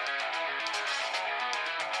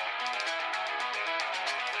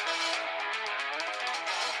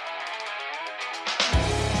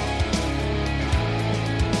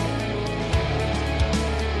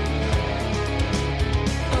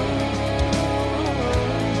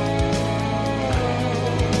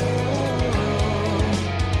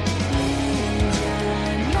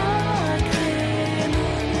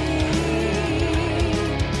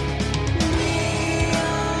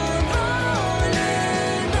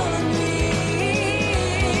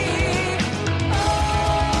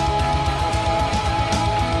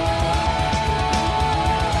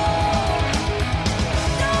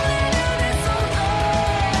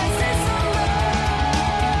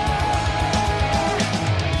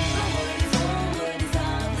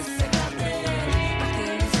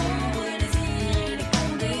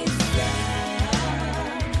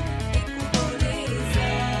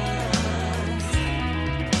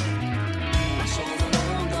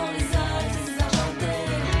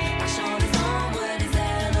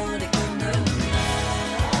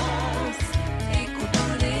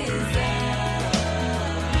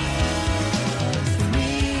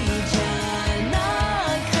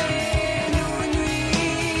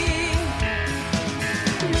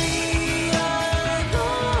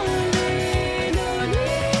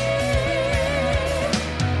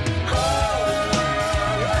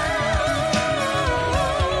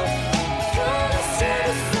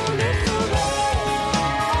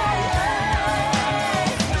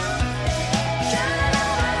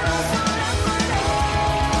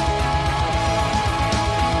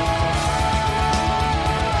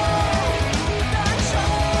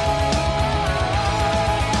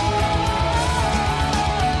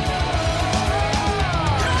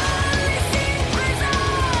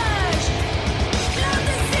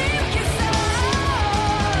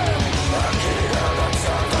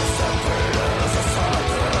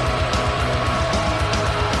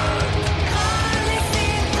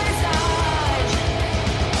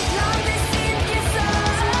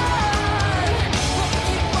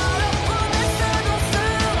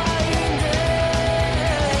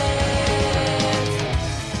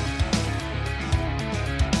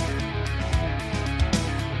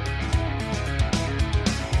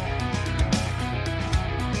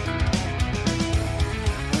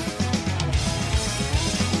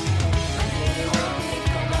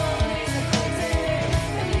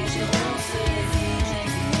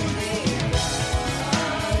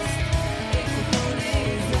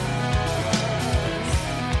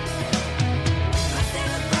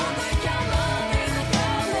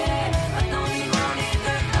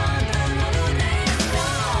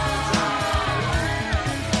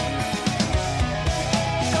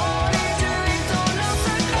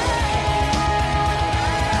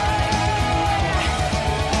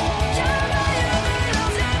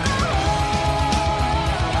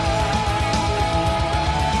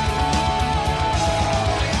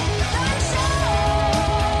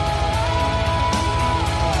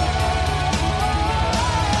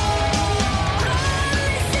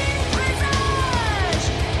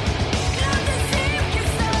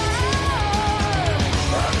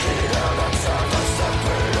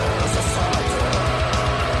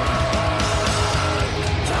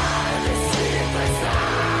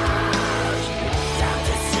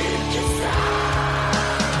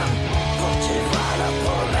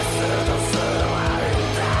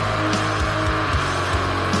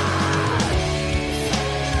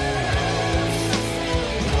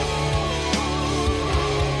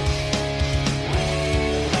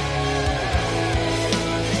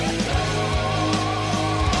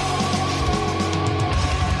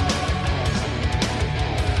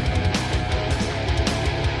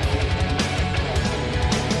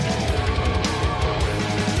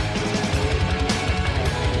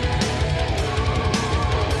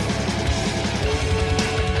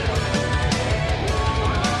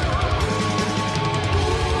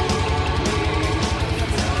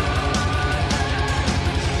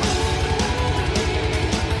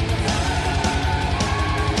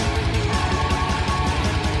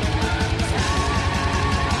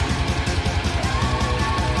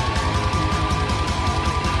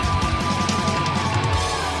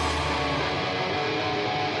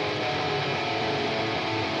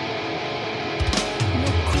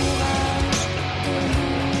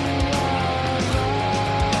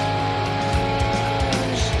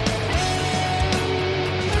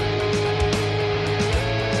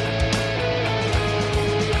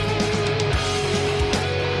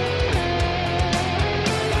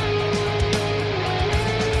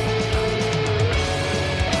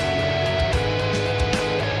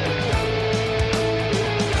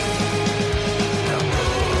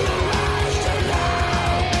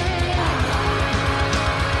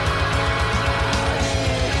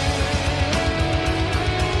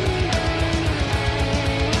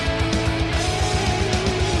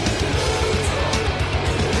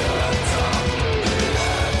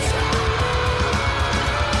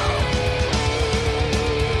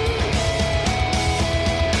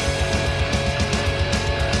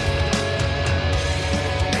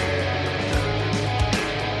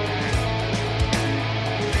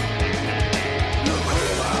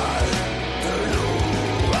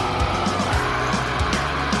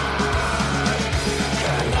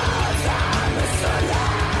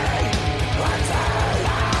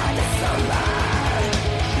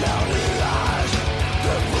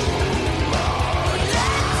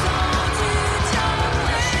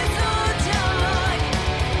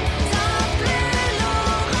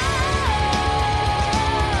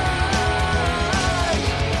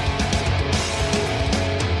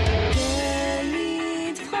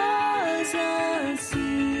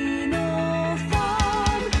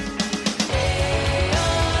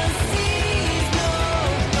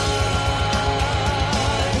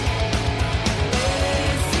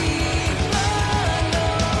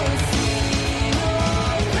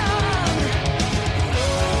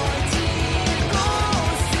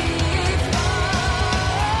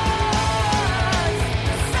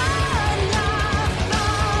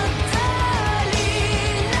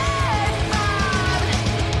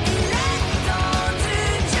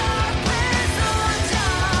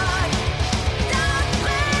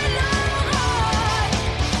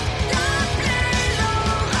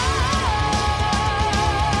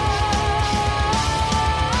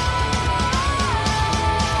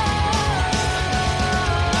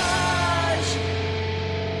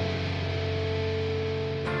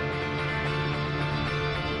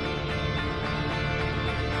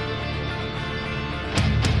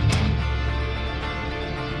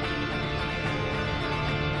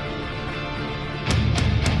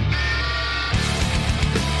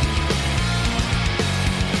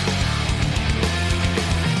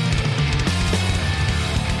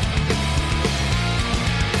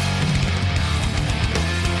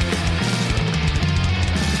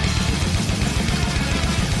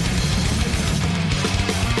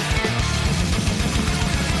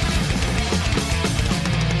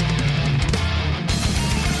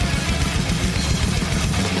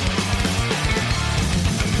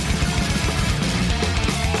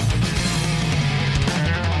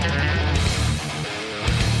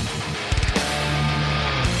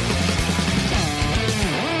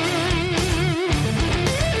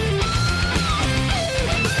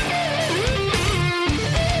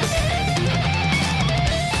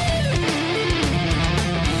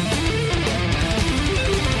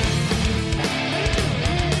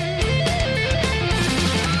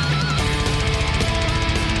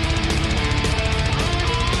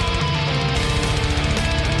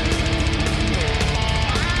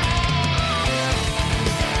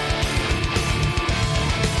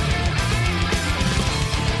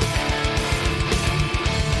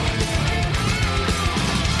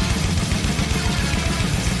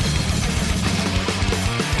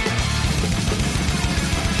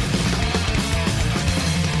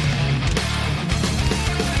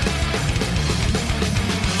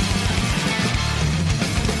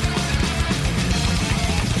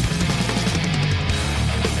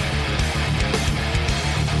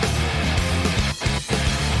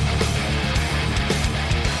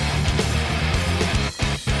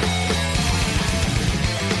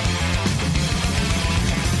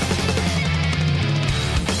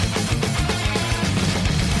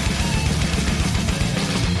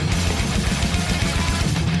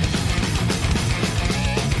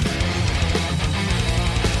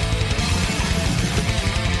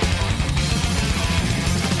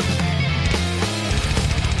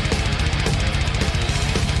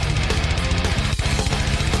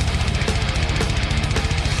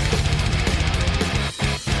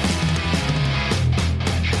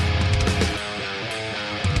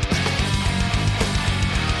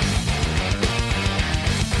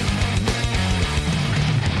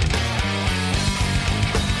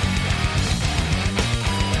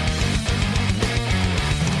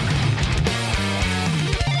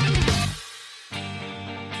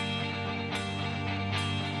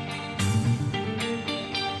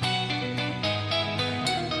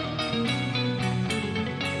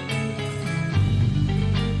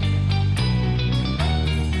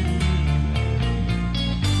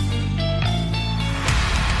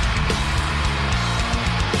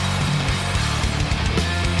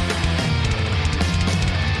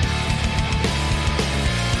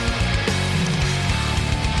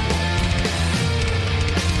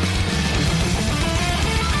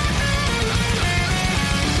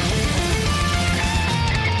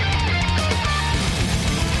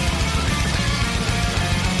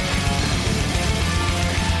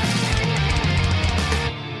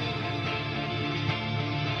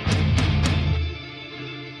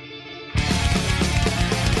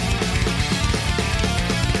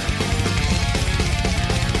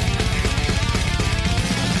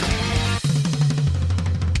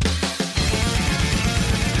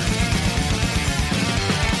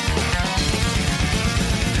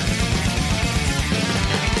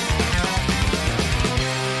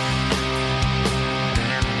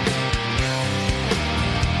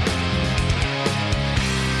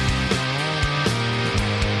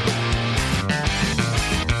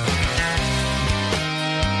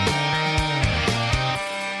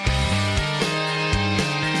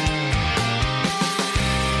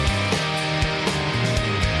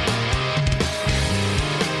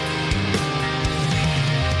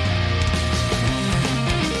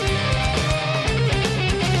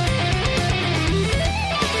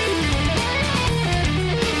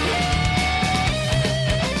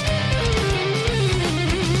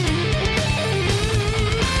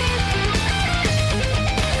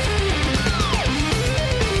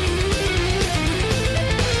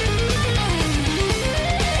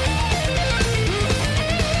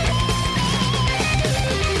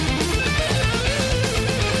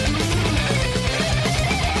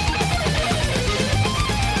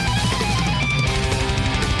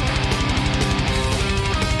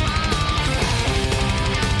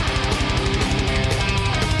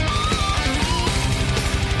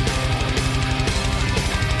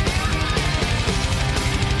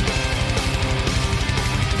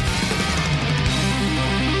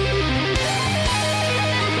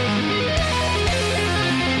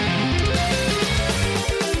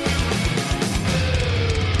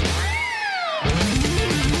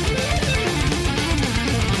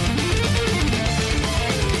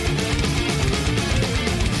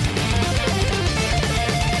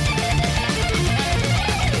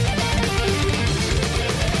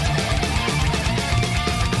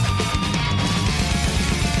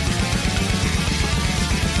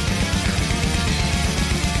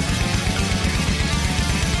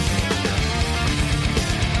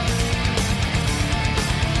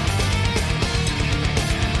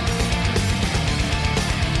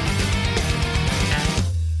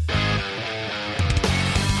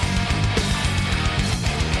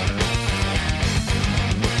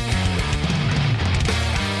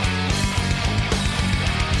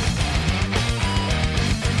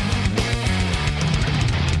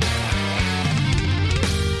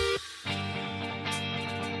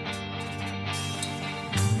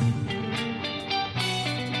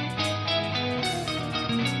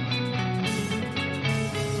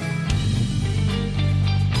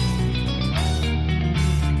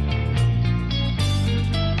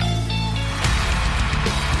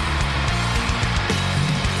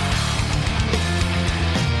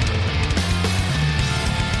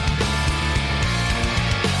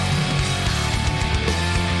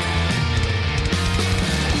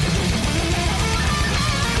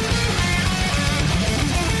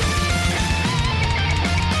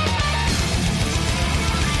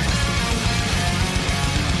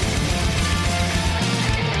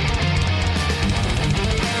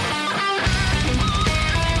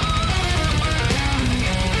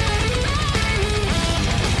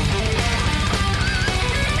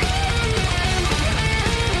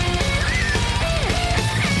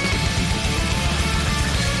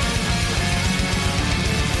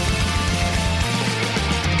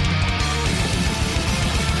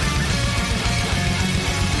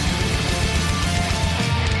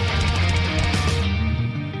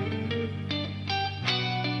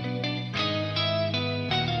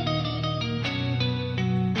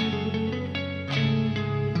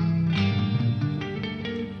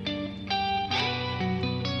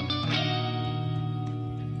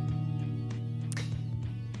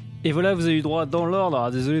Et voilà, vous avez eu droit dans l'ordre.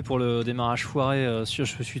 Alors, désolé pour le démarrage foiré, je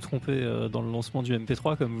me suis trompé dans le lancement du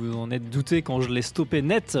MP3, comme vous en êtes douté quand je l'ai stoppé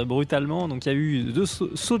net, brutalement. Donc il y a eu deux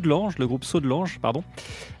Sauts de l'Ange, le groupe Sauts de l'Ange, pardon,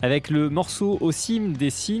 avec le morceau Au cime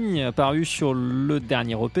des cygnes, paru sur le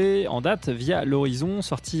dernier EP en date via l'Horizon,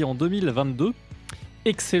 sorti en 2022.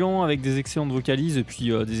 Excellent, avec des excellentes vocalises et puis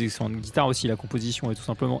des excellentes guitares aussi. La composition est tout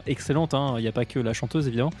simplement excellente, hein. Il n'y a pas que la chanteuse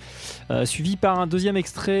évidemment. Suivi par un deuxième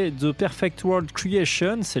extrait de Perfect World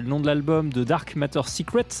Creation, c'est le nom de l'album de Dark Matter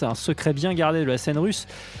Secret, c'est un secret bien gardé de la scène russe,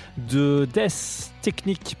 de death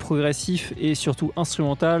technique progressif et surtout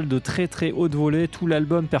instrumental de très très haute volée. Tout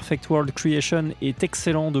l'album Perfect World Creation est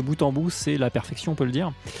excellent de bout en bout, c'est la perfection on peut le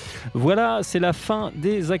dire. Voilà, c'est la fin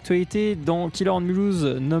des actualités dans Killer on Mulhouse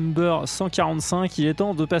number 145. Il est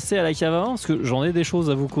temps de passer à la cave à vin, parce que j'en ai des choses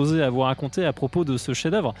à vous causer, à vous raconter à propos de ce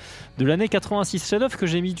chef-d'œuvre de l'année 86. Chef-d'œuvre que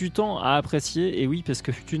j'ai mis du temps à apprécier, et oui, parce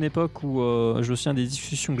que fut une époque où je me souviens des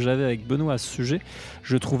discussions que j'avais avec Benoît à ce sujet,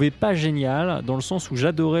 je trouvais pas génial, dans le sens où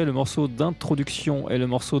j'adorais le morceau d'introduction et le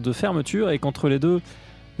morceau de fermeture, et qu'entre les deux,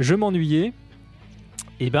 je m'ennuyais.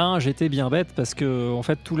 Et ben j'étais bien bête parce que en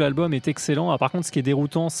fait tout l'album est excellent. Alors, par contre, ce qui est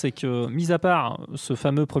déroutant, c'est que mis à part ce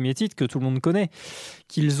fameux premier titre que tout le monde connaît,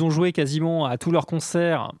 qu'ils ont joué quasiment à tous leurs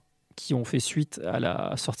concerts qui ont fait suite à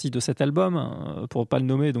la sortie de cet album, pour pas le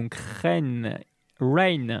nommer, donc Rain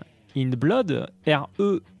in Blood,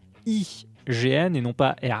 R-E-I-G-N et non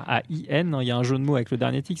pas R-A-I-N. Il y a un jeu de mots avec le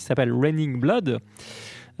dernier titre qui s'appelle Raining Blood.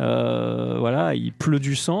 Voilà, il pleut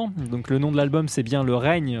du sang. Donc le nom de l'album, c'est bien Le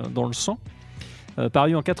règne dans le sang.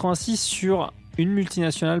 Paru en 86 sur une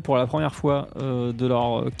multinationale pour la première fois de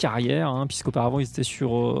leur carrière, hein, puisqu'auparavant ils étaient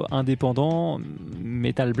sur indépendant,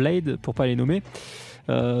 Metal Blade pour pas les nommer,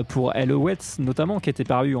 pour Alouettes notamment, qui était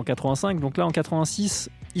paru en 85. Donc là en 86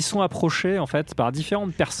 ils sont approchés en fait par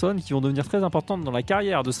différentes personnes qui vont devenir très importantes dans la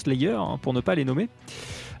carrière de Slayer, hein, pour ne pas les nommer.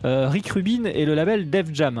 Rick Rubin et le label Def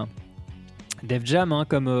Jam. Def Jam, hein,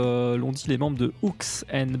 comme l'ont dit les membres de Hooks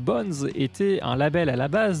and Bones, était un label à la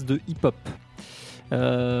base de hip-hop.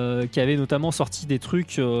 Qui avait notamment sorti des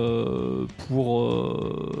trucs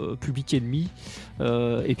pour Public Enemy,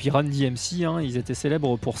 et puis Run DMC, hein, ils étaient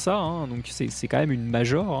célèbres pour ça, hein, donc c'est quand même une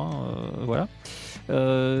major, hein, voilà.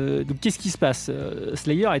 Donc qu'est-ce qui se passe?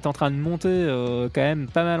 Slayer est en train de monter quand même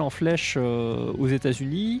pas mal en flèche aux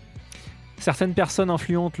États-Unis. Certaines personnes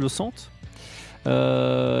influentes le sentent.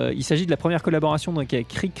 Il s'agit de la première collaboration donc,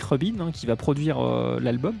 avec Rick Rubin, hein, qui va produire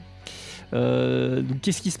l'album. Donc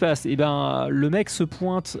qu'est-ce qui se passe? Et ben le mec se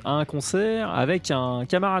pointe à un concert avec un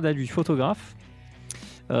camarade à lui, photographe.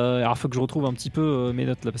 Alors il faut que je retrouve un petit peu mes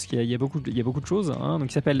notes là, parce qu'il y a beaucoup de choses, hein.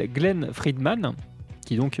 Donc il s'appelle Glenn Friedman,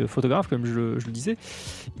 qui est donc photographe comme je le disais.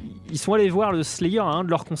 Ils sont allés voir le Slayer à un de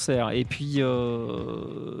leurs concerts, et puis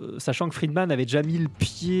sachant que Friedman avait déjà mis le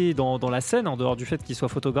pied dans la scène, en dehors du fait qu'il soit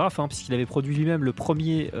photographe, hein, puisqu'il avait produit lui-même le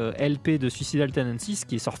premier LP de Suicidal Tendencies,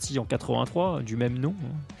 qui est sorti en 83 du même nom,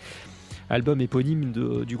 hein. Album éponyme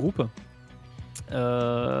du groupe,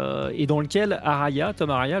 et dans lequel Tom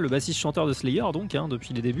Araya, le bassiste chanteur de Slayer, donc hein,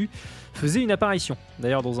 depuis les débuts, faisait une apparition.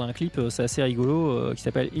 D'ailleurs dans un clip, c'est assez rigolo, qui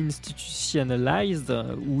s'appelle Institutionalized,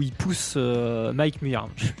 où il pousse Mike Muir.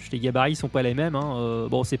 Les gabarits sont pas les mêmes, hein.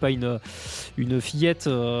 Bon, c'est pas une fillette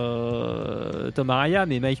Tom Araya,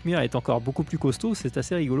 mais Mike Muir est encore beaucoup plus costaud, c'est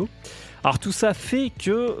assez rigolo. Alors tout ça fait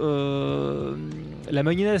que la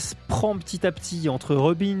mayonnaise prend petit à petit entre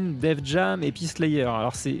Rubin, Def Jam et puis Slayer.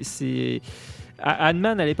 Alors c'est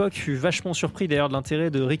Hanman à l'époque fut vachement surpris d'ailleurs de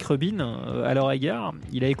l'intérêt de Rick Rubin à leur égard.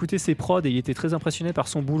 Il a écouté ses prods et il était très impressionné par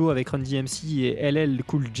son boulot avec Run DMC et LL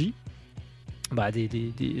Cool J. Bah,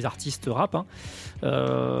 des artistes rap, hein.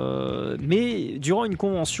 Mais durant une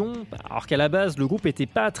convention, alors qu'à la base le groupe était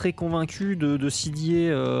pas très convaincu de signer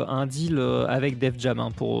un deal avec Def Jam,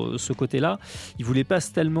 hein, pour ce côté-là, ils voulaient pas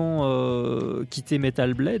tellement quitter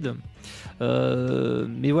Metal Blade.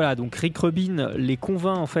 Mais voilà, donc Rick Rubin les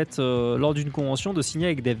convainc en fait lors d'une convention de signer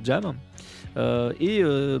avec Def Jam. Et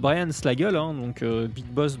Brian Slagel, hein, donc big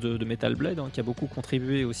boss de Metal Blade, hein, qui a beaucoup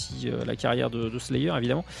contribué aussi à la carrière de Slayer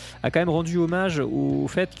évidemment, a quand même rendu hommage au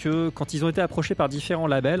fait que quand ils ont été approchés par différents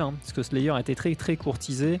labels, hein, parce que Slayer était très très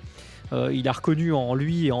courtisé, il a reconnu en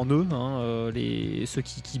lui et en eux, hein, ceux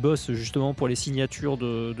qui bossent justement pour les signatures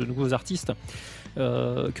de nouveaux artistes,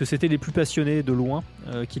 que c'était les plus passionnés de loin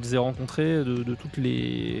qu'ils aient rencontrés de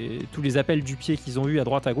tous les appels du pied qu'ils ont eu à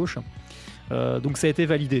droite à gauche. Donc ça a été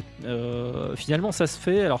validé. Finalement ça se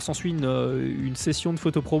fait. Alors s'ensuit une session de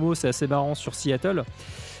photo promo, c'est assez marrant, sur Seattle,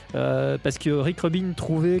 parce que Rick Rubin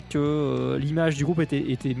trouvait que l'image du groupe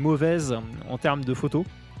était mauvaise en termes de photos.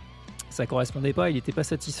 ça correspondait pas, il n'était pas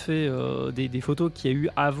satisfait des photos qu'il y a eu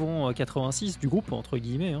avant 86 du groupe, entre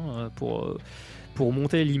guillemets, hein, pour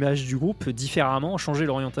monter l'image du groupe différemment, changer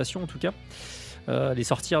l'orientation en tout cas. Les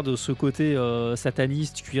sortir de ce côté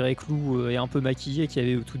sataniste, cuir et clou et un peu maquillé qu'il y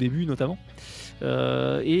avait au tout début notamment.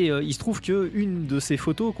 Il se trouve que une de ces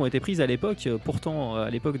photos qui ont été prises à l'époque, pourtant à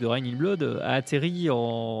l'époque de Rain in Blood, a atterri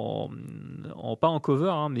pas en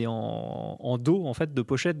cover, hein, mais en dos en fait de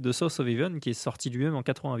pochette de South of Heaven, qui est sorti lui-même en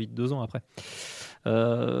 88, 2 ans après.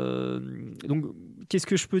 Donc qu'est-ce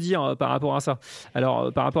que je peux dire par rapport à ça?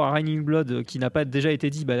 Alors par rapport à Rain in Blood qui n'a pas déjà été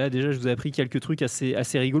dit, bah là déjà je vous ai appris quelques trucs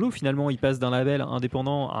assez rigolos. Finalement il passe d'un label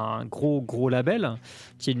indépendant à un gros label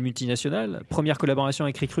qui est une multinationale. Première collaboration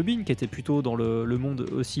avec Rick Rubin qui était plutôt dans le monde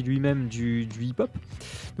aussi lui-même du hip-hop,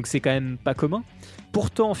 donc c'est quand même pas commun.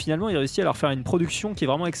 Pourtant finalement il réussit à leur faire une production qui est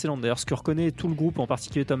vraiment excellente. D'ailleurs ce que reconnaît tout le groupe, en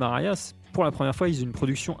particulier Tom Araya, pour la première fois ils ont une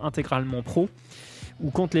production intégralement pro,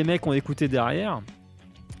 où quand les mecs ont écouté derrière,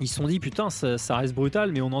 ils se sont dit putain ça reste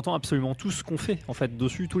brutal, mais on entend absolument tout ce qu'on fait en fait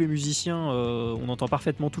dessus, tous les musiciens, on entend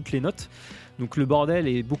parfaitement toutes les notes, donc le bordel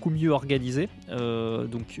est beaucoup mieux organisé.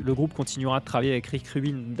 Donc le groupe continuera de travailler avec Rick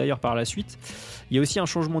Rubin d'ailleurs par la suite. Il y a aussi un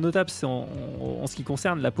changement notable, c'est en ce qui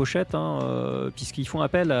concerne la pochette, hein, puisqu'ils font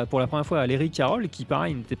appel pour la première fois à Larry Carroll, qui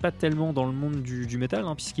pareil n'était pas tellement dans le monde du métal,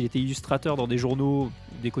 hein, puisqu'il était illustrateur dans des journaux,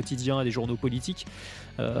 des quotidiens, des journaux politiques.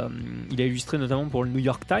 Il a illustré notamment pour le New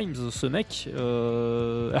York Times, ce mec.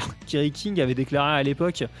 Alors, Kerry King avait déclaré à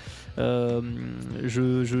l'époque,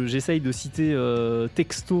 j'essaye de citer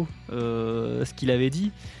texto ce qu'il avait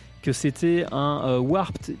dit, que c'était un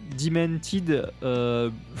warped demented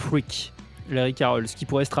freak, Larry Carroll, ce qui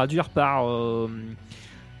pourrait se traduire par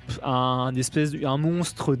un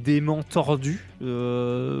monstre dément tordu.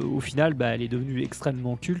 Au final, elle est devenue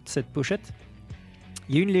extrêmement culte, cette pochette.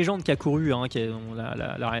 Il y a une légende qui a couru, hein,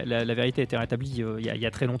 la vérité a été rétablie il y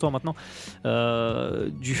a très longtemps maintenant,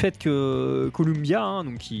 du fait que Columbia, hein,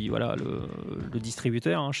 donc le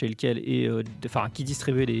distributeur, hein, chez lequel qui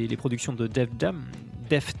distribuait les productions de Def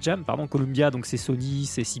Jam, Columbia, donc c'est Sony,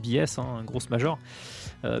 c'est CBS, hein, une grosse major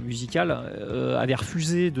musicale, avait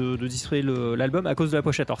refusé de distribuer l'album à cause de la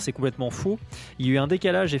pochette. Alors c'est complètement faux. Il y a eu un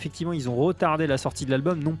décalage, effectivement, ils ont retardé la sortie de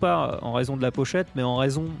l'album, non pas en raison de la pochette, mais en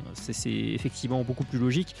raison, c'est effectivement beaucoup plus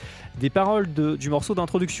logique, des paroles du morceau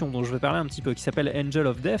d'introduction dont je vais parler un petit peu, qui s'appelle Angel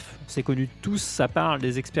of Death. C'est connu de tous, ça parle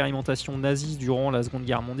des expérimentations nazies durant la Seconde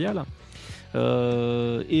Guerre mondiale.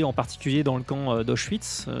 Et en particulier dans le camp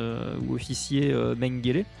d'Auschwitz où officiait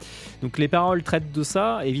Mengele. Donc les paroles traitent de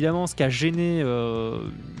ça. Évidemment, ce qui a gêné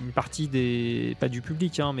une partie pas du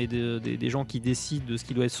public, hein, mais des gens qui décident de ce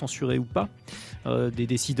qui doit être censuré ou pas, des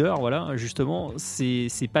décideurs, voilà, justement, c'est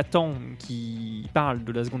pas tant qui parlent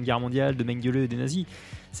de la Seconde Guerre mondiale, de Mengele et des nazis,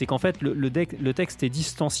 c'est qu'en fait le texte est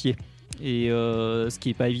distancié. Et ce qui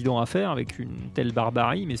n'est pas évident à faire avec une telle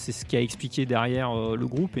barbarie, mais c'est ce qui a expliqué derrière le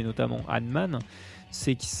groupe, et notamment Hanman,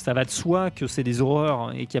 c'est que ça va de soi que c'est des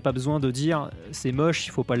horreurs et qu'il n'y a pas besoin de dire c'est moche,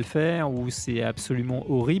 il faut pas le faire, ou c'est absolument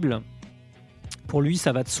horrible. Pour lui,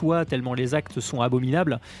 ça va de soi tellement les actes sont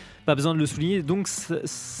abominables. Pas besoin de le souligner. Donc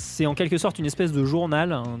c'est en quelque sorte une espèce de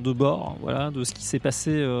journal, hein, de bord, voilà, de ce qui s'est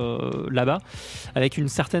passé là-bas, avec une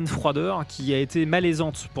certaine froideur qui a été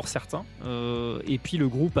malaisante pour certains. Et puis le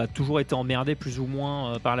groupe a toujours été emmerdé plus ou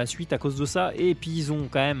moins par la suite à cause de ça. Et puis ils ont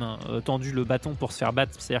quand même tendu le bâton pour se faire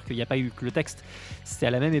battre. C'est-à-dire qu'il n'y a pas eu que le texte. C'était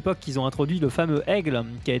à la même époque qu'ils ont introduit le fameux aigle,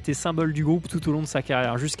 qui a été symbole du groupe tout au long de sa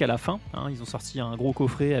carrière jusqu'à la fin. Hein, ils ont sorti un gros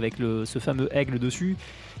coffret avec ce fameux aigle dessus,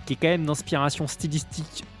 qui est quand même d'inspiration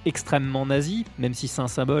stylistique extrêmement nazie, même si c'est un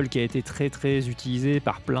symbole qui a été très très utilisé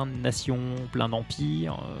par plein de nations, plein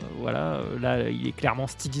d'empires. Voilà, là il est clairement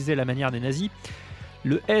stylisé à la manière des nazis.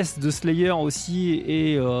 Le S de Slayer aussi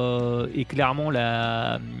est clairement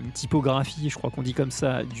la typographie, je crois qu'on dit comme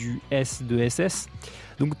ça, du S de SS.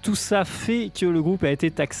 Donc tout ça fait que le groupe a été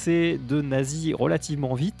taxé de nazi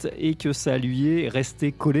relativement vite et que ça lui est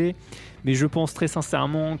resté collé. Mais je pense très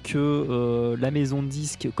sincèrement que la maison de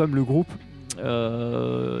disques, comme le groupe,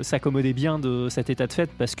 s'accommodait bien de cet état de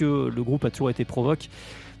fait, parce que le groupe a toujours été provoque,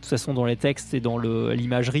 de toute façon dans les textes et dans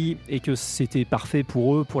l'imagerie, et que c'était parfait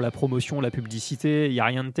pour eux, pour la promotion, la publicité. Il n'y a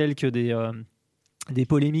rien de tel que des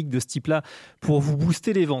polémiques de ce type-là pour vous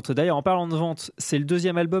booster les ventes. D'ailleurs, en parlant de ventes, c'est le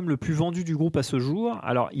deuxième album le plus vendu du groupe à ce jour.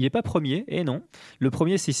 Alors, il n'est pas premier, et non. Le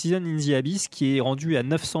premier, c'est Season in the Abyss, qui est rendu à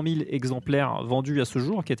 900 000 exemplaires vendus à ce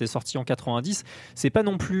jour, qui était sorti en 90. C'est pas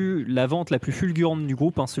non plus la vente la plus fulgurante du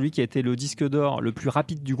groupe, hein, celui qui a été le disque d'or le plus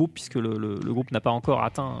rapide du groupe, puisque le groupe n'a pas encore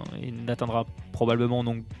atteint et n'atteindra probablement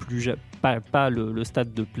non plus pas le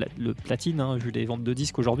stade de platine, hein, vu les ventes de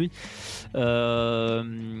disques aujourd'hui.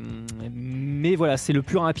 Mais voilà, voilà, c'est le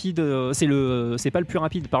plus rapide, c'est pas le plus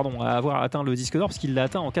rapide, pardon, à avoir atteint le disque d'or parce qu'il l'a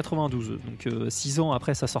atteint en 92, donc 6 ans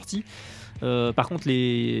après sa sortie. Par contre,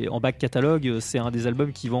 en back catalogue, c'est un des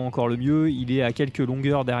albums qui vend encore le mieux. Il est à quelques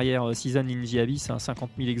longueurs derrière Season in the Abyss, 50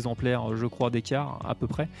 000 exemplaires, je crois, d'écart à peu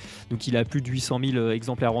près. Donc il a plus de 800 000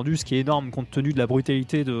 exemplaires vendus, ce qui est énorme compte tenu de la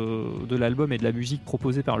brutalité de l'album et de la musique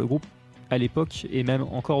proposée par le groupe à l'époque et même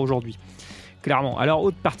encore aujourd'hui. Clairement. Alors,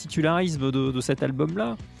 autre particularisme de cet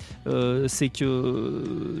album-là, c'est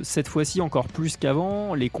que cette fois-ci, encore plus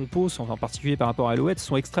qu'avant, les compos, en particulier par rapport à Alouette,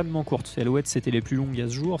 sont extrêmement courtes. Alouette, c'était les plus longues à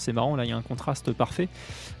ce jour. C'est marrant, là, il y a un contraste parfait.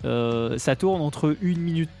 Ça tourne entre 1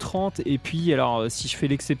 minute 30 et puis, alors, si je fais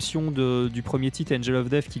l'exception du premier titre, Angel of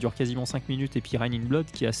Death, qui dure quasiment 5 minutes, et puis Rain in Blood,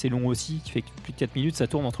 qui est assez long aussi, qui fait plus de 4 minutes, ça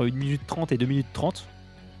tourne entre 1 minute 30 et 2 minutes 30.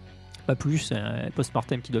 Pas plus,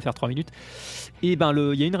 post-mortem qui doit faire 3 minutes. Et ben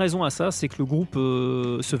il y a une raison à ça, c'est que le groupe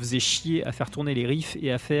se faisait chier à faire tourner les riffs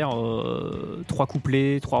et à faire 3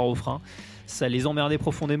 couplets, 3 refrains. Ça les emmerdait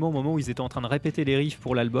profondément au moment où ils étaient en train de répéter les riffs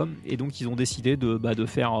pour l'album, et donc ils ont décidé de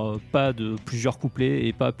faire pas de plusieurs couplets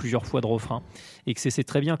et pas plusieurs fois de refrains, et que c'est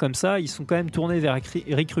très bien comme ça. Ils sont quand même tournés vers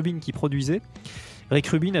Rick Rubin qui produisait. Rick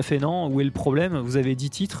Rubin a fait non, où est le problème? Vous avez 10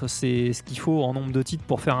 titres, c'est ce qu'il faut en nombre de titres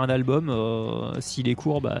pour faire un album. S'il est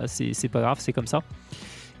court, c'est pas grave, c'est comme ça.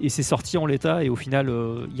 Et c'est sorti en l'état, et au final,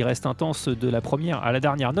 il reste intense de la première à la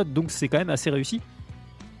dernière note, donc c'est quand même assez réussi.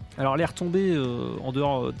 Alors les retombées, en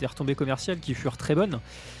dehors des retombées commerciales qui furent très bonnes,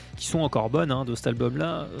 qui sont encore bonnes de cet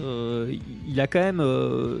album-là, il a quand même...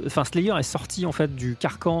 Slayer est sorti en fait du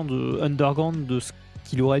carcan de underground de ce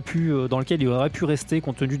dans lequel il aurait pu rester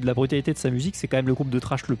compte tenu de la brutalité de sa musique. C'est quand même le groupe de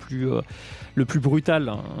thrash le plus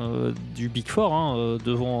brutal du Big Four,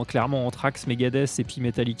 devant clairement Anthrax, Megadeth et puis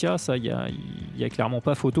Metallica. Ça, il y a clairement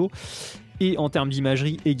pas photo. Et en termes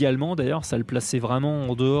d'imagerie également, d'ailleurs, ça le plaçait vraiment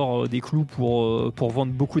en dehors des clous pour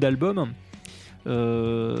vendre beaucoup d'albums. Mais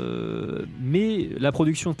la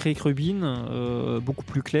production de Rick Rubin, beaucoup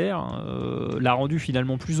plus claire, l'a rendu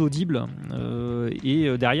finalement plus audible,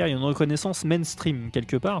 et derrière il y a une reconnaissance mainstream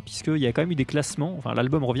quelque part, puisqu'il y a quand même eu des classements. Enfin,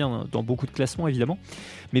 l'album revient dans beaucoup de classements évidemment,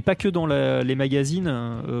 mais pas que dans les magazines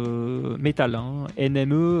metal,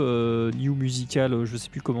 NME, New Musical, je sais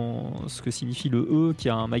plus ce que signifie le E, qui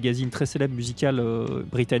est un magazine très célèbre musical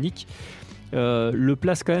britannique, le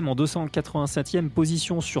place quand même en 287e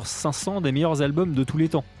position sur 500 des meilleurs albums de tous les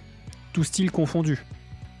temps, tout style confondu,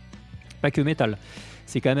 pas que métal.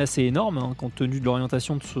 C'est quand même assez énorme compte tenu de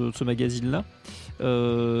l'orientation de ce magazine-là.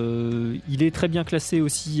 Il est très bien classé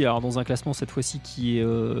aussi, alors dans un classement cette fois-ci qui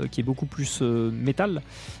est beaucoup plus métal.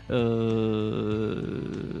 Et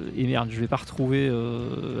merde, je vais pas retrouver.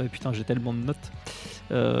 Putain, j'ai tellement de notes.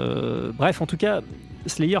 Bref, en tout cas,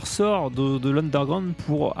 Slayer sort de l'underground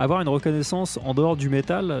pour avoir une reconnaissance en dehors du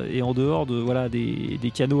métal et en dehors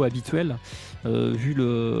des canaux habituels, vu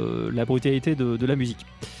la brutalité de la musique.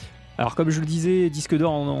 Alors comme je le disais, disque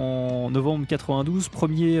d'or en novembre 92,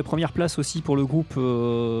 première place aussi pour le groupe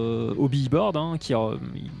au Billboard,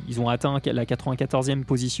 ils ont atteint la 94e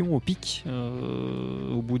position au pic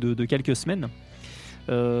au bout de quelques semaines.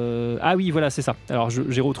 Ah oui, voilà, c'est ça. Alors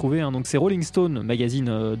j'ai retrouvé, donc c'est Rolling Stone,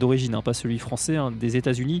 magazine d'origine, pas celui français, des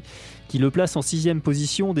États-Unis, qui le place en 6e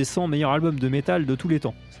position des 100 meilleurs albums de métal de tous les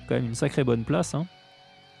temps. C'est quand même une sacrée bonne place.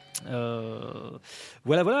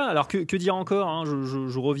 Voilà. Alors que dire encore,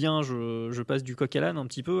 je reviens, je passe du coq à l'âne un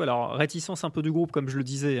petit peu. Alors réticence un peu du groupe, comme je le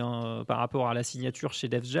disais, par rapport à la signature chez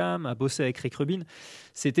Def Jam, à bosser avec Rick Rubin.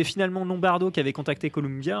 C'était finalement Lombardo qui avait contacté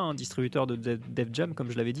Columbia, distributeur de Def Jam,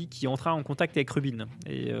 comme je l'avais dit, qui entra en contact avec Rubin.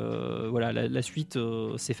 Et voilà, la suite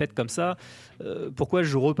s'est faite comme ça. Pourquoi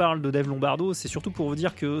je reparle de Dave Lombardo? C'est surtout pour vous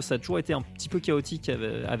dire que ça a toujours été un petit peu chaotique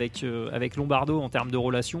avec Lombardo en termes de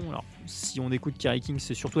relations. Alors si on écoute Kerry King,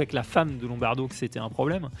 c'est surtout avec la femme de Lombardo que c'était un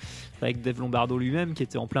problème. Avec Dave Lombardo lui-même, qui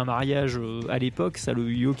était en plein mariage à l'époque, ça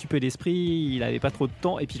lui occupait l'esprit, il n'avait pas trop de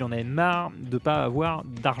temps, et puis il en avait marre de ne pas avoir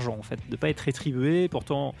d'argent, en fait, de ne pas être rétribué.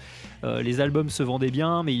 Pourtant, les albums se vendaient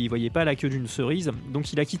bien, mais il ne voyait pas la queue d'une cerise.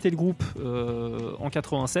 Donc il a quitté le groupe en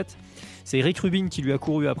 87. C'est Rick Rubin qui lui a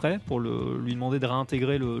couru après pour lui demander de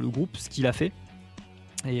réintégrer le groupe, ce qu'il a fait.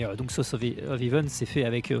 Et donc Source of Heaven s'est fait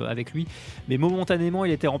avec lui, mais momentanément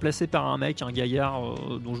il a été remplacé par un gaillard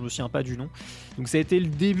dont je me souviens pas du nom. Donc ça a été le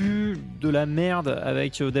début de la merde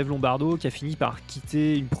avec Dave Lombardo, qui a fini par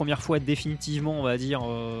quitter une première fois définitivement, on va dire,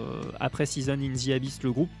 après Season in the Abyss,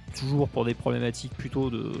 le groupe, toujours pour des problématiques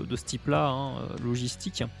plutôt de ce type-là,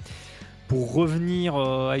 logistique. Pour revenir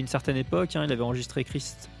à une certaine époque, il avait enregistré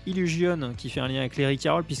Christ Illusion, qui fait un lien avec Larry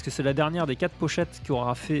Carroll, puisque c'est la dernière des 4 pochettes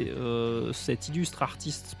qu'aura fait cet illustre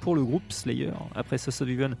artiste pour le groupe Slayer, après Source of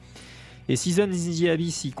Heaven. Et Season in the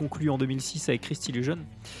Abyss, il conclut en 2006 avec Christ Illusion.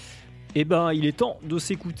 Et ben, il est temps de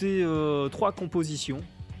s'écouter 3 compositions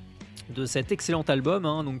de cet excellent album.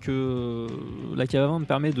 Hein. Donc, la Cave me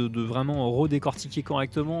permet de vraiment redécortiquer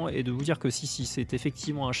correctement et de vous dire que si c'est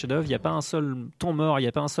effectivement un chef-d'œuvre, il n'y a pas un seul temps mort, il n'y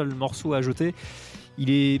a pas un seul morceau à jeter. Il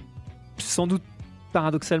est sans doute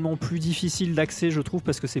paradoxalement plus difficile d'accès, je trouve,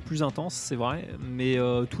 parce que c'est plus intense, c'est vrai, mais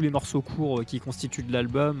tous les morceaux courts qui constituent de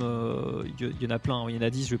l'album, il y en a plein, il y en a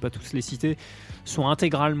 10, je vais pas tous les citer, sont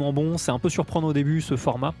intégralement bons. C'est un peu surprenant au début ce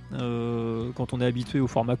format, quand on est habitué au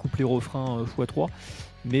format couplet-refrain x3,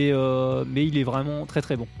 mais il est vraiment très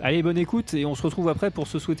très bon. Allez, bonne écoute, et on se retrouve après pour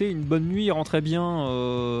se souhaiter une bonne nuit. Rentrez bien,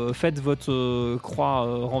 faites votre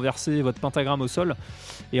croix renversée, votre pentagramme au sol,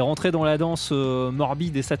 et rentrez dans la danse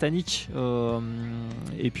morbide et satanique,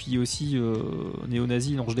 et puis aussi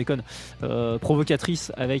néo-nazi, non je déconne,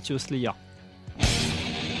 provocatrice avec Slayer.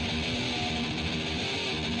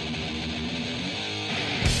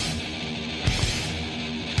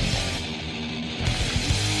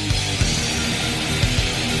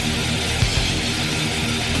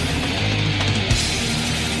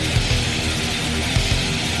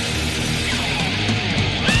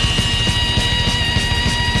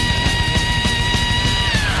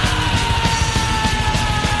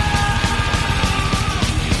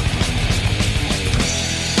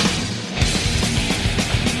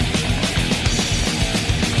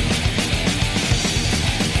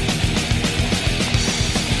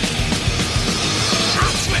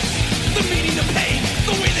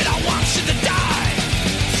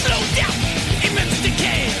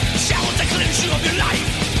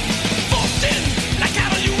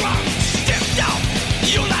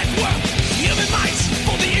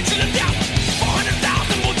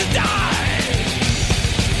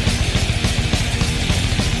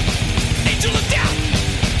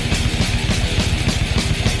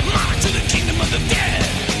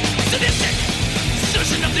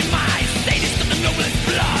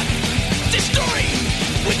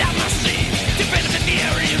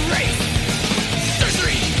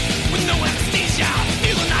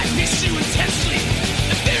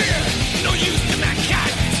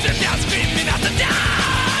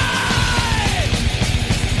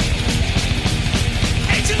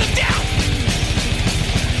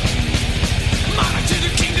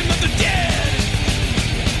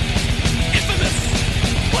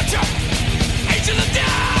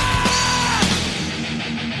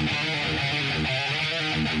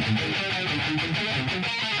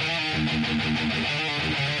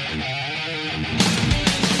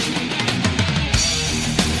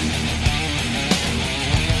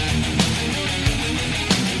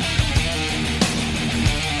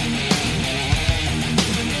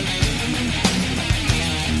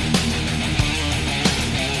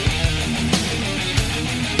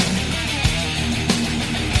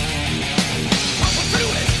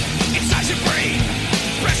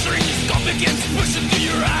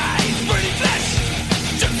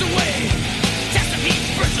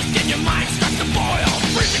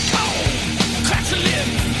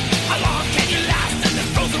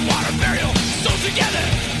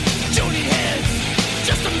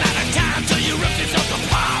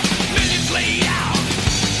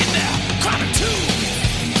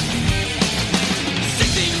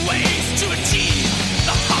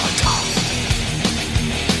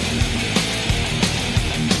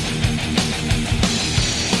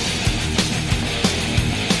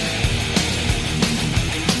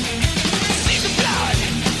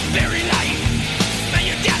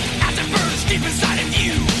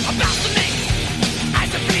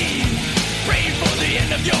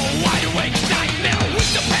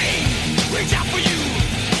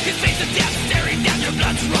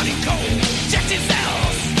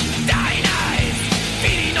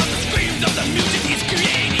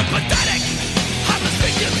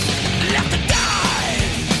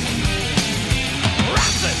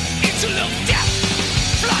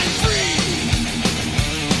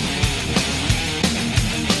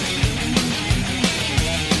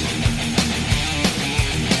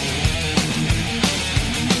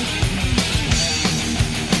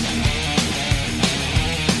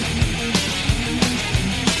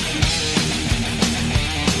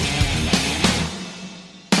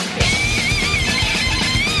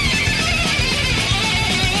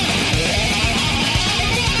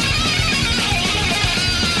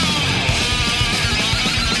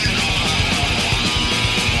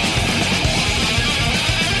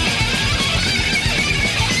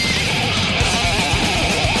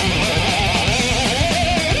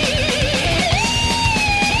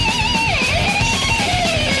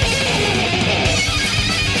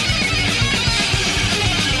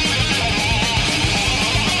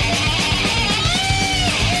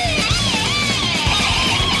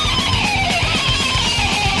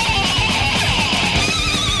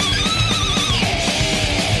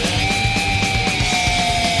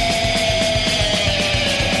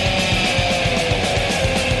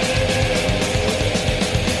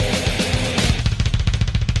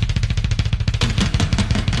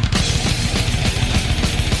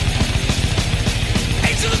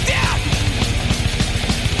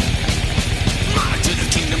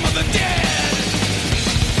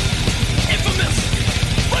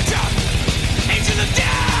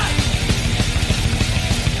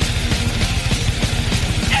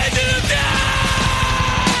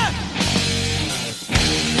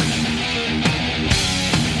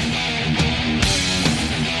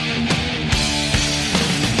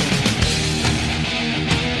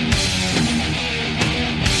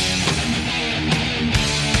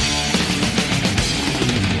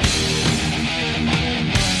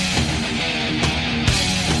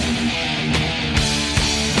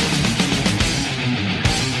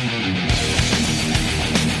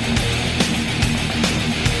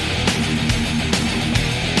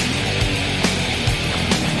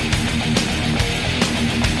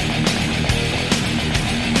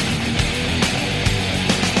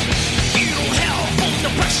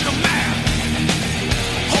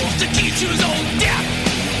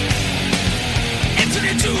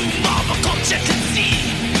 you can see.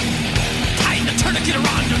 Tying the tourniquet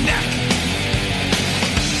around your neck.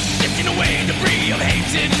 Sifting away debris of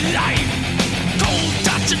hated life. Cold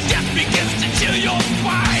touch of death begins to chill your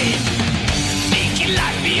spine. Seeking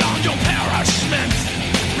life beyond your parachment.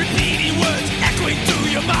 Repeating words echoing through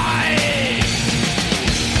your mind.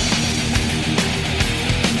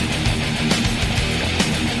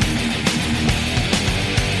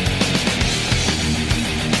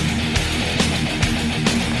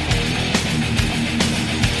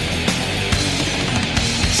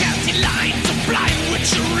 Chanting lines of blind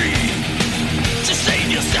witchery to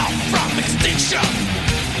save yourself from extinction.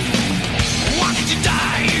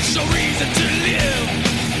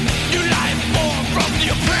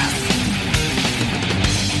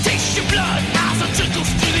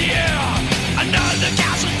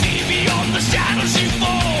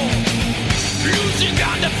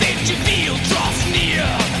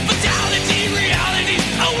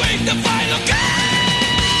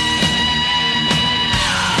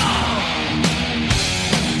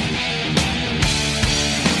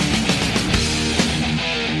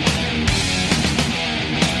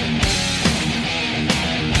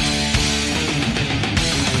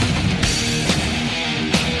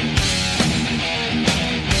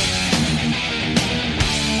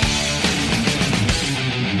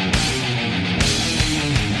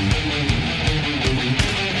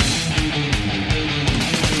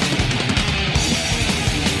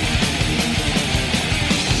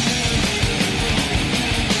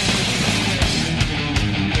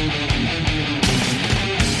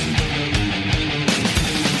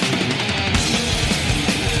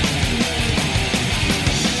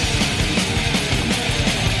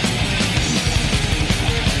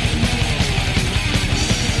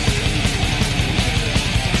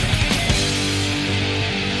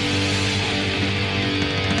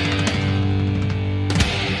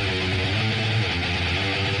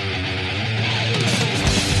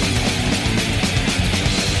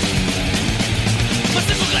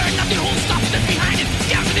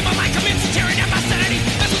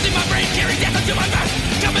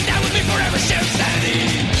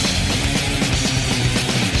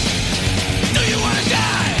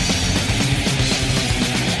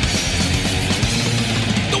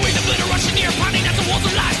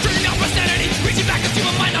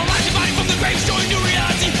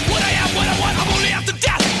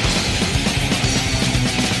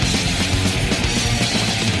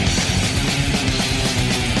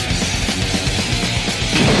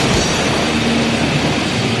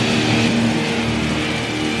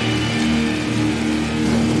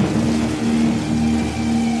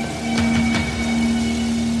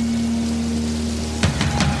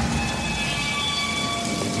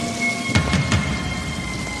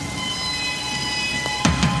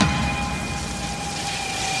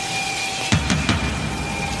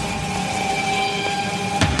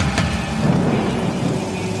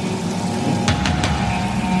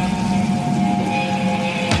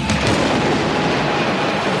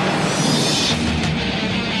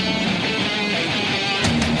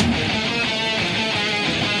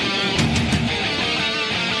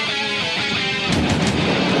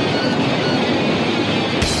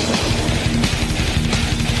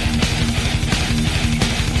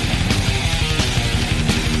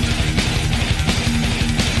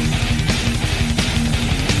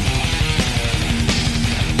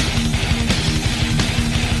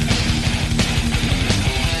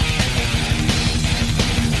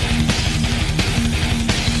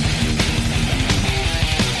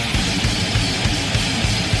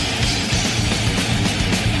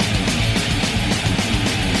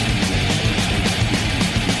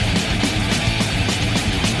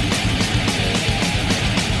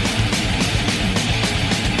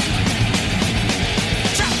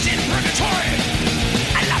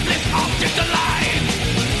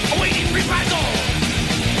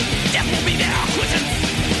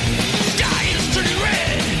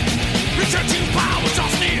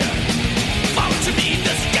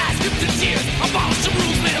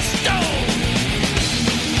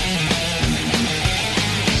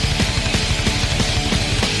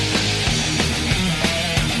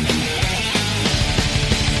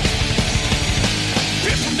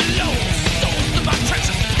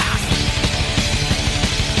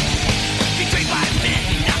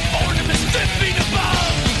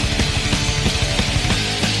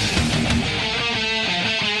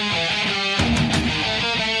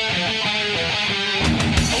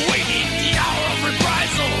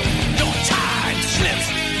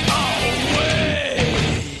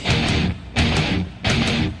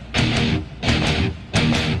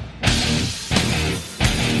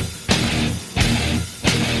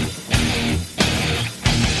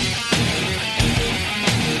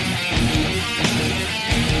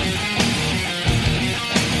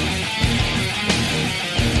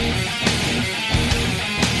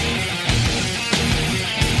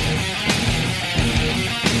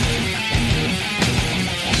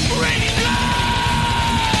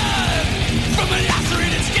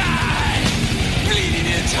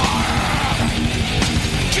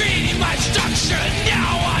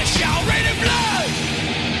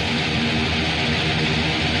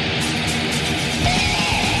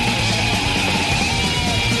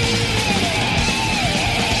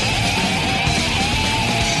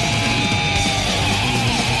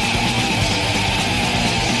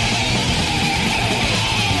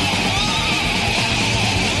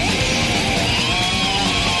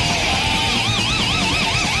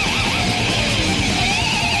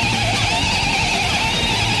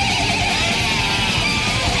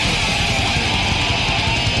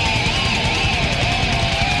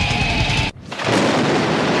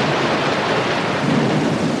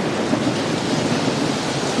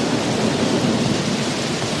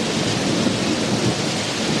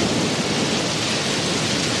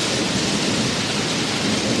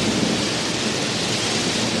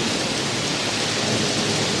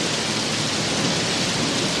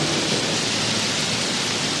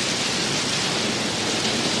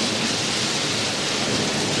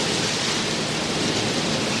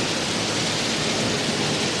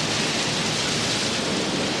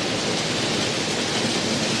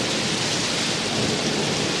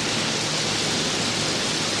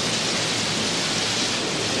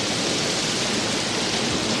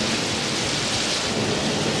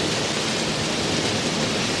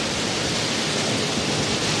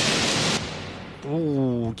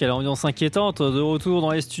 quelle ambiance inquiétante. De retour dans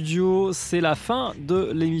les studios, c'est la fin de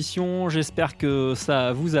l'émission. J'espère que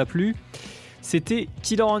ça vous a plu. C'était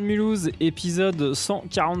Killer on Mulhouse, épisode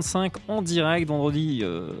 145 en direct, vendredi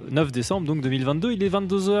 9 décembre donc 2022. Il est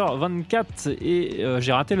 22h24 et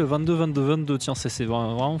j'ai raté le 22-22-22. Tiens, c'est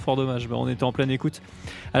vraiment fort dommage. On était en pleine écoute.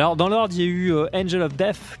 Alors, dans l'ordre, il y a eu Angel of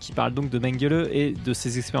Death qui parle donc de Mengele et de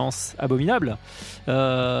ses expériences abominables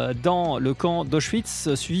dans le camp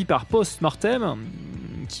d'Auschwitz, suivi par Post Mortem,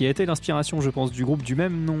 qui a été l'inspiration, je pense, du groupe du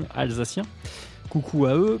même nom alsacien. Coucou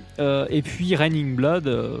à eux. Et puis Raining Blood,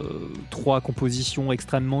 3 compositions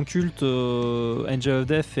extrêmement cultes. Angel of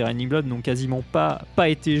Death et Raining Blood n'ont quasiment pas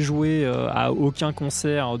été joués à aucun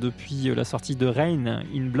concert depuis la sortie de Rain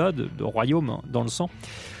in Blood, de Royaume dans le sang.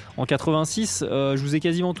 En 86, je vous ai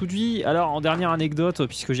quasiment tout dit. Alors, en dernière anecdote,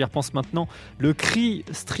 puisque j'y repense maintenant, le cri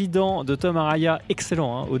strident de Tom Araya,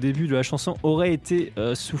 excellent, au début de la chanson, aurait été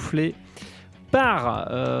soufflé par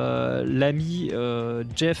l'ami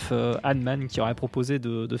Jeff Hanneman qui aurait proposé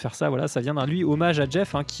de faire ça. Voilà, ça vient d'un lui hommage à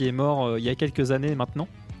Jeff qui est mort il y a quelques années maintenant,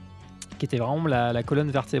 qui était vraiment la colonne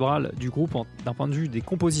vertébrale du groupe d'un point de vue des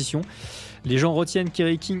compositions. Les gens retiennent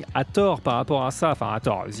Kerry King à tort par rapport à ça, enfin à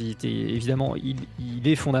tort, évidemment il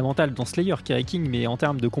est fondamental dans Slayer, Kerry King, mais en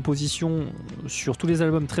termes de composition sur tous les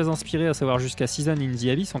albums très inspirés, à savoir jusqu'à Season in the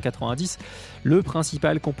Abyss en 90, le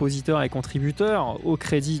principal compositeur et contributeur au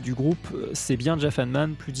crédit du groupe, c'est bien Jeff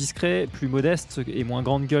Hanneman, plus discret, plus modeste et moins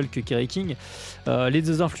grande gueule que Kerry King. Les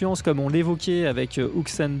deux influences, comme on l'évoquait avec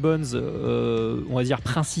Hooks and Bones, on va dire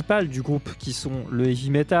principales du groupe, qui sont le heavy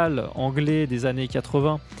metal anglais des années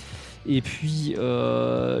 80, et puis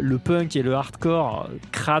le punk et le hardcore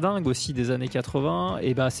cradingue aussi des années 80,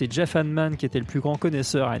 et ben c'est Jeff Hanneman qui était le plus grand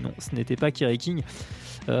connaisseur, et non, ce n'était pas Kerry King.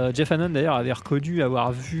 Jeff Hanneman d'ailleurs avait reconnu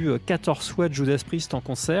avoir vu 14 fois Judas Priest en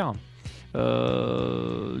concert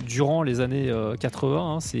durant les années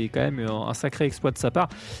 80, c'est quand même un sacré exploit de sa part,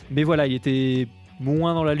 mais voilà, il était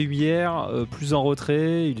moins dans la lumière, plus en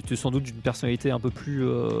retrait. Il était sans doute d'une personnalité un peu plus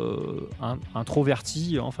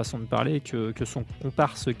introvertie en façon de parler que son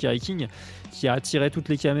comparse Kerry King, qui a attiré toutes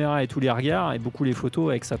les caméras et tous les regards et beaucoup les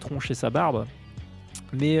photos avec sa tronche et sa barbe.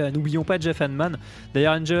 Mais n'oublions pas Jeff Hanneman.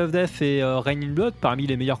 D'ailleurs, Angel of Death et Rain in Blood, parmi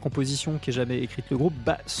les meilleures compositions qu'ait jamais écrites le groupe,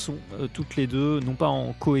 sont toutes les deux, non pas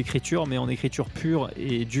en co-écriture, mais en écriture pure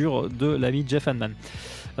et dure de l'ami Jeff Hanneman.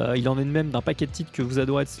 Il en est de même d'un paquet de titres que vous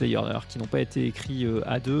adorez de Slayer, d'ailleurs, qui n'ont pas été écrits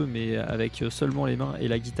à deux, mais avec seulement les mains et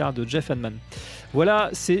la guitare de Jeff Hanneman. Voilà,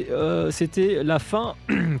 c'était la fin.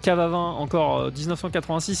 Cave à vin, encore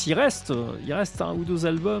 1986. Il reste un ou deux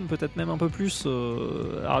albums, peut-être même un peu plus.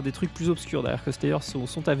 Alors des trucs plus obscurs d'ailleurs que Slayer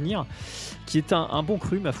sont à venir, qui est un bon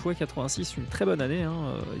cru, ma foi. 86, une très bonne année.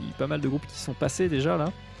 Il y a pas mal de groupes qui sont passés déjà là.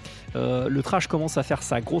 Le thrash commence à faire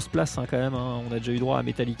sa grosse place quand même. On a déjà eu droit à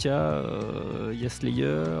Metallica, il y a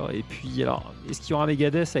Slayer, et puis alors, est-ce qu'il y aura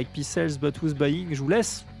Megadeth avec Peace Sells But Who's Buying? Je vous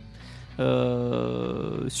laisse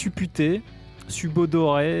supputer,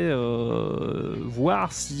 subodorer,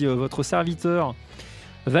 voir si votre serviteur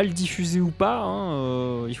va le diffuser ou pas.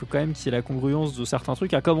 Il faut quand même qu'il y ait la congruence de certains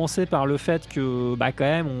trucs, à commencer par le fait que quand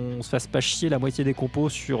même on se fasse pas chier la moitié des compos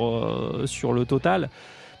sur le total.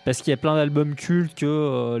 Parce qu'il y a plein d'albums cultes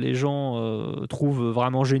que les gens trouvent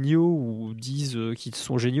vraiment géniaux ou disent qu'ils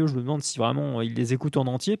sont géniaux. Je me demande si vraiment ils les écoutent en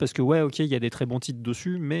entier. Parce que ouais, ok, il y a des très bons titres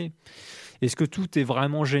dessus, mais est-ce que tout est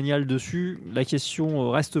vraiment génial dessus? La question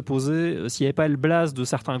reste posée. S'il n'y avait pas le blaze de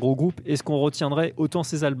certains gros groupes, est-ce qu'on retiendrait autant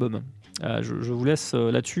ces albums? Je vous laisse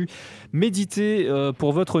là-dessus méditer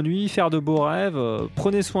pour votre nuit, faire de beaux rêves.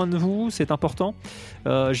 Prenez soin de vous, c'est important.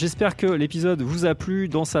 J'espère que l'épisode vous a plu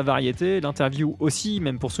dans sa variété, l'interview aussi,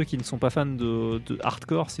 même pour ceux qui ne sont pas fans de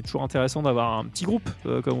hardcore. C'est toujours intéressant d'avoir un petit groupe,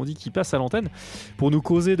 comme on dit, qui passe à l'antenne pour nous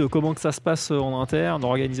causer de comment que ça se passe en interne,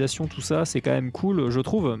 l'organisation, tout ça. C'est quand même cool, je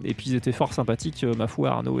trouve. Et puis ils étaient fort sympathiques, ma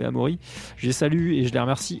foi, Arnaud et Amaury. Je les salue et je les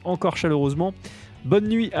remercie encore chaleureusement. Bonne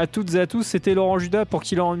nuit à toutes et à tous, c'était Laurent Judas pour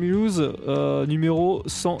Killer on Mulhouse, numéro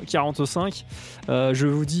 145. Je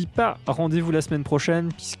vous dis pas rendez-vous la semaine prochaine,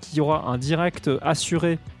 puisqu'il y aura un direct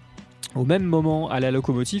assuré au même moment à la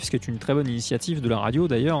locomotive, ce qui est une très bonne initiative de la radio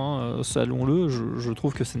d'ailleurs, salons-le, je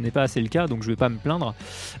trouve que ce n'est pas assez le cas, donc je vais pas me plaindre,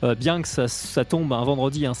 bien que ça tombe un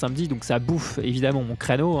vendredi et un samedi, donc ça bouffe évidemment mon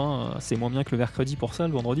créneau, c'est moins bien que le mercredi pour ça,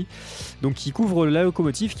 le vendredi, donc qui couvre la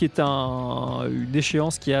locomotive, qui est une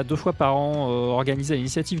échéance qui a 2 fois par an organisée à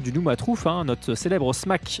l'initiative du Nouma Trouf, notre célèbre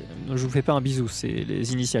SMAC, je vous fais pas un bisou, c'est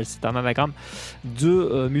les initiales, c'est un anagramme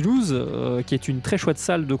de Mulhouse, qui est une très chouette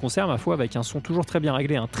salle de concert, ma foi, avec un son toujours très bien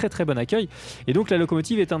réglé, un très très bon bon accueil. Et donc la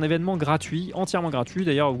locomotive est un événement gratuit, entièrement gratuit.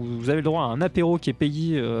 D'ailleurs, vous avez le droit à un apéro qui est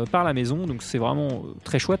payé par la maison, donc c'est vraiment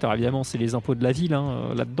très chouette. Alors évidemment, c'est les impôts de la ville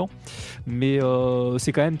là-dedans, mais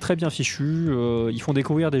c'est quand même très bien fichu. Ils font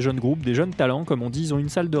découvrir des jeunes groupes, des jeunes talents, comme on dit. Ils ont une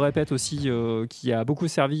salle de répète aussi qui a beaucoup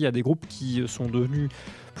servi à des groupes qui sont devenus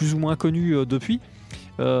plus ou moins connus depuis.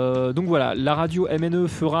 Donc voilà, la radio MNE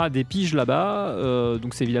fera des piges là-bas,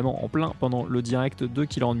 donc c'est évidemment en plein pendant le direct de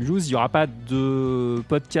Killer on Mulhouse. Il n'y aura pas de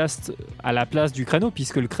podcast à la place du créneau,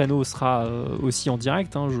 puisque le créneau sera aussi en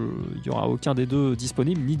direct, il n'y aura aucun des deux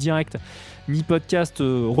disponible, ni direct ni podcast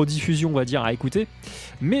rediffusion, on va dire, à écouter.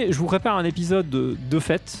 Mais je vous prépare un épisode de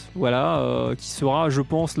fête, voilà, qui sera, je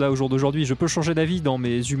pense, là au jour d'aujourd'hui, je peux changer d'avis dans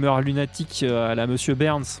mes humeurs lunatiques à la Monsieur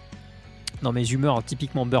Burns, dans mes humeurs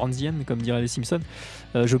typiquement burnsiennes, comme diraient les Simpsons.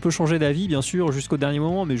 Je peux changer d'avis, bien sûr, jusqu'au dernier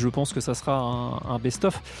moment, mais je pense que ça sera un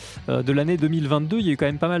best-of de l'année 2022. Il y a eu quand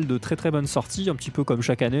même pas mal de très très bonnes sorties, un petit peu comme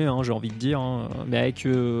chaque année, j'ai envie de dire, mais avec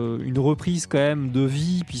une reprise quand même de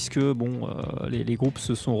vie, puisque les groupes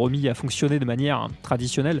se sont remis à fonctionner de manière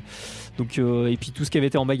traditionnelle. Donc, et puis tout ce qui avait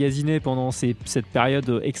été emmagasiné pendant cette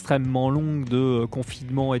période extrêmement longue de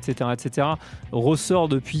confinement, etc., ressort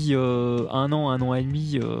depuis un an et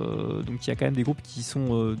demi. Donc il y a quand même des groupes qui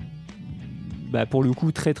sont pour le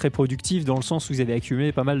coup très très productifs, dans le sens où ils avaient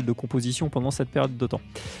accumulé pas mal de compositions pendant cette période de temps.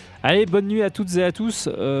 Allez, bonne nuit à toutes et à tous.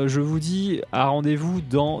 Je vous dis à rendez-vous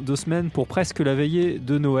dans 2 semaines pour presque la veillée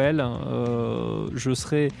de Noël. Je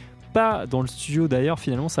serai pas dans le studio d'ailleurs,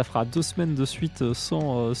 finalement ça fera 2 semaines de suite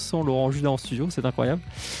sans Laurent Judas en studio, c'est incroyable,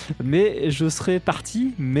 mais je serai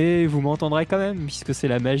parti, mais vous m'entendrez quand même, puisque c'est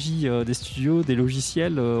la magie des studios, des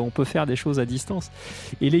logiciels, on peut faire des choses à distance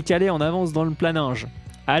et les caler en avance dans le planage.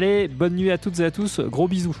 Allez, bonne nuit à toutes et à tous, gros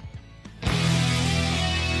bisous.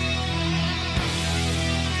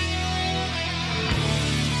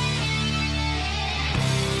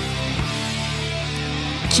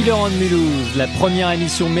 Killer on Mulhouse, la première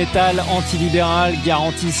émission métal antilibérale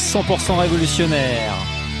garantie 100% révolutionnaire.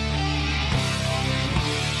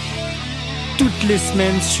 Toutes les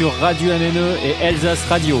semaines sur Radio MNE et Elsace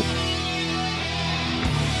Radio.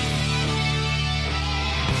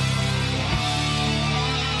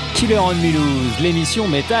 Killer on Mulhouse, l'émission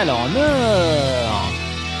métal en or.